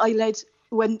led,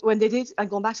 when they did, and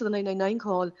going back to the 999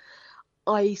 call,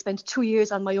 I spent 2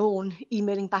 years on my own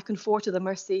emailing back and forth to the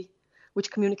Mercy,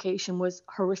 which communication was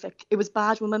horrific. It was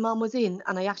bad when my mum was in,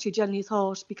 and I actually genuinely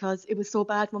thought, because it was so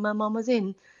bad when my mum was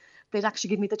in, they'd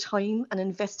actually give me the time and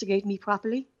investigate me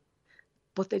properly,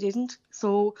 but they didn't.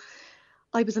 So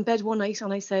I was in bed one night,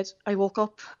 and I woke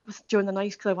up during the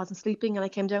night because I wasn't sleeping, and I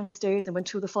came downstairs and went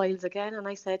through the files again, and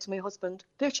I said to my husband,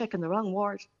 they're checking the wrong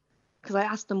ward. Because I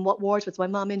asked them what ward was my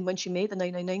mum in when she made the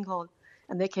 999 call,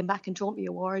 and they came back and told me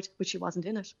a ward, but she wasn't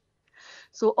in it.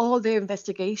 So all their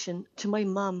investigation to my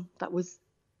mum that was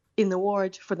in the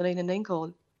ward for the 999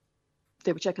 call,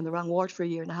 they were checking the wrong ward for 1.5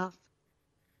 years.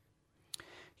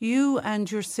 You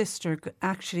and your sister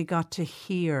actually got to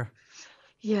hear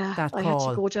that call. I had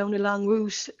to go down a long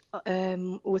route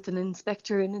with an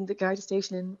inspector in the Garda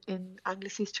station in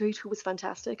Anglesey Street, who was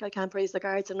fantastic. I can't praise the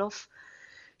guards enough.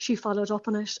 She followed up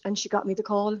on it, and she got me the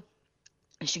call,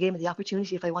 and she gave me the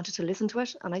opportunity if I wanted to listen to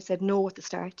it, and I said no at the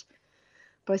start.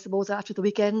 But I suppose after the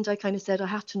weekend, I kind of said I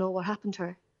have to know what happened to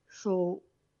her. So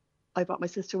I brought my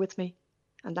sister with me,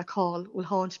 and that call will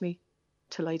haunt me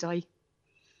till I die.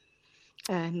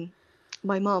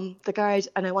 My mum, the guard,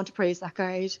 and I want to praise that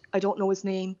guard, I don't know his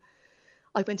name.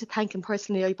 I went to thank him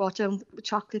personally. I brought down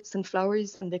chocolates and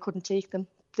flowers, and they couldn't take them.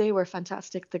 They were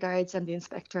fantastic, the guards and the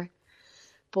inspector.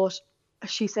 But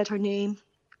she said her name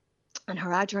and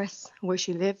her address, where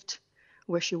she lived,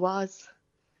 where she was,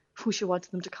 who she wanted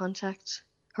them to contact,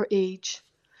 her age.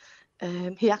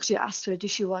 He actually asked her, did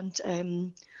she want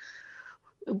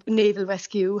naval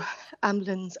rescue,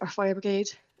 ambulance or fire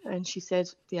brigade? And she said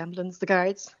the ambulance, the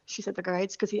guards. She said the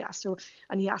guards, because he asked her,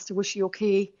 was she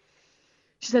okay?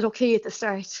 She said okay at the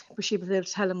start, but she was able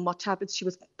to tell him what tablets she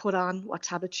was put on, what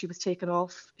tablets she was taken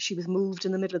off. She was moved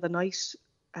in the middle of the night.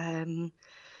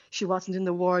 She wasn't in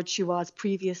the ward she was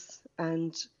previous,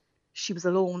 and she was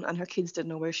alone, and her kids didn't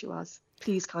know where she was.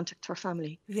 Please contact her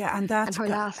family. Yeah, and that's her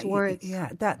last words.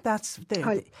 Yeah,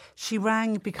 she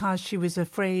rang because she was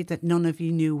afraid that none of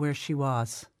you knew where she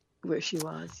was. Where she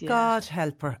was, yeah. God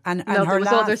help her. And no, her there was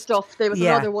other stuff. There was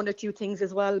another 1 or 2 things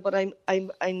as well. But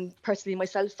I'm personally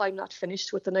myself, I'm not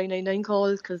finished with the 999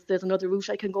 call, because there's another route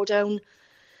I can go down.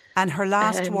 And her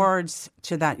last words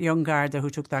to that young Garda who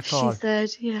took that call? She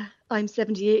said, I'm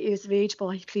 78 years of age,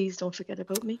 boy, please don't forget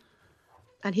about me.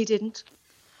 And he didn't.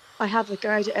 I have the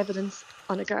Garda evidence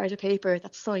on a Garda paper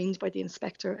that's signed by the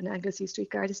inspector in Anglesey Street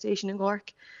Garda Station in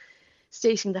Cork,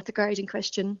 stating that the guard in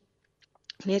question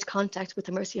made contact with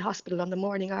the Mercy Hospital on the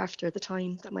morning after the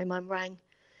time that my mum rang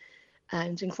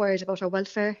and inquired about her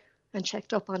welfare and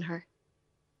checked up on her.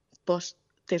 But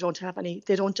they don't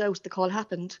doubt the call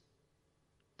happened,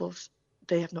 but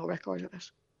they have no record of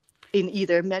it in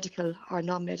either medical or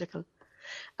non-medical.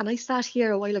 And I sat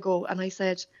here a while ago and I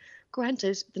said,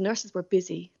 granted, the nurses were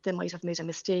busy, they might have made a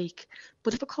mistake,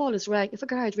 but if a call is rang, if a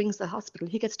guard rings the hospital,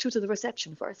 he gets through to the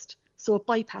reception first. So it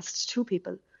bypassed 2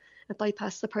 people. It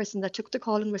bypassed the person that took the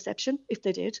call in reception, if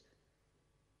they did,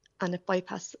 and it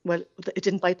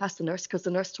didn't bypass the nurse, because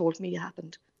the nurse told me it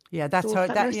happened. Yeah, that's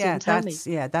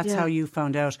how you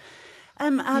found out.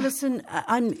 Alison,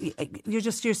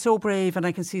 you're so brave, and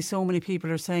I can see so many people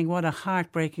are saying what a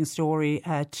heartbreaking story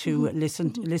to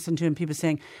listen to, and people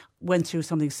saying went through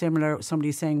something similar.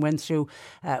 Somebody saying went through.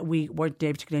 We weren't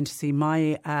able to get in to see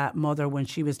my mother when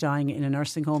she was dying in a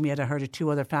nursing home. Yet I heard of 2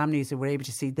 other families who were able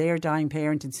to see their dying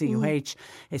parent in CUH.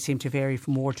 It seemed to vary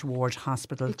from ward to ward,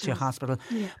 hospital to hospital.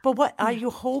 Yeah. But what are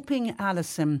you hoping,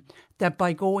 Alison, that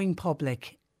by going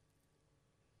public,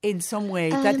 in some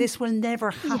way, that this will never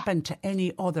happen to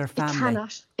any other family?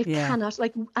 It cannot.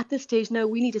 Like, at this stage now,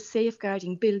 we need a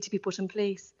safeguarding bill to be put in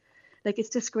place. Like, it's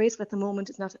disgraceful at the moment.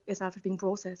 It's not being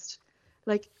processed.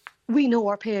 Like, we know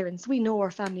our parents, we know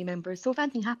our family members. So if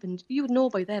anything happened, you would know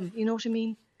by them. You know what I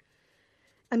mean?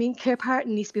 I mean, care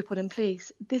parting needs to be put in place.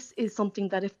 This is something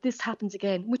that if this happens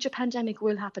again, which a pandemic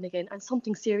will happen again, and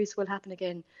something serious will happen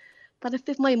again, that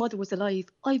if my mother was alive,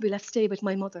 I'd be left stay with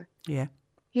my mother. Yeah.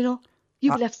 You know,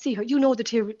 you'd be left see her. You know the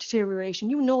deterioration.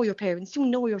 You know your parents. You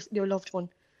know your loved one.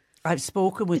 I've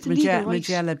spoken with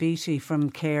Magella Beatty from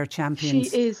Care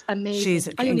Champions. She is amazing. She's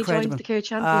I only incredible. joined the Care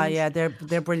Champions. Yeah,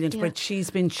 they're brilliant. Yeah. But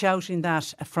she's been shouting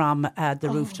that from the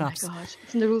rooftops. Oh my God,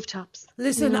 from the rooftops.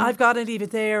 Listen, I've got to leave it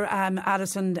there,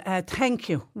 Alison. Thank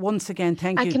you once again.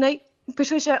 Thank you. Can I,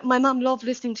 Patricia? My mum loved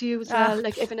listening to you as well.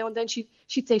 Like every now and then she'd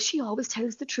say she always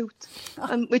tells the truth,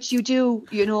 which you do.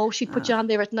 You know, she'd put you on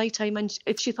there at night time, and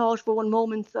if she thought for one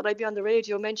moment that I'd be on the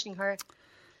radio mentioning her.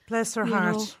 Bless her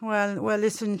heart. Well,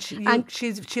 listen, she'll be very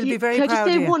proud of you. Can I just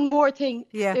say one more thing?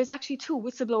 Yeah. There's actually 2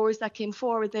 whistleblowers that came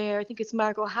forward there. I think it's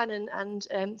Margot Hannon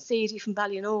and Sadie from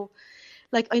Ballino.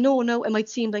 Like, I know now it might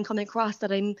seem that I'm coming across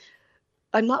that I'm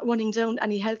not running down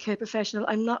any healthcare professional.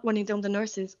 I'm not running down the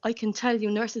nurses. I can tell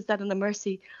you nurses that in the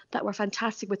Mercy that were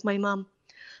fantastic with my mum.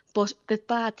 But the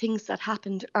bad things that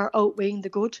happened are outweighing the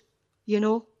good, you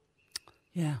know?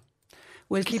 Yeah.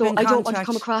 We'll keep in contact. I don't want to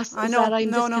come across I know, that I'm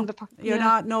no, this kind of a... You're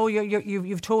not. No,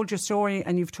 you've told your story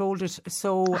and you've told it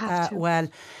so well.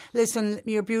 Listen,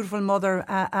 your beautiful mother,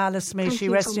 Alice, may she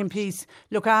rest in peace.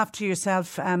 Look after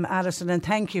yourself, Alison, and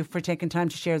thank you for taking time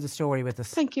to share the story with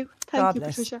us. Thank you. God you,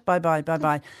 bless. Patricia.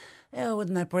 Bye-bye. Oh,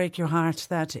 wouldn't that break your heart?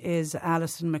 That is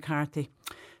Alison McCarthy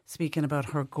speaking about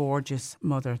her gorgeous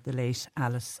mother, the late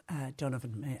Alice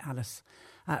Donovan. May Alice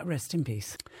rest in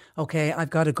peace. Okay, I've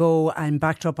got to go. I'm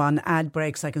backed up on ad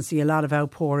breaks. I can see a lot of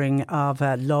outpouring of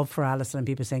love for Alison and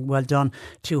people saying well done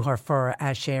to her for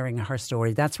sharing her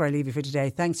story. That's where I leave you for today.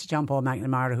 Thanks to John Paul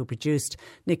McNamara who produced.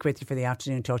 Nick with you for the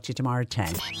afternoon. Talk to you tomorrow at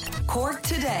 10. Cork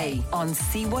Today on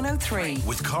C103.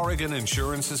 With Corrigan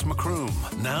Insurance's Macroom,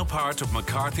 now part of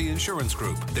McCarthy Insurance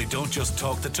Group. They don't just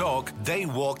talk the talk, they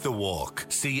walk the walk.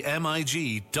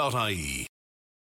 CMIG.ie